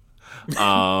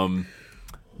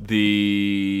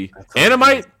I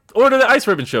might order the Ice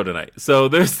Ribbon show tonight, so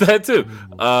there's that too.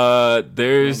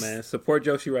 Man, support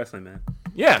Joshi Wrestling, man.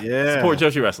 Yeah, support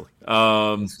Joshi Wrestling.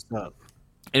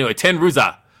 Anyway, Ten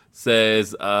Ruza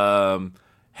says,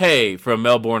 hey, from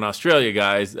Melbourne, Australia,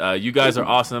 guys, you guys are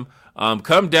awesome.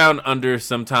 Come down under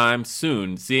sometime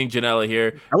soon. Seeing Janela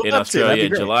here in Australia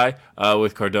in July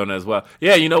with Cardona as well.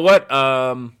 Yeah, you know what?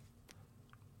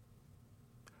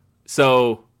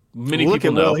 So many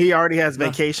people know. He already has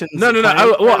vacations. No.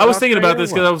 I was thinking about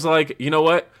this because I was like, you know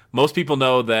what? Most people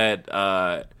know that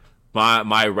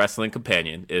my wrestling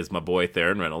companion is my boy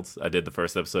Theron Reynolds. I did the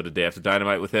first episode of Day After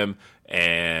Dynamite with him,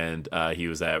 and he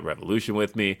was at Revolution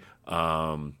with me.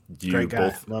 Both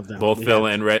Phil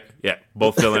and Reg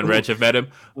have met him.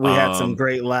 We had some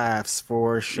great laughs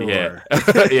for sure.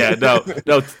 Yeah,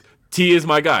 no. T is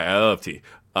my guy. I love T.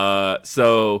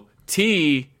 So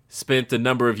T spent a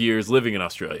number of years living in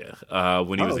Australia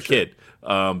when he was a kid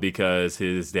because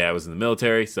his dad was in the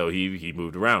military, so he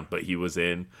moved around, but he was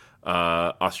in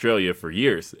Australia for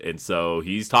years, and so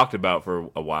he's talked about for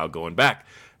a while going back.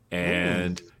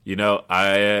 And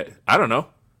I don't know.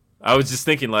 I was just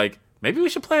thinking like maybe we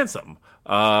should plan something.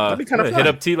 That'd be kind of hit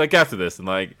up T like after this, and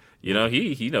like he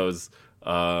knows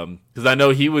because I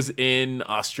know he was in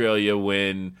Australia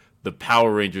when the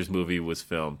Power Rangers movie was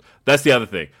filmed. That's the other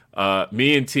thing.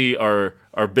 Me and T are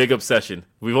our big obsession.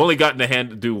 We've only gotten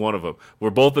to do one of them.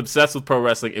 We're both obsessed with pro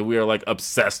wrestling, and we are like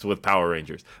obsessed with Power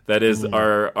Rangers. That is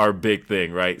our big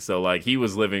thing, right? So like he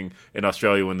was living in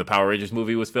Australia when the Power Rangers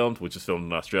movie was filmed, which was filmed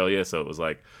in Australia. So it was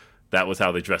like that was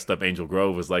how they dressed up Angel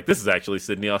Grove. Was like, this is actually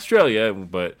Sydney, Australia,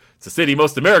 but it's a city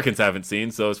most Americans haven't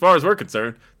seen. So as far as we're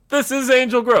concerned, this is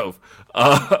Angel Grove.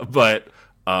 Yeah,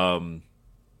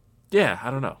 I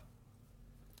don't know.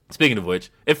 Speaking of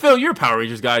which, and Phil, you're a Power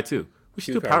Rangers guy too. We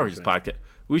should do a Power Rangers podcast.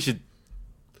 We should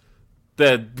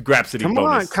the Grapsody bonus. Come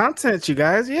on, content, you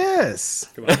guys.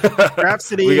 Yes.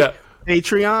 Grapsody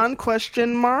Patreon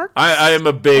question mark. I am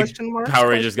a big Power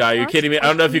Rangers guy. Are you kidding me? I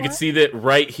don't know if you can see that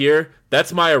right here.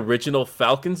 That's my original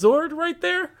Falcon Zord right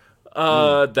there.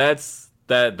 That's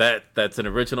an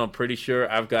original. I'm pretty sure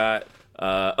I've got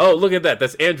Oh, look at that.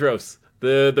 That's Andros,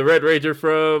 the Red Ranger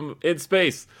from In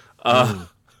Space.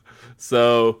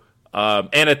 So,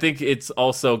 and I think it's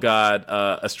also got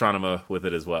Astronema with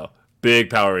it as well. Big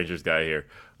Power Rangers guy here.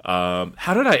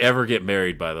 How did I ever get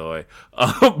married, by the way?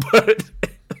 But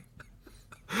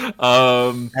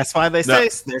that's why they say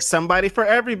there's somebody for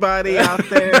everybody out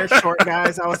there. Short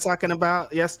guys I was talking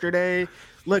about yesterday.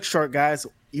 Look, short guys,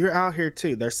 you're out here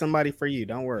too. There's somebody for you.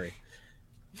 Don't worry.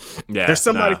 Yeah, there's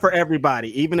somebody for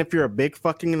everybody, even if you're a big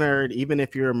fucking nerd, even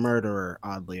if you're a murderer,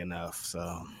 oddly enough.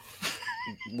 So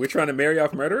we're trying to marry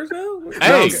off murderers now?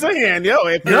 Hey, I'm saying, yo,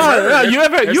 if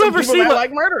you ever seen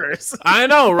like murderers? I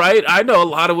know, right? I know a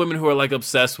lot of women who are like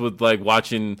obsessed with like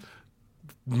watching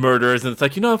murderers, and it's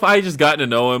like, if I just gotten to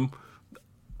know him.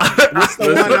 What's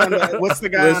the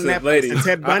guy on Netflix? Ladies,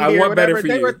 Ted Bundy or whatever?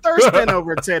 They were thirsting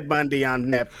over Ted Bundy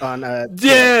on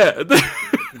yeah.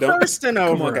 Thirsting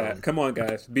over. Come on,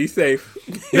 guys. Be safe.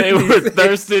 They were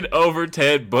thirsting over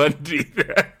Ted Bundy.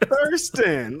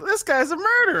 Thirsting. This guy's a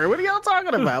murderer. What are y'all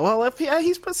talking about? Well, if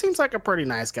he seems like a pretty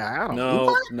nice guy. I don't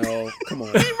know. No. Come on.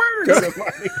 He murdered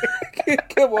somebody.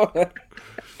 Come on.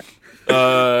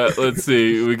 Let's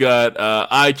see. We got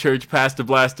iChurch Pastor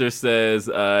Blaster says,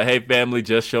 "Hey family,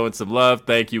 just showing some love.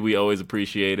 Thank you. We always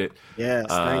appreciate it." Yes,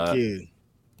 thank you.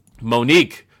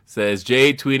 Monique says,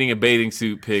 "Jade tweeting a bathing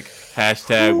suit pic. #,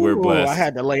 we're blessed." I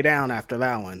had to lay down after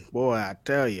that one. Boy, I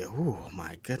tell you. Oh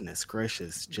my goodness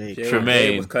gracious, Jade.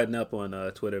 Tremaine was cutting up on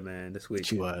Twitter, man, this week.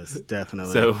 She was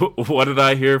definitely. So what did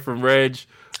I hear from Reg?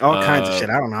 All kinds of shit.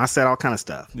 I don't know. I said all kind of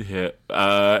stuff. Yeah.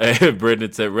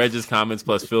 Brendan said Reg's comments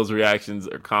plus Phil's reactions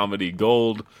are comedy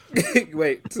gold.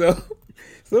 Wait, so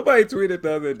somebody tweeted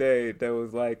the other day that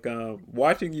was like,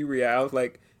 watching you react. I was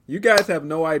like, you guys have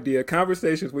no idea.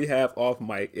 Conversations we have off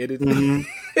mic. It is it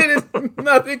is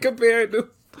nothing compared to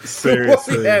what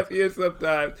we have here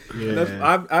sometimes.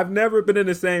 Yeah. I've never been in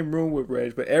the same room with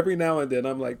Reg, but every now and then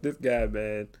I'm like, this guy,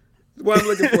 man. Well, I'm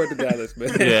looking forward to Dallas, man.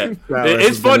 Yeah.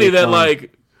 It's funny that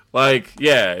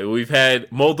yeah, we've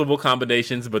had multiple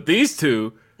combinations, but these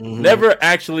two never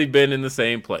actually been in the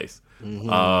same place.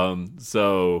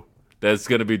 So that's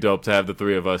gonna be dope to have the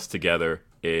three of us together.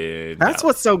 That's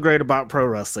what's so great about pro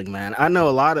wrestling, man. I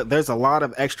know there's a lot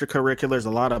of extracurriculars, a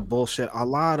lot of bullshit, a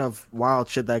lot of wild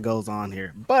shit that goes on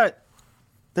here, but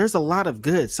there's a lot of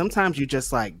good. Sometimes you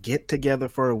just like get together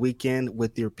for a weekend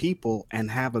with your people and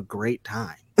have a great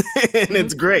time. And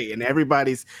it's great, and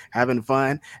everybody's having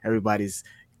fun, everybody's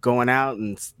going out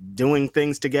and doing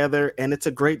things together, and it's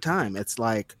a great time. It's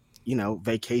like,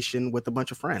 vacation with a bunch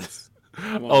of friends.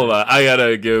 Hold on, I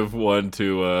gotta give one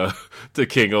to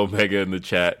King Omega in the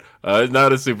chat. It's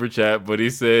not a super chat, but he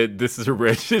said this is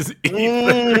Reg's ether.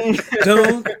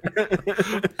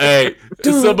 Hey,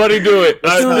 somebody do it.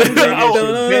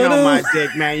 Been on my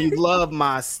dick, man. You love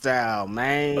my style,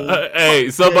 man. Hey,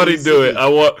 somebody do it. I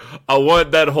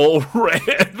want that whole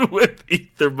rant with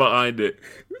ether behind it.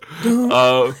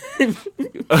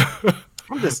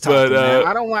 I'm just talking, man.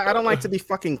 I don't like to be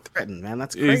fucking threatened, man.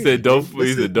 That's crazy. He said don't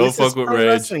fuck with Reg.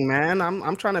 Wrestling, man.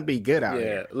 I'm trying to be good out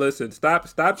here. Yeah, listen, stop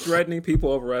threatening people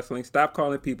over wrestling. Stop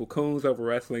calling people coons over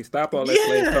wrestling. Stop all that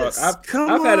slave talk.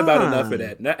 I've had about enough of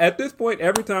that. Now, at this point,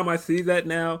 every time I see that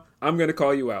now, I'm gonna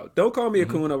call you out. Don't call me a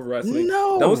coon over wrestling.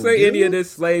 No, don't say any of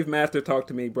this slave master talk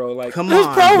to me, bro. Like, come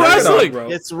on, pro wrestling, bro.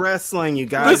 It's wrestling, you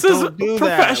guys. This is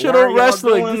professional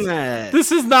wrestling.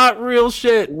 This is not real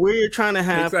shit. We're trying to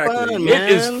have fun, man.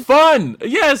 It is fun.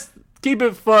 Yes, keep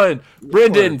it fun.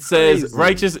 Brendan says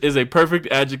righteous is a perfect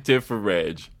adjective for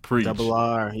Reg. Preach. Double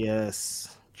R,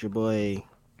 yes. It's your boy.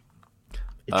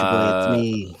 It's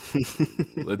me.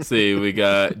 Let's see. We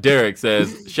got Derek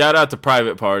says, shout out to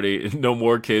Private Party. No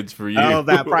more kids for you. Oh,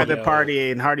 that Private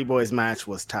Party and Hardy Boys match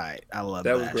was tight. I love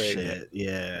that. Was great, shit. Man.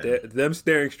 Yeah. Them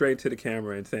staring straight to the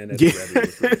camera and saying that.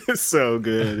 Yeah. So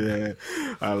good.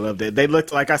 Yeah. I loved it. They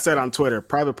looked, like I said on Twitter,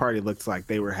 Private Party looked like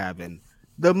they were having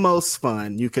the most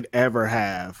fun you could ever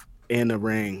have in a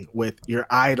ring with your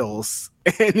idols,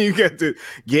 and you get to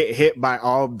get hit by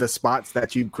all the spots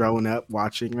that you've grown up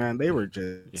watching, man. They were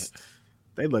just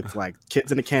they looked like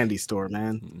kids in a candy store,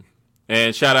 man.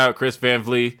 And shout out Chris Van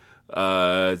Vliet,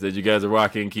 said you guys are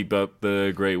rocking, keep up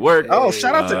the great work. Oh,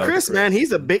 shout out to Chris, man.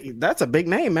 That's a big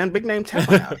name, man. Big name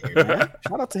talent out here, man.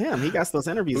 Shout out to him. He got those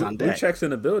interviews on deck. Who checks in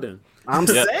the building? I'm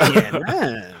saying,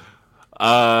 man.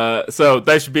 So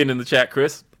thanks for being in the chat,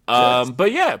 Chris.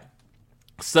 But yeah.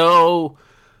 So,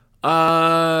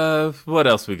 what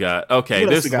else we got? Okay,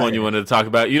 this is one you wanted to talk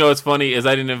about. You know what's funny is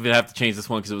I didn't even have to change this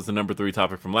one because it was the number 3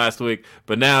 topic from last week.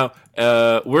 But now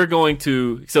we're going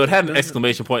to. So it had an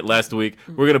exclamation point last week.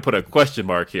 We're going to put a question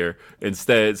mark here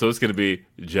instead. So it's going to be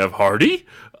Jeff Hardy.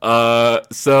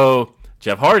 So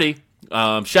Jeff Hardy.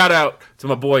 Shout out to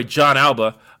my boy John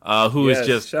Alba, who is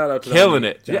just killing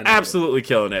it. Yeah, absolutely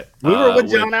killing it. We were with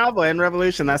John Alba in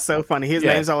Revolution. That's so funny. His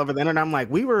name's all over the internet. I'm like,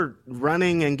 we were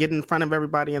running and getting in front of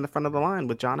everybody in the front of the line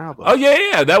with John Alba. Oh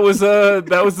yeah. That was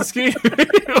the scheme.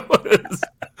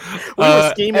 We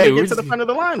were scheming to get to the front of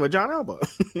the line with John Alba.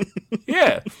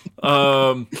 Yeah.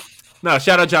 No,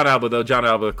 shout out John Alba though. John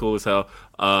Alba, cool as hell.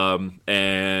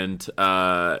 And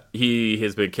he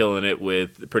has been killing it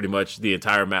with pretty much the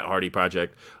entire Matt Hardy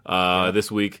project.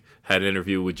 This week had an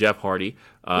interview with Jeff Hardy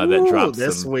that dropped.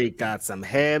 This week got some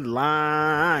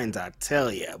headlines. I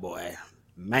tell you, boy,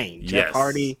 man, Jeff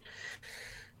Hardy.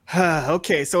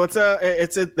 Okay, so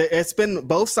it's been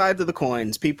both sides of the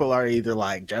coins. People are either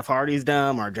like Jeff Hardy's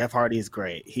dumb or Jeff Hardy's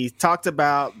great. He talked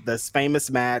about this famous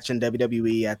match in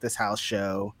WWE at this house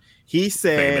show. He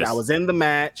said, I was in the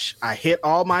match, I hit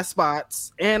all my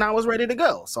spots, and I was ready to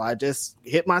go. So I just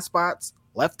hit my spots,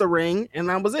 left the ring, and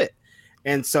that was it.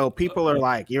 And so people are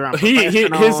like, you're on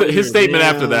his statement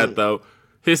after that, though.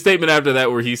 His statement after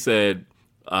that where he said,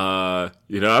 I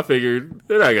figured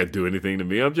they're not going to do anything to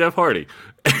me. I'm Jeff Hardy.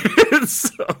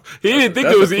 So he didn't think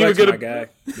there was even going to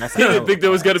he didn't think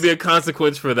there was going to be a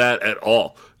consequence for that at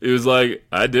all. It was like,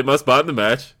 I did my spot in the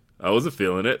match. I wasn't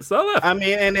feeling it, so I left. I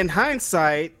mean, and in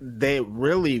hindsight, they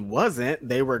really wasn't.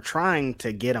 They were trying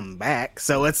to get him back.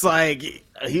 So it's like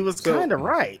he was kind of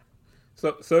right.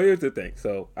 So here's the thing.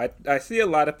 So I see a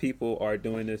lot of people are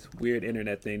doing this weird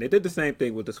internet thing. They did the same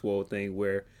thing with the Swole thing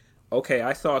where, okay,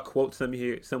 I saw a quote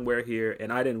somewhere here,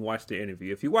 and I didn't watch the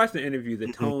interview. If you watch the interview,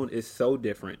 the tone is so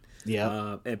different.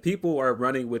 Yeah. And people are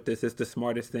running with this. It's the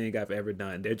smartest thing I've ever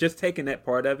done. They're just taking that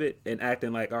part of it and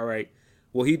acting like, all right,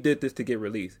 well, he did this to get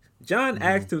released. John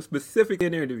asked him specifically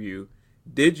in the interview,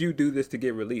 did you do this to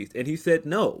get released? And he said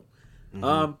no.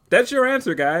 That's your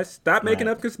answer, guys. Stop making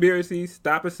up conspiracies.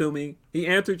 Stop assuming. He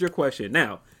answered your question.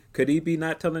 Now, could he be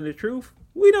not telling the truth?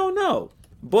 We don't know.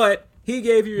 But he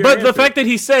gave you your answer. The fact that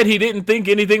he said he didn't think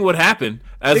anything would happen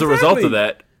as a result of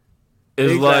that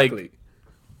is like,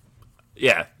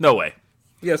 yeah, no way.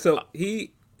 Yeah, so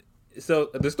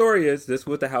the story is this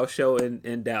was the house show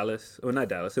in Dallas, or not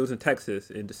Dallas, it was in Texas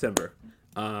in December.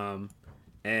 And,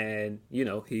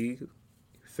 he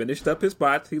finished up his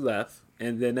spots, he left,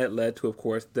 and then that led to, of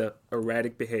course, the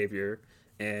erratic behavior,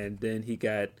 and then he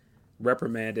got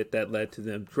reprimanded. That led to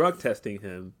them drug testing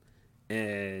him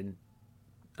and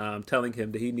telling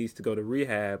him that he needs to go to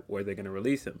rehab or they're going to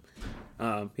release him.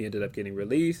 He ended up getting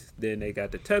released. Then they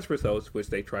got the test results, which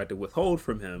they tried to withhold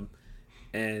from him.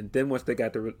 And then once they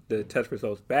got the test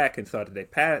results back and saw that they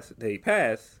passed, they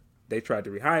tried to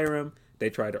rehire him. They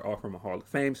tried to offer him a Hall of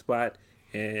Fame spot.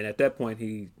 And at that point,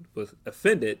 he was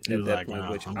offended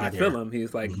which I feel him.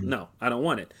 He's like, no, I don't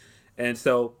want it. And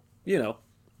so,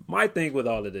 my thing with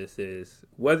all of this is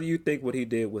whether you think what he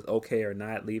did was okay or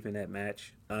not, leaving that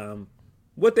match,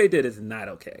 what they did is not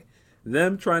okay.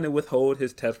 Them trying to withhold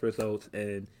his test results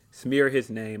and smear his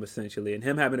name, essentially, and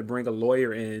him having to bring a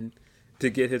lawyer in to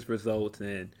get his results,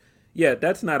 and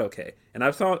that's not okay. And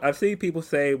I've seen people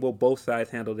say, well, both sides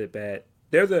handled it bad.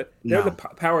 There's a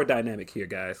power dynamic here,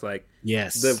 guys. Like,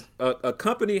 yes, a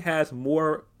company has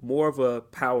more of a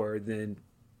power than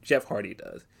Jeff Hardy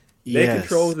does. They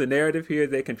control the narrative here.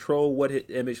 They control what his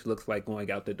image looks like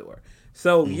going out the door.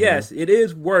 So yes, it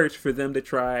is worse for them to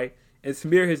try and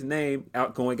smear his name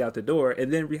going out the door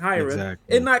and then rehire him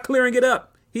and not clearing it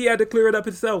up. He had to clear it up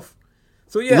himself.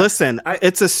 So listen,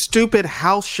 it's a stupid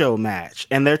house show match,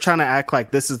 and they're trying to act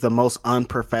like this is the most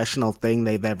unprofessional thing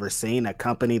they've ever seen. A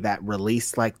company that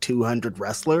released like 200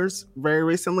 wrestlers very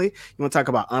recently. You want to talk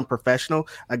about unprofessional?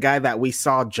 A guy that we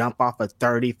saw jump off a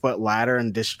 30-foot ladder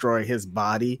and destroy his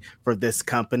body for this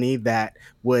company that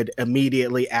would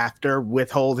immediately after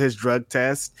withhold his drug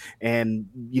test and,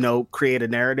 create a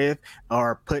narrative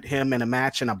or put him in a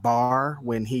match in a bar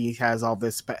when he has all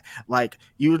this. Like,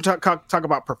 you talk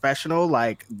about professional,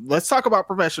 like, let's talk about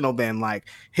professional then. Like,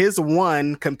 his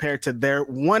one compared to their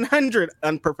 100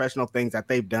 unprofessional things that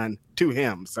they've done to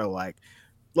him. So, like,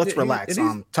 let's relax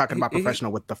on talking about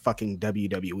professional with the fucking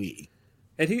WWE.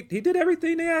 And he did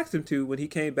everything they asked him to when he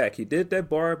came back. He did that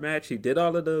bar match. He did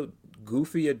all of the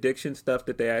goofy addiction stuff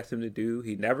that they asked him to do.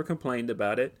 He never complained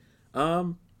about it. I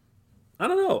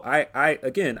don't know.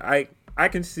 I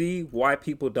can see why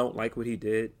people don't like what he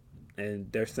did,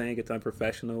 and they're saying it's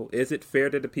unprofessional. Is it fair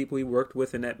to the people he worked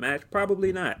with in that match?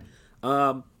 Probably not.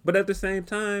 But at the same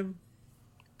time,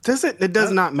 it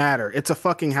does not matter. It's a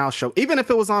fucking house show. Even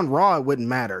if it was on Raw, it wouldn't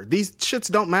matter. These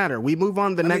shits don't matter. We move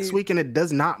on the next week, and it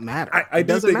does not matter. I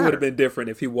do think it would have been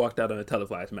different if he walked out on a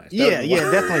televised match. Yeah,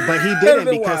 definitely. But he didn't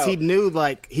because he knew,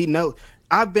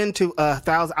 I've been to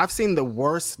 1,000. I've seen the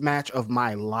worst match of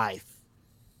my life.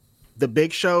 The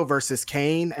Big Show versus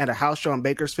Kane at a house show in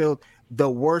Bakersfield. The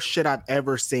worst shit I've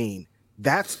ever seen.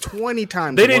 That's 20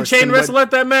 times They didn't chain wrestle at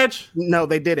that match? No,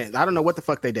 they didn't. I don't know what the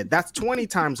fuck they did. That's 20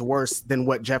 times worse than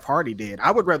what Jeff Hardy did.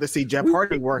 I would rather see Jeff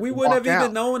Hardy work. We wouldn't have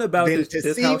even known about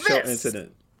this house show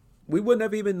incident. We wouldn't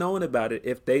have even known about it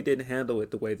if they didn't handle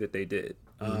it the way that they did.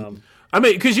 I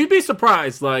mean, because you'd be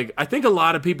surprised. Like, I think a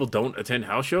lot of people don't attend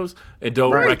house shows and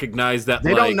don't recognize that.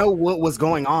 They don't know what was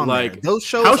going on. Like there. Those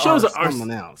shows, house shows are someone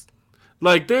else.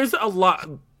 Like, there's a lot.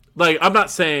 Like, I'm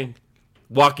not saying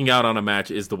walking out on a match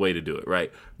is the way to do it,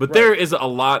 right? But there is a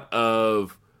lot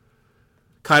of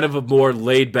kind of a more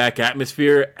laid back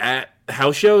atmosphere at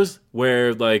house shows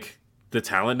where, like, the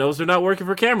talent knows they're not working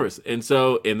for cameras. And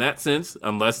so in that sense,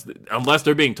 unless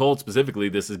they're being told specifically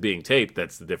this is being taped,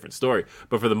 that's the different story.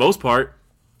 But for the most part,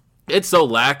 it's so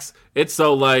lax. It's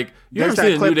so like, there's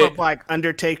that clip of like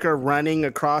Undertaker running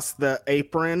across the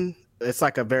apron. It's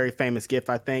like a very famous gif,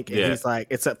 I think. And he's like,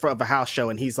 it's of a house show,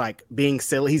 and he's like being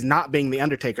silly. He's not being the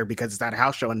Undertaker because it's at a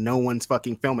house show and no one's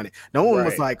fucking filming it. No one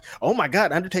was like, oh my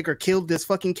God, Undertaker killed this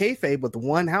fucking kayfabe with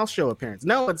one house show appearance.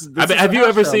 No, it's. Have you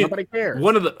ever seen? Nobody cares.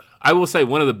 I will say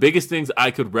one of the biggest things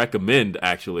I could recommend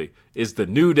actually is the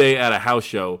New Day at a house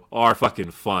show are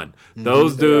fucking fun.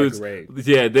 Those dudes,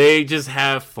 they just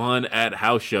have fun at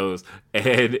house shows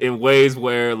and in ways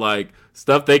where like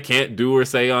stuff they can't do or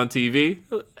say on TV.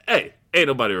 Hey, ain't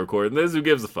nobody recording this. Who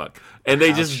gives a fuck? And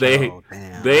they just they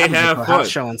have fun. House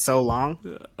show in so long.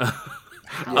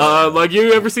 Like,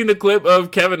 you ever seen the clip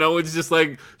of Kevin Owens just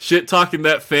like shit talking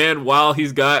that fan while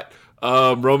he's got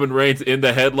Roman Reigns in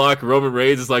the headlock? Roman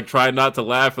Reigns is like trying not to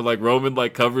laugh, and like Roman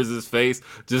like covers his face,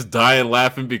 just dying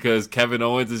laughing because Kevin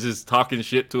Owens is just talking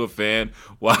shit to a fan.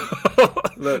 Wow.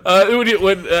 Do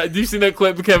you see that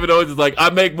clip of Kevin Owens is like, I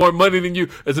make more money than you.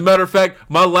 As a matter of fact,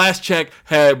 my last check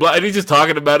had blah, and he's just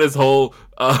talking about his whole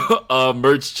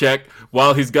merch check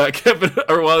while he's got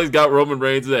Roman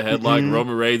Reigns in the headlock.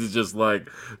 Roman Reigns is just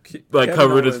like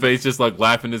covering his face, just like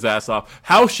laughing his ass off.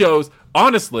 House shows,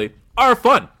 honestly, are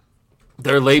fun.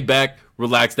 They're laid back,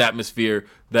 relaxed atmosphere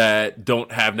that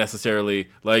don't have necessarily,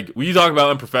 like, when you talk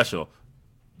about unprofessional,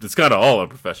 it's kind of all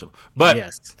unprofessional. But,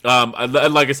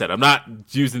 like I said, I'm not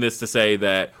using this to say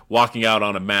that walking out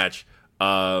on a match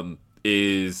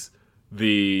is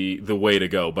the way to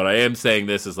go. But I am saying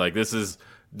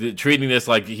treating this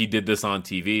like he did this on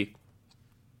TV,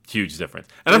 huge difference.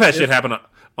 And I've had shit happen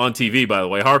on TV, by the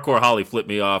way. Hardcore Holly flipped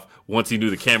me off once he knew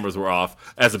the cameras were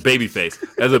off as a babyface.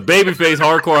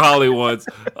 Hardcore Holly once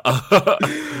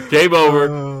came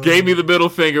over, gave me the middle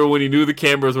finger when he knew the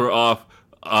cameras were off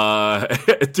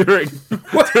during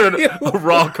a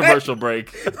Raw commercial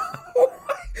break.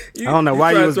 I don't know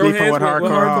why you was beefing with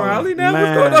Hardcore Holly now.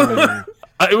 What's going on?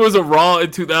 It was a Raw in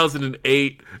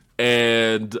 2008.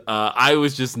 And I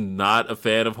was just not a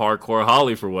fan of Hardcore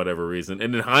Holly for whatever reason.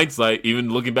 And in hindsight,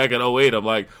 even looking back at 08, I'm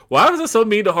like, why was I so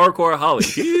mean to Hardcore Holly?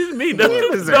 He didn't mean nothing.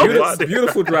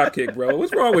 Beautiful dropkick, bro.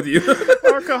 What's wrong with you?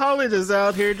 Hardcore Holly is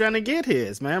out here trying to get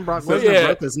his, man. Brock Lesnar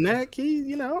broke his neck.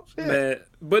 Man.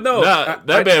 But no,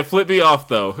 that man flipped me off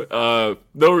though.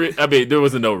 There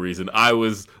was no reason. I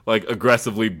was like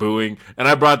aggressively booing, and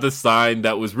I brought this sign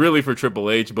that was really for Triple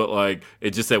H, but like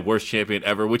it just said "Worst Champion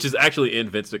Ever," which is actually in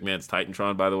Vince McMahon's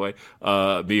Titantron, by the way.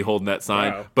 Me holding that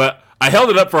sign, but I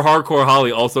held it up for Hardcore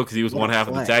Holly also because he was one half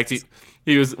of the tag team.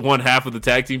 He was one half of the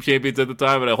tag team champions at the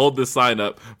time, and I hold this sign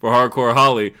up for Hardcore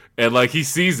Holly, and like he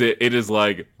sees it, it is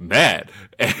like mad.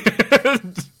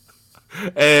 And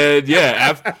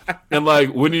and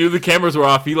like when he knew the cameras were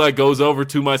off, he like goes over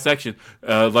to my section,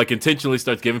 like intentionally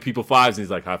starts giving people fives, and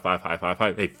he's like high five, high five,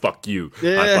 high five. Hey, fuck you!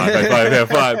 High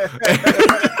five.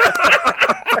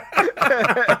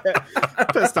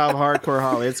 Pissed off Hardcore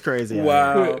Holly. It's crazy.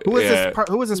 Wow. Who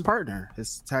was his partner?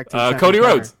 His tag team Cody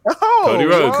Rhodes. Cody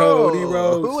Rhodes.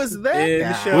 Who was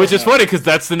that guy? Which is funny because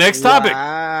that's the next topic.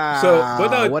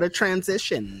 So, what a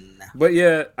transition. But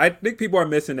yeah, I think people are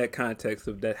missing that context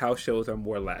of that house shows are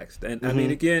more laxed. And I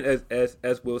mean, again,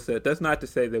 as Will said, that's not to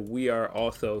say that we are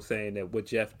also saying that what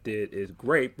Jeff did is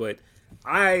great, but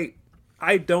I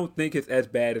don't think it's as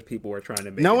bad as people are trying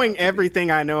to make Knowing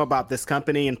everything I know about this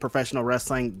company and professional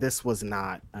wrestling, this was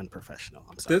not unprofessional.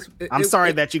 I'm sorry. I'm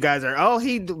sorry that you guys are,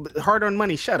 he hard-earned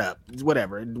money. Shut up.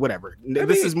 Whatever.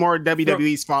 This is more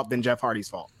WWE's fault than Jeff Hardy's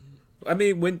fault. I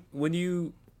mean, when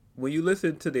you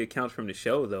listen to the accounts from the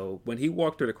show, though, when he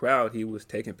walked through the crowd, he was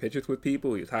taking pictures with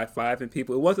people. He was high-fiving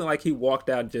people. It wasn't like he walked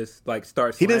out and just, like,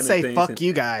 started slamming things. He didn't say, fuck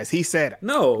you guys. He said,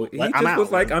 no, he just was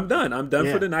like, I'm done. I'm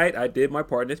done for the night. I did my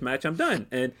part in this match. I'm done.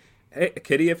 And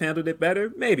could he have handled it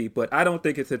better? Maybe, but I don't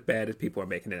think it's as bad as people are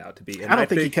making it out to be. And I don't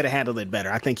think he could have handled it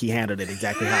better. I think he handled it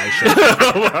exactly how he should.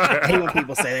 I hate when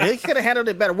people say that. He could have handled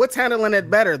it better. What's handling it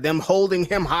better? Them holding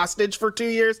him hostage for 2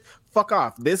 years? Fuck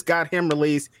off. This got him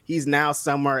released. He's now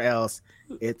somewhere else.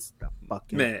 It's the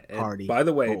fucking party. By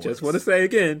the way, boys. just want to say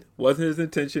again, wasn't his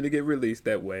intention to get released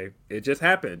that way. It just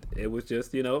happened. It was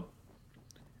just,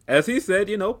 as he said,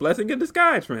 blessing in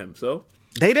disguise for him. So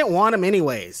they didn't want him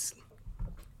anyways.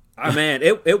 Man,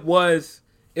 it was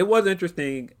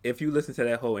interesting if you listen to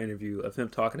that whole interview of him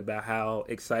talking about how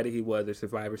excited he was at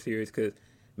Survivor Series because,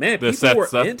 man, people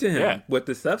were into him with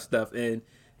the Seth stuff, and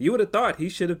you would have thought he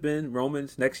should have been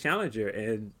Roman's next challenger,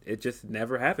 and it just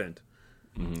never happened.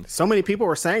 Mm-hmm. So many people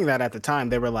were saying that at the time.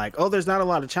 They were like, "Oh, there's not a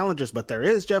lot of challengers, but there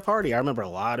is Jeff Hardy." I remember a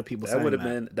lot of people saying that.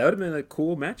 That would have been a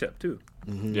cool matchup too.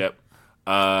 Mm-hmm. Yep.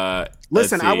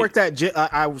 Listen,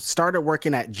 I started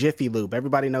working at Jiffy Lube.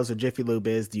 Everybody knows what Jiffy Lube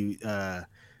is.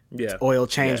 Oil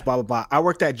change, blah, blah, blah. I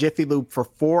worked at Jiffy Lube for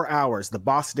 4 hours. The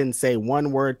boss didn't say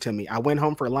one word to me. I went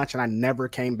home for lunch and I never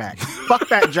came back. Fuck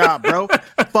that job, bro.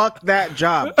 Fuck that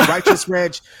job. Righteous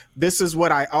Reg, this is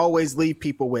what I always leave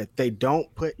people with. They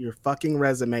don't put your fucking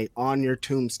resume on your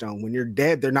tombstone. When you're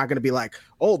dead, they're not going to be like,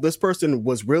 oh, this person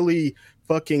was really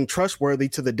fucking trustworthy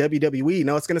to the WWE.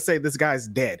 No, it's going to say this guy's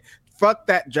dead. Fuck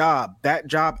that job. That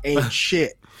job ain't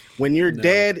shit. When you're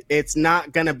dead, it's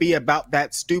not going to be about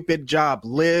that stupid job.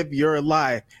 Live your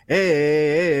life.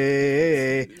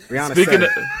 Hey. Rihanna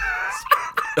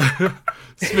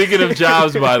Speaking of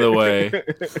jobs, by the way.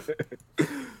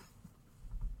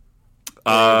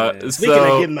 Speaking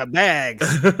of getting the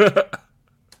bags.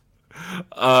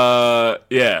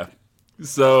 Yeah.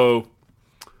 So,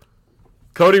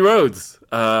 Cody Rhodes.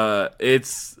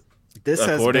 This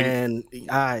has been...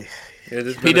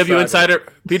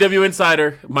 PW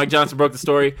Insider, Mike Johnson broke the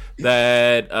story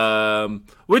that,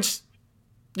 which,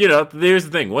 here's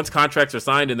the thing. Once contracts are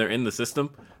signed and they're in the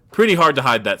system, pretty hard to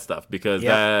hide that stuff because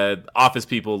office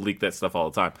people leak that stuff all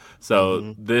the time.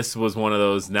 So this was one of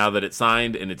those, now that it's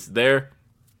signed and it's there,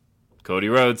 Cody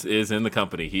Rhodes is in the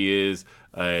company. He is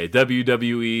a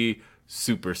WWE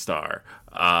superstar.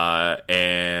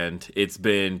 And it's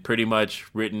been pretty much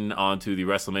written onto the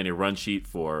WrestleMania run sheet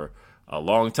for a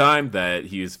long time that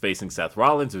he is facing Seth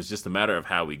Rollins. It was just a matter of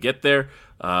how we get there.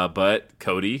 But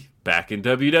Cody back in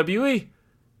WWE.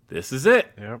 This is it.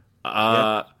 Yep.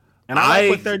 And I like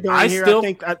what they're doing here.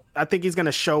 I think he's going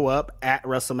to show up at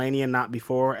WrestleMania, not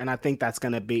before, and I think that's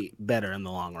going to be better in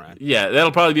the long run. Yeah,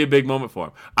 that'll probably be a big moment for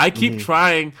him. I keep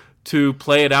trying to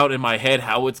play it out in my head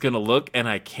how it's going to look, and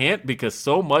I can't because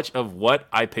so much of what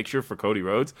I picture for Cody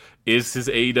Rhodes is his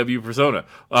AEW persona.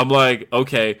 I'm like,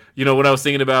 okay, when I was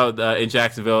thinking about in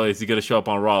Jacksonville, is he going to show up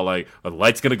on Raw? Like, are the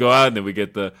lights going to go out, and then we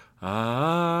get the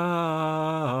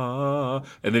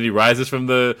and then he rises from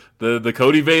the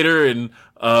Cody Vader, and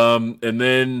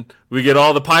then we get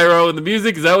all the pyro and the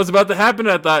music. Is that what's about to happen?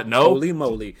 I thought, no. Holy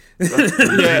moly. I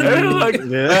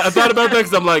thought about that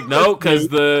because I'm like, no, because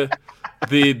the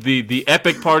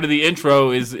epic part of the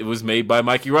intro it was made by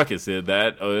Mikey Ruckus.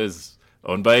 That is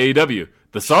owned by AEW.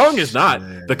 The song is not.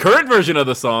 The current version of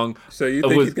the song. So you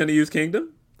think he's going to use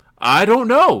Kingdom? I don't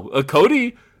know.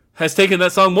 Cody has taken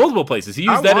that song multiple places. He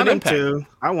used that in Impact.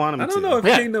 I want him to.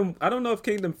 I don't know if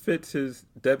Kingdom fits his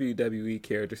WWE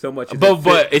character so much.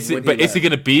 But is he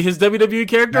going to be his WWE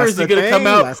character? Or is he going to come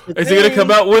out? Is he going to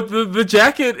come out with the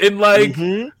jacket and like,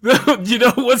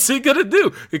 what's he going to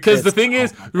do? Because the thing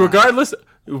is, regardless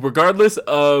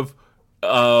of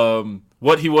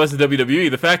what he was in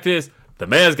WWE, the fact is, the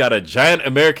man's got a giant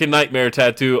American Nightmare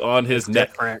tattoo on his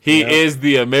neck. He is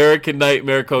the American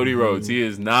Nightmare Cody Rhodes. He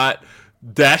is not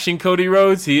dashing Cody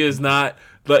Rhodes. He is not.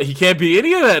 But he can't be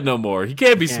any of that no more. He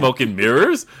can't be smoking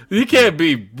mirrors. He can't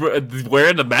be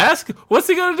wearing the mask. What's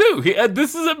he gonna do?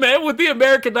 This is a man with the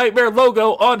American Nightmare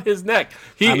logo on his neck.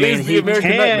 He is the American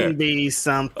Nightmare. He can be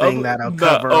something that'll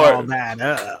cover all that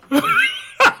up.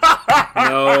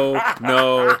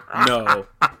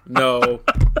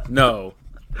 No.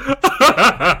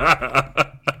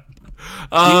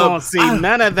 You won't see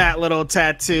none of that little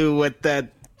tattoo with the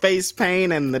face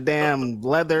paint and the damn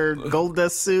leather gold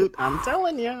dust suit. I'm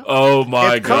telling you. Oh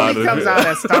my God! If Cody comes out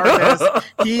as Stardust,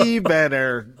 he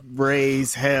better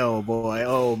raise hell, boy.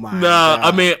 Oh my God.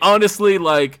 I mean, honestly,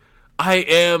 like, I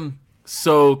am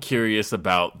so curious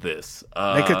about this.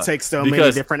 They could take so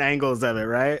many different angles of it,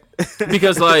 right?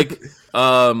 Because, like,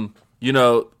 I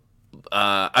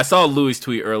saw Louis'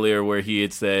 tweet earlier where he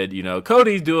had said,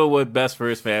 Cody's doing what's best for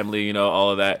his family,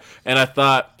 all of that. And I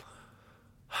thought,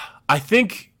 I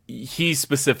think he's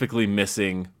specifically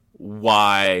missing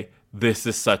why this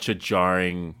is such a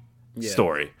jarring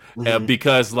story.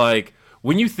 Because, like,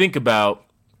 when you think about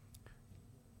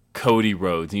Cody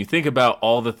Rhodes and you think about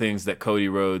all the things that Cody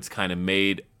Rhodes kind of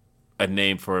made a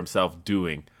name for himself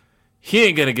doing, he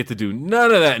ain't gonna get to do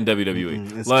none of that in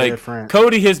WWE. It's like different.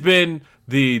 Cody has been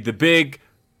the big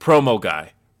promo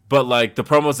guy, but like the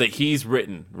promos that he's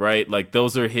written, right? Like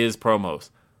those are his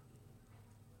promos.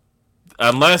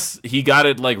 Unless he got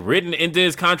it like written into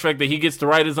his contract that he gets to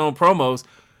write his own promos,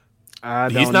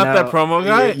 he's not that promo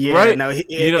guy, right? No,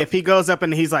 if he goes up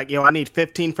and he's like, "Yo, I need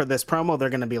 15 for this promo," they're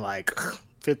gonna be like,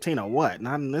 15 or what?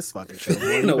 Not in this fucking show.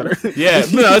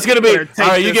 It's gonna be all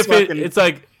right. You get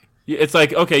it's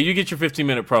like okay, you get your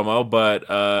 15-minute promo, but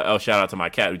shout out to my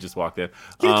cat who just walked in.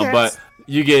 But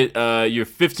you get your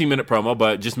 15-minute promo,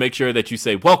 but just make sure that you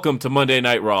say "Welcome to Monday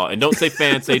Night Raw" and don't say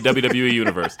 "fans," say WWE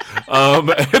Universe. And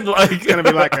like it's gonna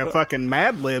be like a fucking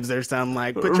Mad Libs or something.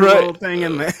 Like put your little thing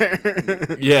in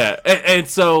there. Yeah, and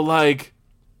so like.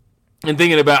 And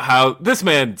thinking about how this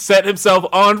man set himself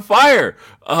on fire,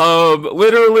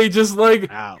 literally just like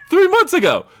 3 months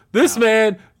ago. This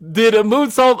man did a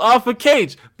moonsault off a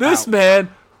cage. This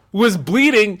man was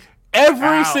bleeding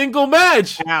every single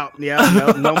match.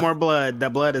 Yeah, no more blood. The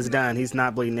blood is done. He's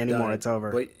not bleeding anymore. Done. It's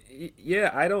over. But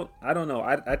yeah, I don't know.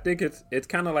 I think it's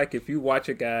kind of like if you watch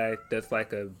a guy that's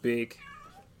like a big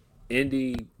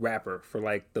indie rapper for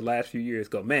like the last few years,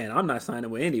 go, man, I'm not signing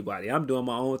with anybody. I'm doing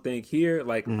my own thing here.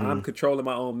 Like I'm controlling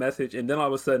my own message, and then all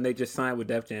of a sudden they just sign with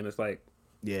Def Jam. It's like,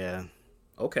 yeah,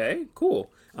 okay, cool.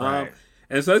 Right.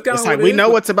 And so it's kind of like we know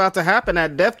what's about to happen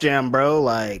at Def Jam, bro.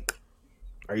 Like,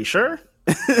 are you sure?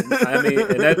 I mean,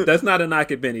 and that's not a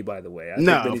knock at Benny, by the way.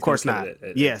 No, of course not.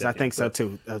 Yes, I think so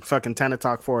too. Fucking Tana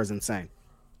Talk 4 is insane.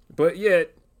 But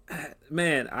yet,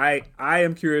 man, I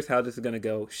am curious how this is going to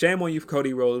go. Shame on you,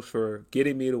 Cody Rhodes, for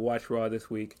getting me to watch Raw this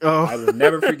week. I will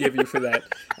never forgive you for that.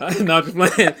 No, I'm just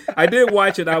playing. I did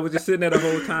watch it. I was just sitting there the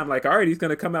whole time like, all right, he's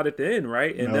going to come out at the end,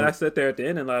 right? And then I sat there at the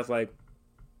end and I was like,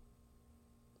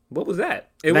 what was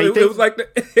that? It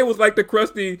was like the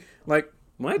crusty, like,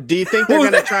 what? Do you think they're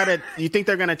gonna try to? You think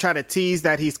they're gonna try to tease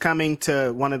that he's coming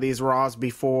to one of these Raws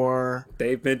before?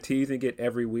 They've been teasing it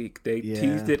every week. They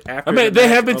teased it after. I mean, they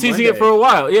have been teasing it for a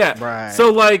while. Yeah. Right.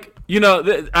 So, like,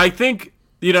 I think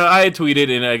I had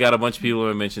tweeted and I got a bunch of people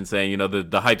who mentioned saying,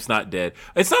 the hype's not dead.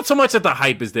 It's not so much that the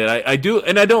hype is dead. I do,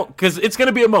 and I don't, because it's going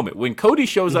to be a moment when Cody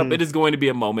shows up. It is going to be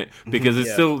a moment because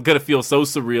it's still going to feel so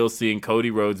surreal seeing Cody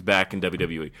Rhodes back in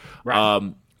WWE.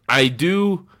 Right. I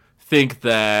do think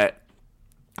that.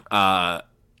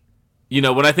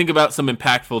 When I think about some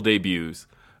impactful debuts,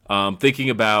 thinking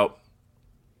about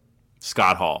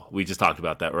Scott Hall, we just talked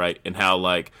about that, right? And how,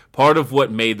 like, part of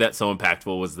what made that so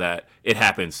impactful was that it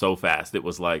happened so fast. It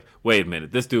was like, wait a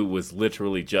minute, this dude was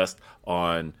literally just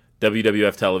on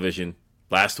WWF television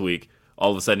last week.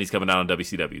 All of a sudden, he's coming out on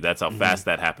WCW. That's how fast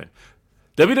that happened.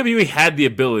 WWE had the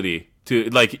ability to,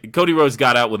 like, Cody Rhodes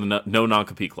got out with a no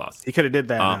non-compete clause. He could have did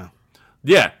that.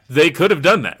 Yeah, they could have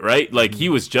done that, right? Like, he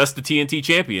was just the TNT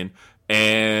champion,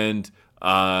 and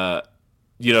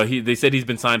they said he's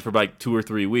been signed for like 2 or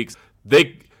 3 weeks.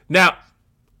 Now,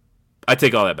 I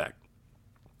take all that back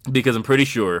because I'm pretty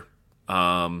sure,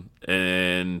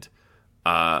 and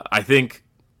I think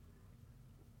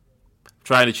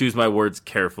trying to choose my words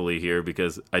carefully here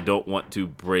because I don't want to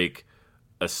break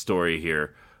a story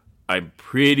here. I'm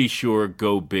pretty sure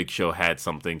Go Big Show had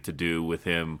something to do with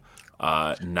him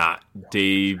not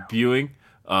debuting.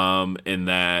 In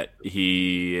that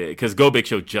because Go Big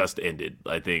Show just ended,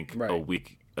 I think, a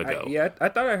week ago. I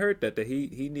thought I heard that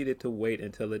he needed to wait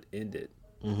until it ended.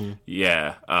 Mm-hmm.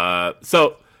 Yeah.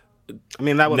 So, I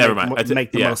mean, that would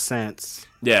make the most sense.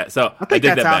 Yeah. So I think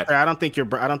that's out there. I don't think you're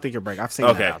break. I've seen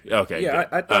that out there. Okay. Yeah,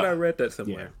 I thought I read that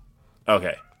somewhere. Yeah.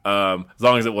 Okay. As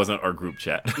long as it wasn't our group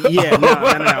chat. Yeah. No.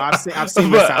 I've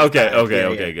seen this out there.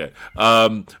 Okay. Good.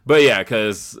 But yeah,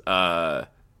 because.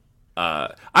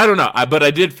 I don't know, but I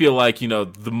did feel like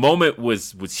the moment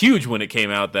was huge when it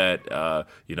came out that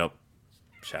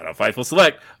shout out Fightful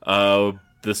Select.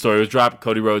 The story was dropped.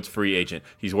 Cody Rhodes, free agent.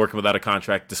 He's working without a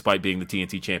contract despite being the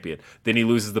TNT champion. Then he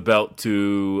loses the belt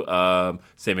to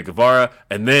Sammy Guevara,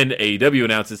 and then AEW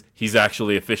announces he's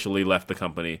actually officially left the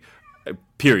company.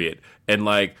 Period. And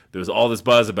like there was all this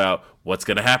buzz about what's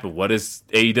going to happen. What is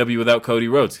AEW without Cody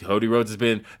Rhodes? Cody Rhodes has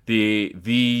been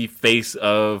the face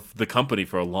of the company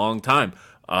for a long time.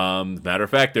 Matter of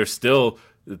fact, they're still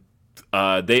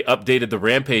they updated the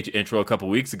Rampage intro a couple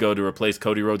weeks ago to replace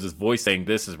Cody Rhodes' voice saying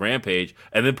this is Rampage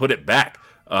and then put it back.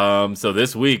 So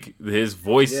this week, his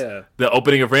voice, the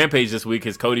opening of Rampage this week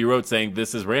is Cody Rhodes saying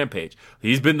this is Rampage.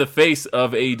 He's been the face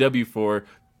of AEW for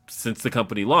since the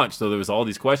company launched. So there was all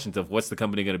these questions of what's the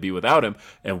company going to be without him,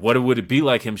 and what would it be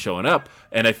like him showing up.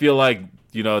 And I feel like,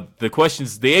 you know, the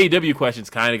AEW questions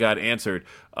kind of got answered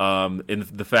in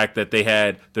the fact that they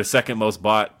had their second most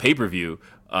bought pay-per-view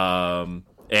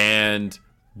and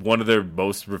one of their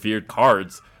most revered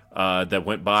cards that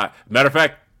went by. Matter of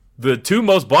fact, the two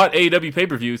most bought AEW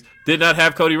pay-per-views did not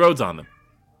have Cody Rhodes on them.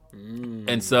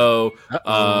 And so,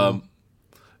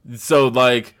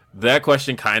 like, that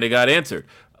question kind of got answered.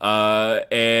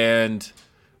 And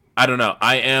I don't know.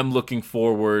 I am looking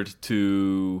forward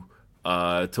to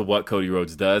what Cody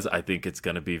Rhodes does. I think it's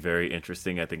going to be very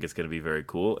interesting. I think it's going to be very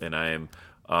cool. And I am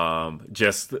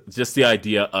just the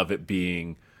idea of it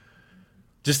being,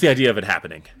 just the idea of it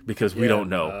happening, because we don't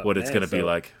know what it's going to be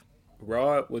like.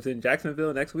 Raw was in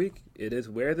Jacksonville next week. It is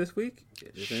where this week?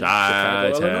 It is in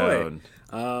Chi-town. Chicago,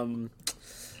 Illinois.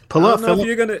 Pull up. I don't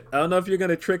know if you're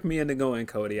gonna trick me into going,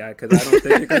 Cody, because I don't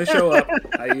think you're gonna show up.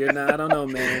 I don't know,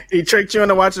 man. He tricked you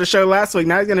into watching the show last week.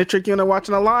 Now he's gonna trick you into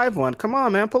watching a live one. Come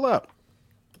on, man, pull up.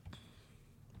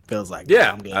 Feels like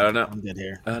yeah. I'm good. I don't know. I'm good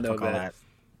here. I don't know that.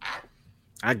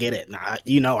 I get it. Nah,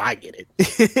 I get it.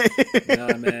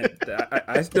 Nah, man.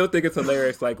 I still think it's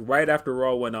hilarious. Like, right after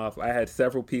Raw went off, I had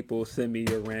several people send me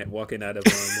your rant walking out of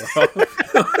Raw.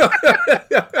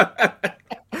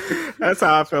 That's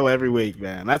how I feel every week,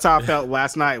 man. That's how I felt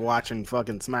last night watching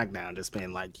fucking SmackDown, just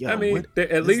being like, yo. I mean,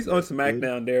 at least on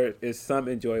SmackDown, there is some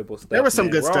enjoyable stuff. There was some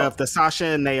good Raw, stuff. The Sasha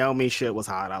and Naomi shit was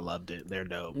hot. I loved it. They're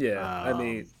dope. Yeah, I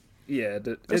mean, yeah.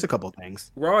 There's a couple of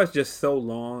things. Raw is just so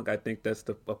long. I think that's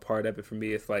a part of it for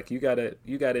me. It's like you gotta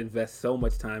invest so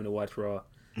much time to watch Raw.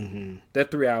 Mm-hmm. That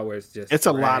 3 hours just it's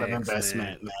a lot of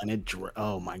investment, man.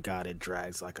 Oh my god, it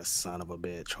drags like a son of a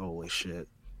bitch. Holy shit.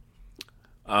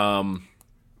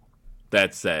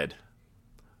 That said,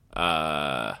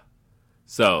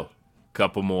 so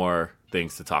couple more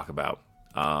things to talk about.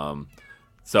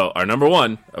 So our number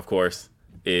one, of course,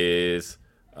 is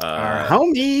our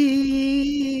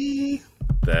homie.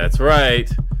 That's right.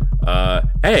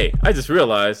 Hey, I just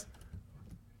realized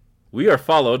we are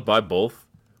followed by both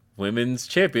women's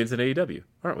champions in AEW,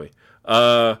 aren't we?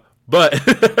 But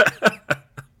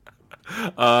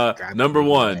number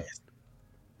one,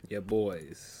 yeah,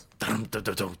 boys. Dun, dun,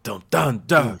 dun, dun, dun, dun,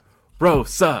 dun.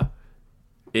 Rosa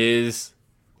is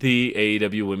the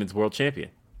AEW Women's World Champion,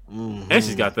 and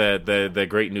she's got that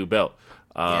great new belt.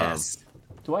 Yes.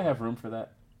 Do I have room for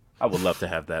that? I would love to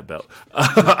have that belt.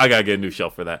 I gotta get a new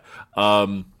shelf for that.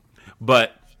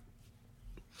 But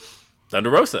Thunder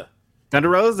Rosa,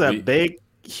 big,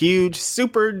 huge,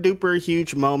 super duper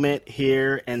huge moment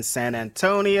here in San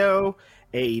Antonio.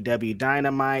 AEW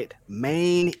Dynamite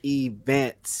main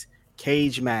event.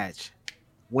 Cage match,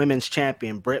 women's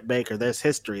champion Britt Baker. There's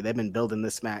history. They've been building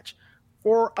this match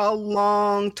for a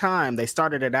long time. They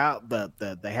started it out.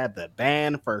 They had the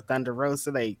band for Thunder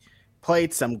Rosa. They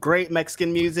played some great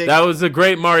Mexican music. That was a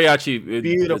great mariachi.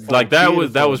 Beautiful.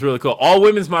 That was really cool. All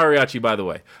women's mariachi, by the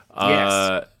way.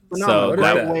 Yes. So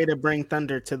great way to bring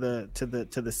Thunder to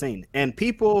the scene. And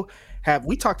people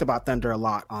we talked about Thunder a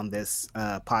lot on this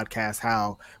podcast,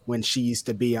 how when she used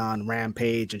to be on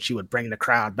Rampage and she would bring the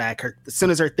crowd back, as soon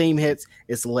as her theme hits,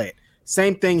 it's lit.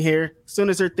 Same thing here. As soon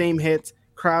as her theme hits,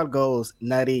 crowd goes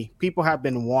nutty. People have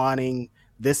been wanting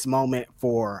this moment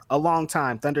for a long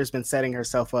time. Thunder's been setting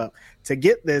herself up to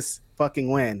get this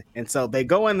fucking win. And so they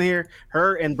go in here,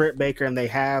 her and Britt Baker, and they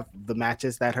have the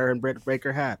matches that her and Britt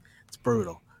Baker have. It's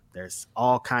brutal. There's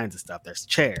all kinds of stuff. There's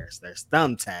chairs, there's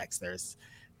thumbtacks, there's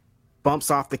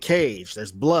bumps off the cage,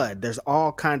 there's blood, there's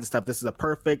all kinds of stuff. This is a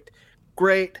perfect,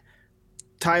 great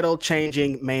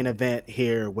title-changing main event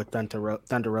here with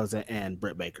Thunder Rosa and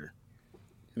Britt Baker.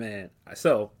 Man,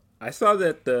 so I saw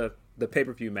that the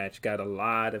pay-per-view match got a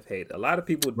lot of hate. A lot of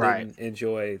people didn't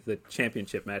enjoy the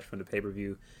championship match from the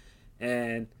pay-per-view,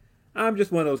 and I'm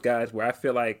just one of those guys where I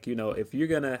feel like, if you're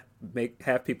going to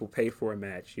have people pay for a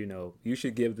match, you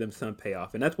should give them some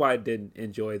payoff. And that's why I didn't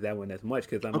enjoy that one as much,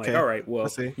 because I'm like, all right, well,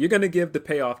 you're going to give the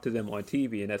payoff to them on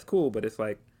TV, and that's cool. But it's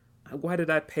like, why did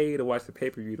I pay to watch the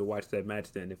pay-per-view to watch that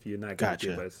match then if you're not going to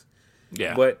give us?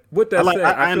 Yeah. But with that said,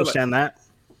 I understand that.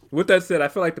 With that said, I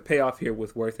feel like the payoff here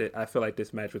was worth it. I feel like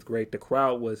this match was great. The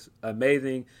crowd was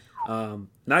amazing.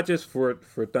 Not just for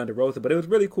Thunder Rosa, but it was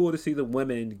really cool to see the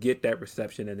women get that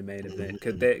reception in the main event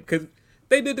because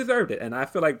they did deserve it. And I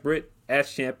feel like Britt,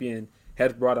 as champion,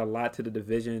 has brought a lot to the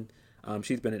division.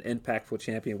 She's been an impactful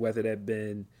champion, whether that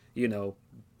been,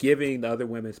 giving the other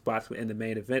women spots in the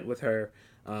main event with her,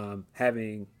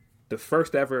 having the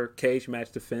first ever cage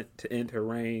match to end her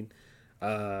reign.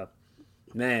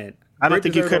 Man, I don't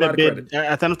think you could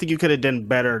have done a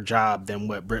better job than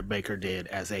what Britt Baker did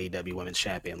as AEW Women's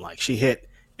Champion. Like, she hit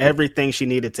everything she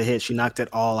needed to hit. She knocked it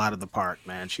all out of the park,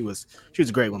 man. She was a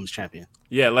great women's champion.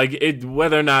 Yeah, like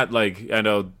whether or not, like, I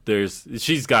know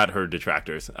she's got her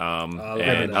detractors, and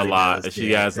a lot.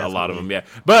 She has definitely. A lot of them, yeah.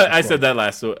 But I said that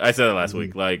last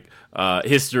week. Like,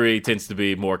 history tends to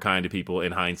be more kind to people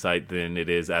in hindsight than it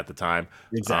is at the time.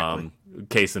 Exactly.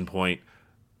 Case in point,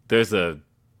 there's a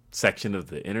section of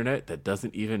the internet that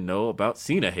doesn't even know about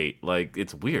Cena hate. Like,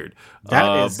 it's weird.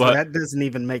 That doesn't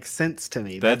even make sense to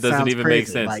me. That doesn't even make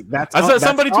sense. Like,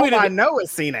 somebody tweeted, all I know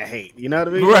is Cena hate. You know what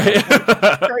I mean?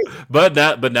 Right.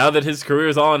 but now that his career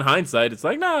is all in hindsight, it's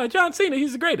like, nah, John Cena,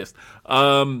 he's the greatest.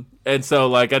 And so,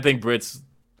 like, I think Britt's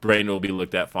brain will be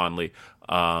looked at fondly.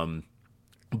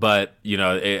 But you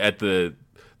know, at the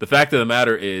fact of the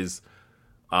matter is,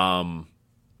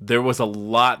 there was a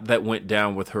lot that went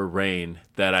down with her reign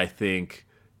that I think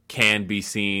can be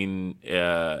seen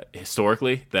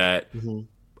historically. That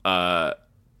the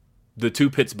 2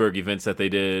 Pittsburgh events that they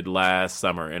did last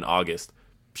summer in August,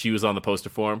 she was on the poster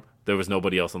for them. There was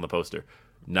nobody else on the poster.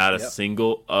 Not a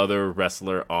single other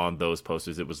wrestler on those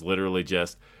posters. It was literally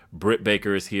just, Britt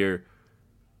Baker is here.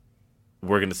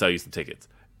 We're going to sell you some tickets.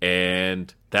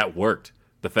 And that worked.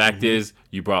 The fact is,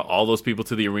 you brought all those people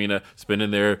to the arena, spinning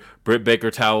their Britt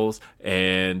Baker towels,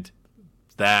 and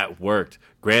that worked.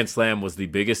 Grand Slam was the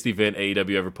biggest event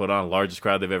AEW ever put on, largest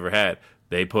crowd they've ever had.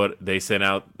 They sent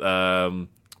out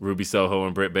Ruby Soho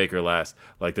and Britt Baker last.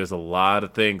 Like, there's a lot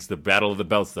of things. The Battle of the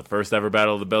Belts, the first ever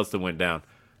Battle of the Belts that went down,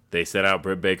 they sent out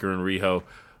Britt Baker and Riho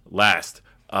last.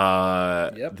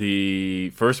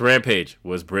 The first Rampage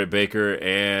was Britt Baker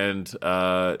and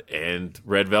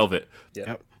Red Velvet.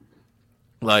 Yep.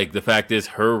 Like, the fact is,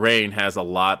 her reign has a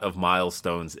lot of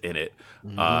milestones in it.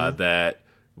 That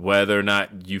whether or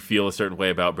not you feel a certain way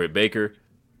about Britt Baker,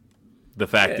 the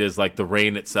fact is, like, the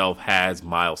reign itself has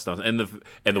milestones, and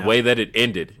the way that it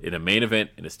ended in a main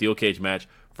event in a steel cage match,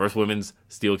 first women's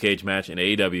steel cage match in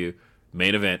AEW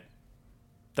main event.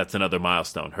 That's another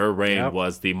milestone. Her reign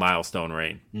was the milestone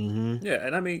reign. Yeah,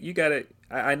 and I mean, you got to.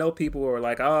 I know people are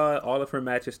like, all of her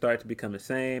matches start to become the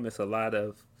same. It's a lot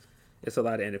of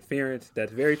interference.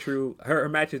 That's very true. Her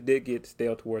matches did get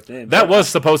stale towards the end. That was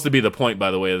supposed to be the point,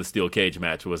 by the way, of the steel cage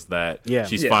match, was that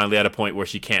she's finally at a point where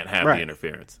she can't have the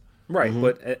interference. Right,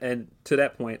 but and to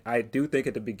that point, I do think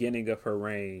at the beginning of her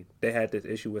reign, they had this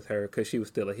issue with her because she was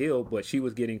still a heel, but she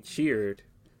was getting cheered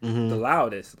the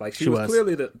loudest. Like, she was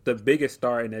clearly the biggest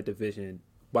star in that division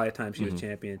by the time she was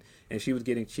champion, and she was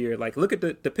getting cheered. Like, look at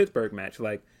the Pittsburgh match.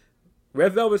 Like,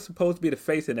 Red Velvet's supposed to be the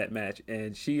face in that match,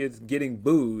 and she is getting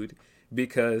booed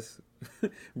because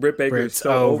Britt Baker is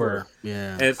so over.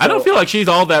 Yeah, and so, I don't feel like she's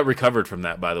all that recovered from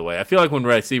that, by the way. I feel like when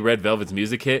I see Red Velvet's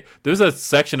music hit, there's a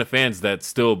section of fans that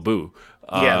still boo.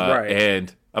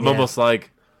 And I'm almost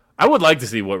like, I would like to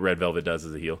see what Red Velvet does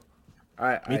as a heel.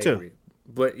 Me too. Agree.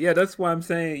 But yeah, that's why I'm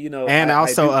saying, you know. And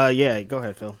go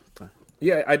ahead, Phil.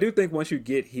 Yeah, I do think once you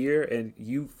get here and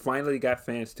you finally got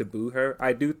fans to boo her,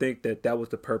 I do think that was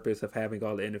the purpose of having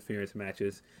all the interference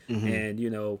matches and, you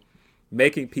know,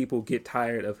 making people get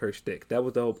tired of her shtick. That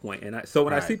was the whole point. And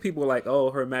when I see people like,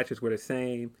 oh, her matches were the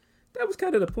same, that was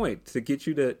kind of the point, to get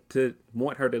you to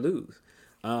want her to lose.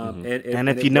 And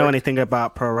if you know anything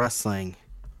about pro wrestling,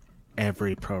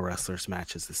 every pro wrestler's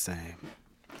match is the same.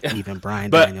 Even Bryan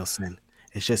Danielson.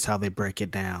 It's just how they break it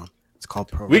down. It's called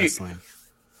pro wrestling.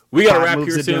 We got to wrap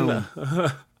here soon.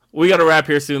 We got to wrap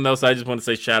here soon, though, so I just want to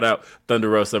say shout out Thunder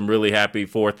Rosa. I'm really happy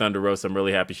for Thunder Rosa. I'm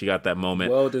really happy she got that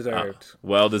moment. Well deserved.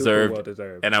 Well deserved.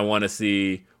 And I want to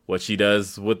see what she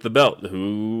does with the belt.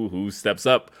 Who steps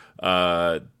up?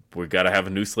 We got to have a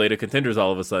new slate of contenders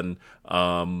all of a sudden.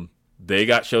 They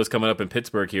got shows coming up in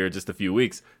Pittsburgh here in just a few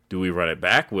weeks. Do we run it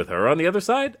back with her on the other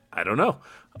side? I don't know.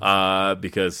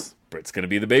 Because Britt's going to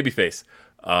be the babyface.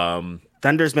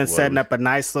 Thunder's been setting up a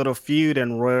nice little feud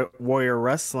in Warrior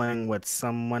Wrestling with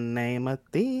someone named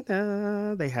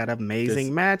Athena. They had an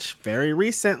amazing match very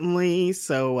recently.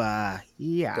 So,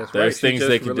 yeah. That's right. Things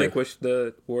they can relinquish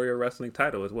the Warrior Wrestling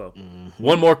title as well.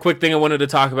 One more quick thing I wanted to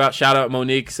talk about. Shout out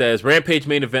Monique, says, Rampage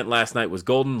main event last night was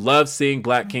golden. Love seeing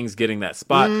Black Kings getting that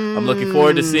spot. I'm looking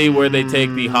forward to see where they take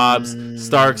the Hobbs,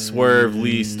 Stark, Swerve,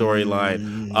 Lee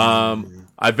storyline.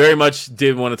 I very much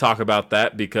did want to talk about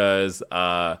that because...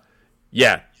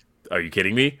 yeah, are you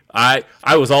kidding me? I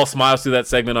was all smiles through that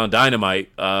segment on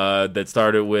Dynamite that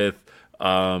started with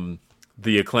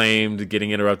the Acclaimed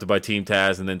getting interrupted by Team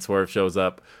Taz, and then Swerve shows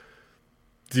up.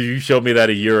 You showed me that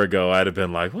a year ago, I'd have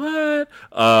been like, what?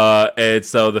 And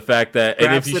so the fact that... Grapsody,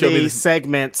 and if you showed me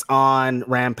segments on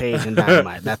Rampage and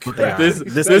Dynamite, that's what they are. This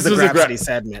is a Grapsody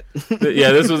segment.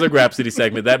 Yeah, this was a Grapsody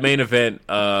segment. That main event,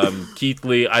 Keith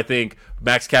Lee, I think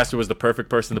Max Caster was the perfect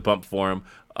person to bump for him.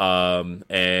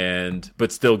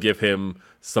 but still give him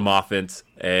some offense.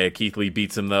 Keith Lee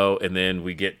beats him though, and then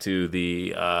we get to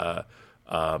the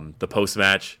post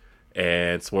match,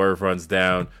 and Swerve runs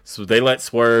down. So they let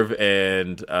Swerve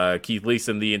and Keith Lee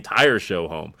send the entire show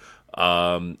home,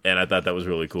 and I thought that was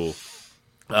really cool.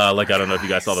 I don't know if you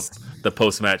guys saw the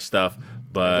post match stuff,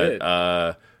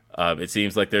 but it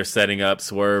seems like they're setting up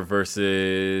Swerve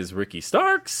versus Ricky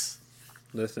Starks.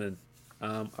 Listen,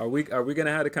 are we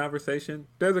gonna have a conversation?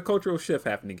 There's a cultural shift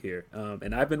happening here,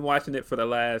 and I've been watching it for the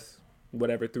last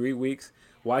 3 weeks.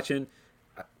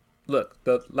 Look,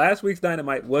 the last week's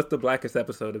Dynamite was the blackest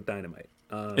episode of Dynamite.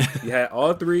 You had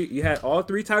all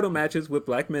three title matches with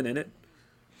black men in it.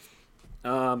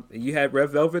 You had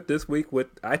Red Velvet this week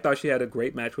I thought she had a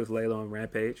great match with Layla on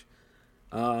Rampage.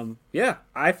 Yeah,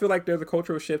 I feel like there's a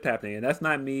cultural shift happening, and that's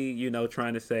not me,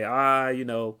 trying to say,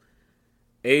 AEW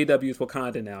is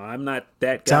Wakanda now. I'm not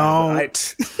that guy.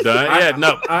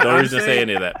 No reason to say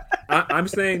any of that. I'm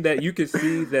saying that you could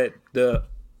see that the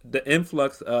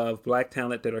influx of black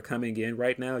talent that are coming in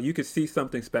right now, you could see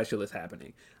something special is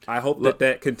happening. I hope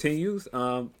that continues,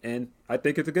 and I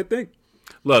think it's a good thing.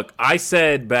 Look, I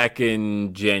said back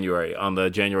in January, on the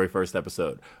January 1st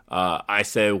episode, I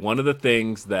said one of the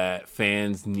things that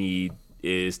fans need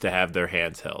is to have their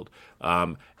hands held.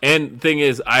 And the thing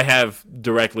is, I have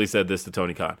directly said this to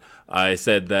Tony Khan. I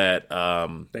said that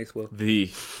thanks, Will.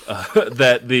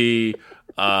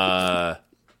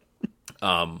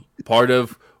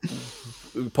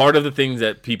 Part of the things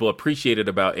that people appreciated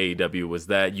about AEW was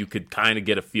that you could kind of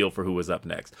get a feel for who was up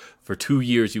next. For 2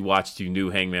 years you watched, you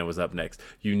knew Hangman was up next.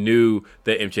 You knew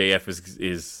that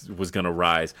MJF was going to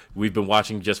rise. We've been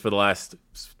watching just for the last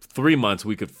 3 months.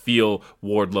 We could feel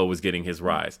Wardlow was getting his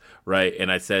rise, right? And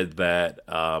I said that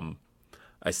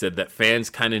fans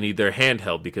kind of need their hand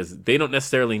held because they don't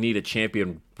necessarily need a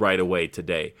champion right away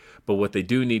today. But what they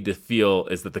do need to feel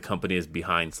is that the company is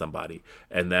behind somebody,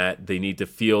 and that they need to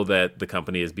feel that the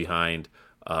company is behind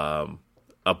a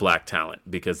black talent,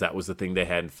 because that was the thing they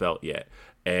hadn't felt yet.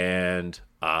 And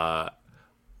now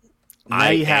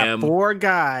you have 4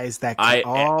 guys that can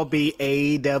all be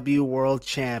AEW World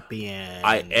Champions.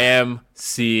 I am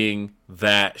seeing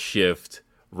that shift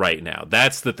right now.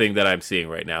 That's the thing that I'm seeing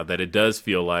right now, that it does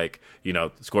feel like,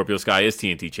 Scorpio Sky is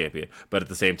TNT champion, but at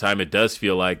the same time, it does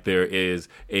feel like there is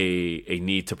a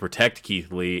need to protect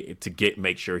Keith Lee to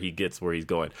make sure he gets where he's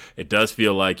going. It does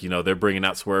feel like, they're bringing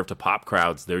out Swerve to pop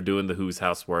crowds. They're doing the Who's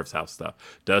House, Swerve's House stuff.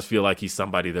 It does feel like he's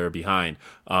somebody they're behind.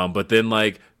 But then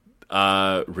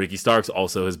Ricky Starks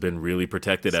also has been really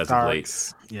protected as of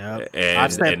late. Yeah.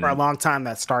 I've said for a long time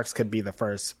that Starks could be the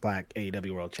first black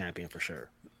AEW World Champion for sure.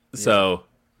 So,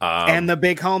 and the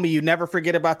big homie, you never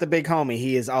forget about the big homie.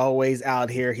 He is always out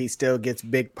here. He still gets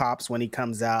big pops when he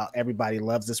comes out. Everybody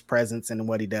loves his presence and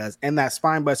what he does. And that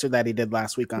spine buster that he did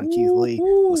last week on Keith Lee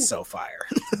was so fire.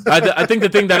 I think the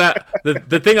thing that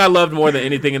the thing I loved more than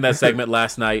anything in that segment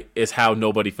last night is how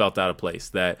nobody felt out of place.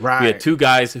 That we had 2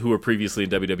 guys who were previously in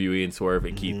WWE, and Swerve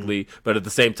and Keith Lee, but at the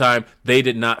same time, they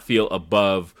did not feel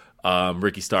above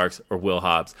Ricky Starks or Will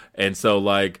Hobbs. And so,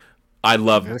 I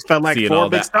love seeing all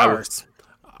that. Stars.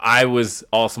 I was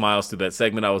all smiles through that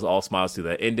segment. I was all smiles through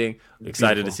that ending.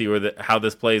 Excited to see how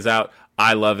this plays out.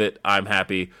 I love it. I'm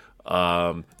happy.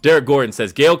 Derek Gordon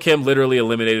says Gail Kim literally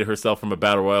eliminated herself from a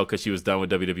battle royal because she was done with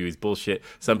WWE's bullshit.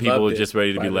 Some people were just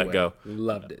ready to be let go.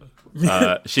 Loved it.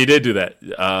 She did do that.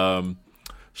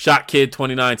 Shot Kid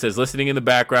 29 says listening in the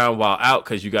background while out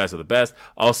because you guys are the best.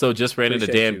 Also, just ran into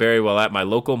Dan Barry while at my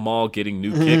local mall getting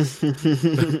new kicks.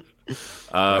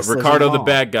 Ricardo the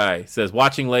bad guy says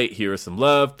watching late, here is some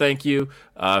love, thank you.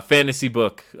 Fantasy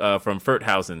book from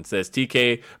Ferthausen says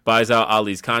TK buys out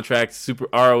Ali's contract,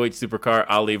 ROH Supercar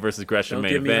Ali versus Gresham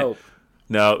main event. Hope.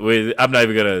 No, I'm not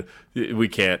even gonna. We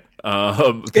can't.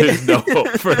 There's no hope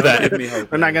for that.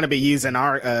 We're not gonna be using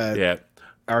our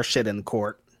shit in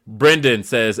court. Brendan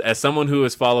says, as someone who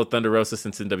has followed Thunder Rosa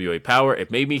since NWA Power, it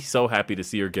made me so happy to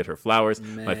see her get her flowers.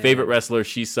 Man. My favorite wrestler,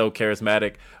 she's so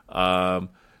charismatic.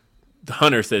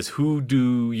 Hunter says, who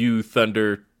do you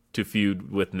Thunder to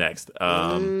feud with next?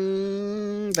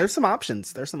 There's some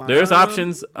options. There's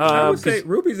options. I would say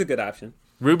Ruby's a good option.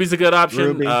 Ruby's a good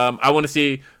option. I want to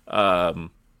see 2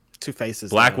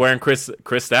 Faces. Black wearing Chris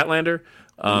Statlander.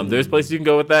 There's places you can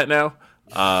go with that now.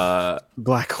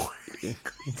 Black wearing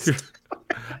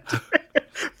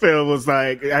Phil was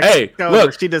like, "Hey,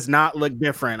 look, she does not look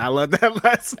different." I love that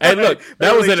last. Hey, look,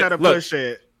 that was trying to push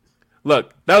it.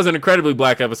 Look, that was an incredibly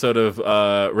black episode of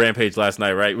Rampage last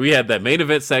night, right? We had that main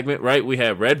event segment, right? We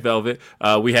had Red Velvet,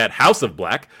 we had House of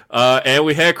Black, and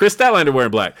we had Chris Statlander wearing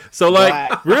black. So, like,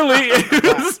 Black. really?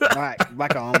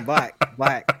 Black on black.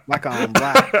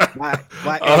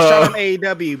 And shout out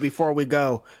AEW before we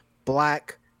go.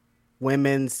 Black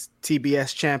women's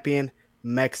TBS champion,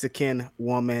 Mexican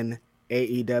woman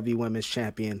AEW women's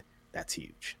champion. That's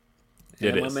huge.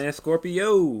 It my is. man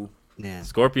Scorpio. Yeah.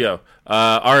 Scorpio.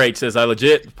 RH says, I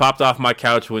legit popped off my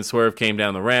couch when Swerve came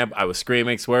down the ramp. I was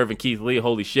screaming, Swerve and Keith Lee,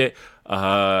 holy shit.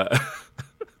 Yeah,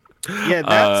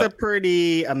 that's a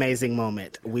pretty amazing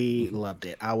moment. We loved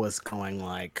it. I was going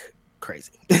like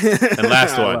crazy. And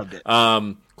last I loved it.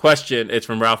 one. Question, it's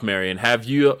from Ralph Marion. Have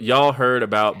y'all heard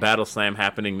about Battle Slam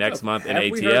happening next month in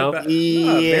Have we heard ATL? about-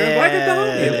 Baron Black at the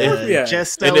home? Yeah.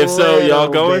 Just And a if so, y'all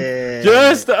little going? bit.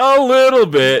 Just a little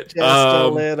bit. Just a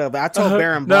little bit. I told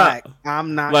Baron nah, Black,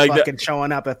 I'm not like fucking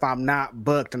showing up if I'm not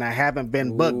booked, and I haven't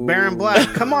been booked. Baron Black,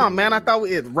 come on, man. I thought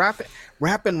it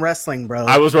rapping wrestling, bro.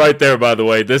 I was right there, by the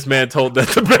way. This man told that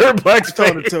to Baron Black's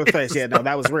told it face. to her face. Yeah, no,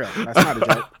 that was real. That's not a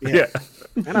joke. Yeah.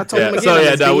 And I told him again So, in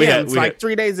yeah, his no, we DMs, had- like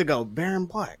 3 days ago. Baron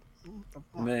Black.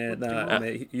 Man,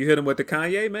 man, you hit him with the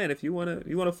Kanye, man. If you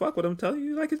wanna fuck with him, tell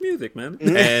you like his music, man.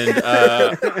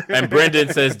 And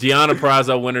Brendan says Deonna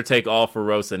Purrazzo winner take all for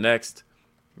Rosa next.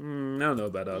 I don't know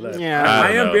about all that. Yeah. I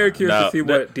don't am know. very curious No, to see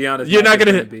what Deanna's You're not match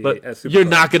is gonna. be Look, at Supercard. you're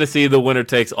not gonna see the winner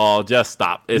takes all. Just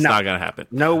stop. It's No. not gonna happen.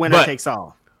 No winner But, takes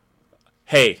all.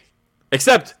 Hey,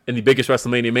 except in the biggest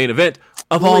WrestleMania main event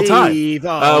of all time, Please.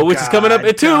 Oh, which is coming up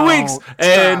in 2 God, weeks,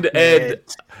 don't stop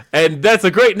it. and that's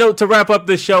a great note to wrap up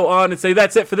this show on and say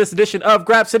that's it for this edition of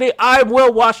Grapsody. I'm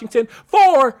Will Washington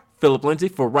for Philip Lindsay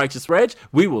for Righteous Reg.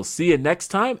 We will see you next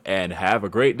time and have a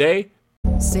great day.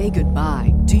 Say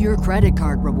goodbye to your credit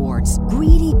card rewards.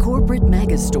 Greedy corporate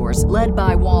mega stores, led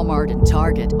by Walmart and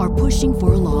Target, are pushing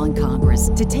for a law in Congress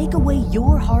to take away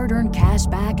your hard-earned cash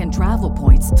back and travel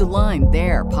points to line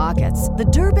their pockets. The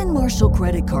Durbin-Marshall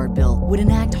credit card bill would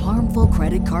enact harmful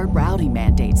credit card routing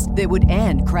mandates that would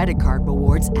end credit card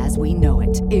rewards as we know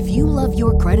it. If you love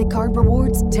your credit card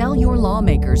rewards, tell your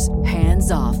lawmakers, hands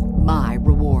off my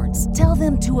rewards. Tell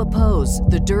them to oppose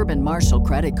the Durbin-Marshall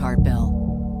credit card bill.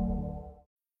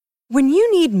 When you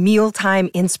need mealtime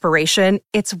inspiration,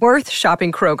 it's worth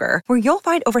shopping Kroger, where you'll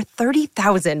find over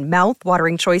 30,000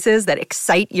 mouth-watering choices that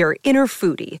excite your inner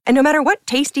foodie. And no matter what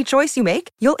tasty choice you make,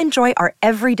 you'll enjoy our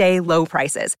everyday low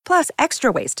prices, plus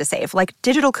extra ways to save, like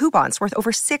digital coupons worth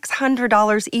over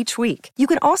 $600 each week. You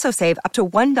can also save up to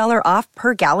 $1 off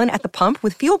per gallon at the pump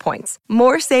with fuel points.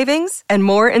 More savings and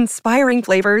more inspiring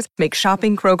flavors make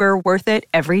shopping Kroger worth it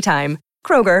every time.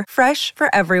 Kroger, fresh for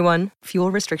everyone.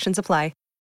 Fuel restrictions apply.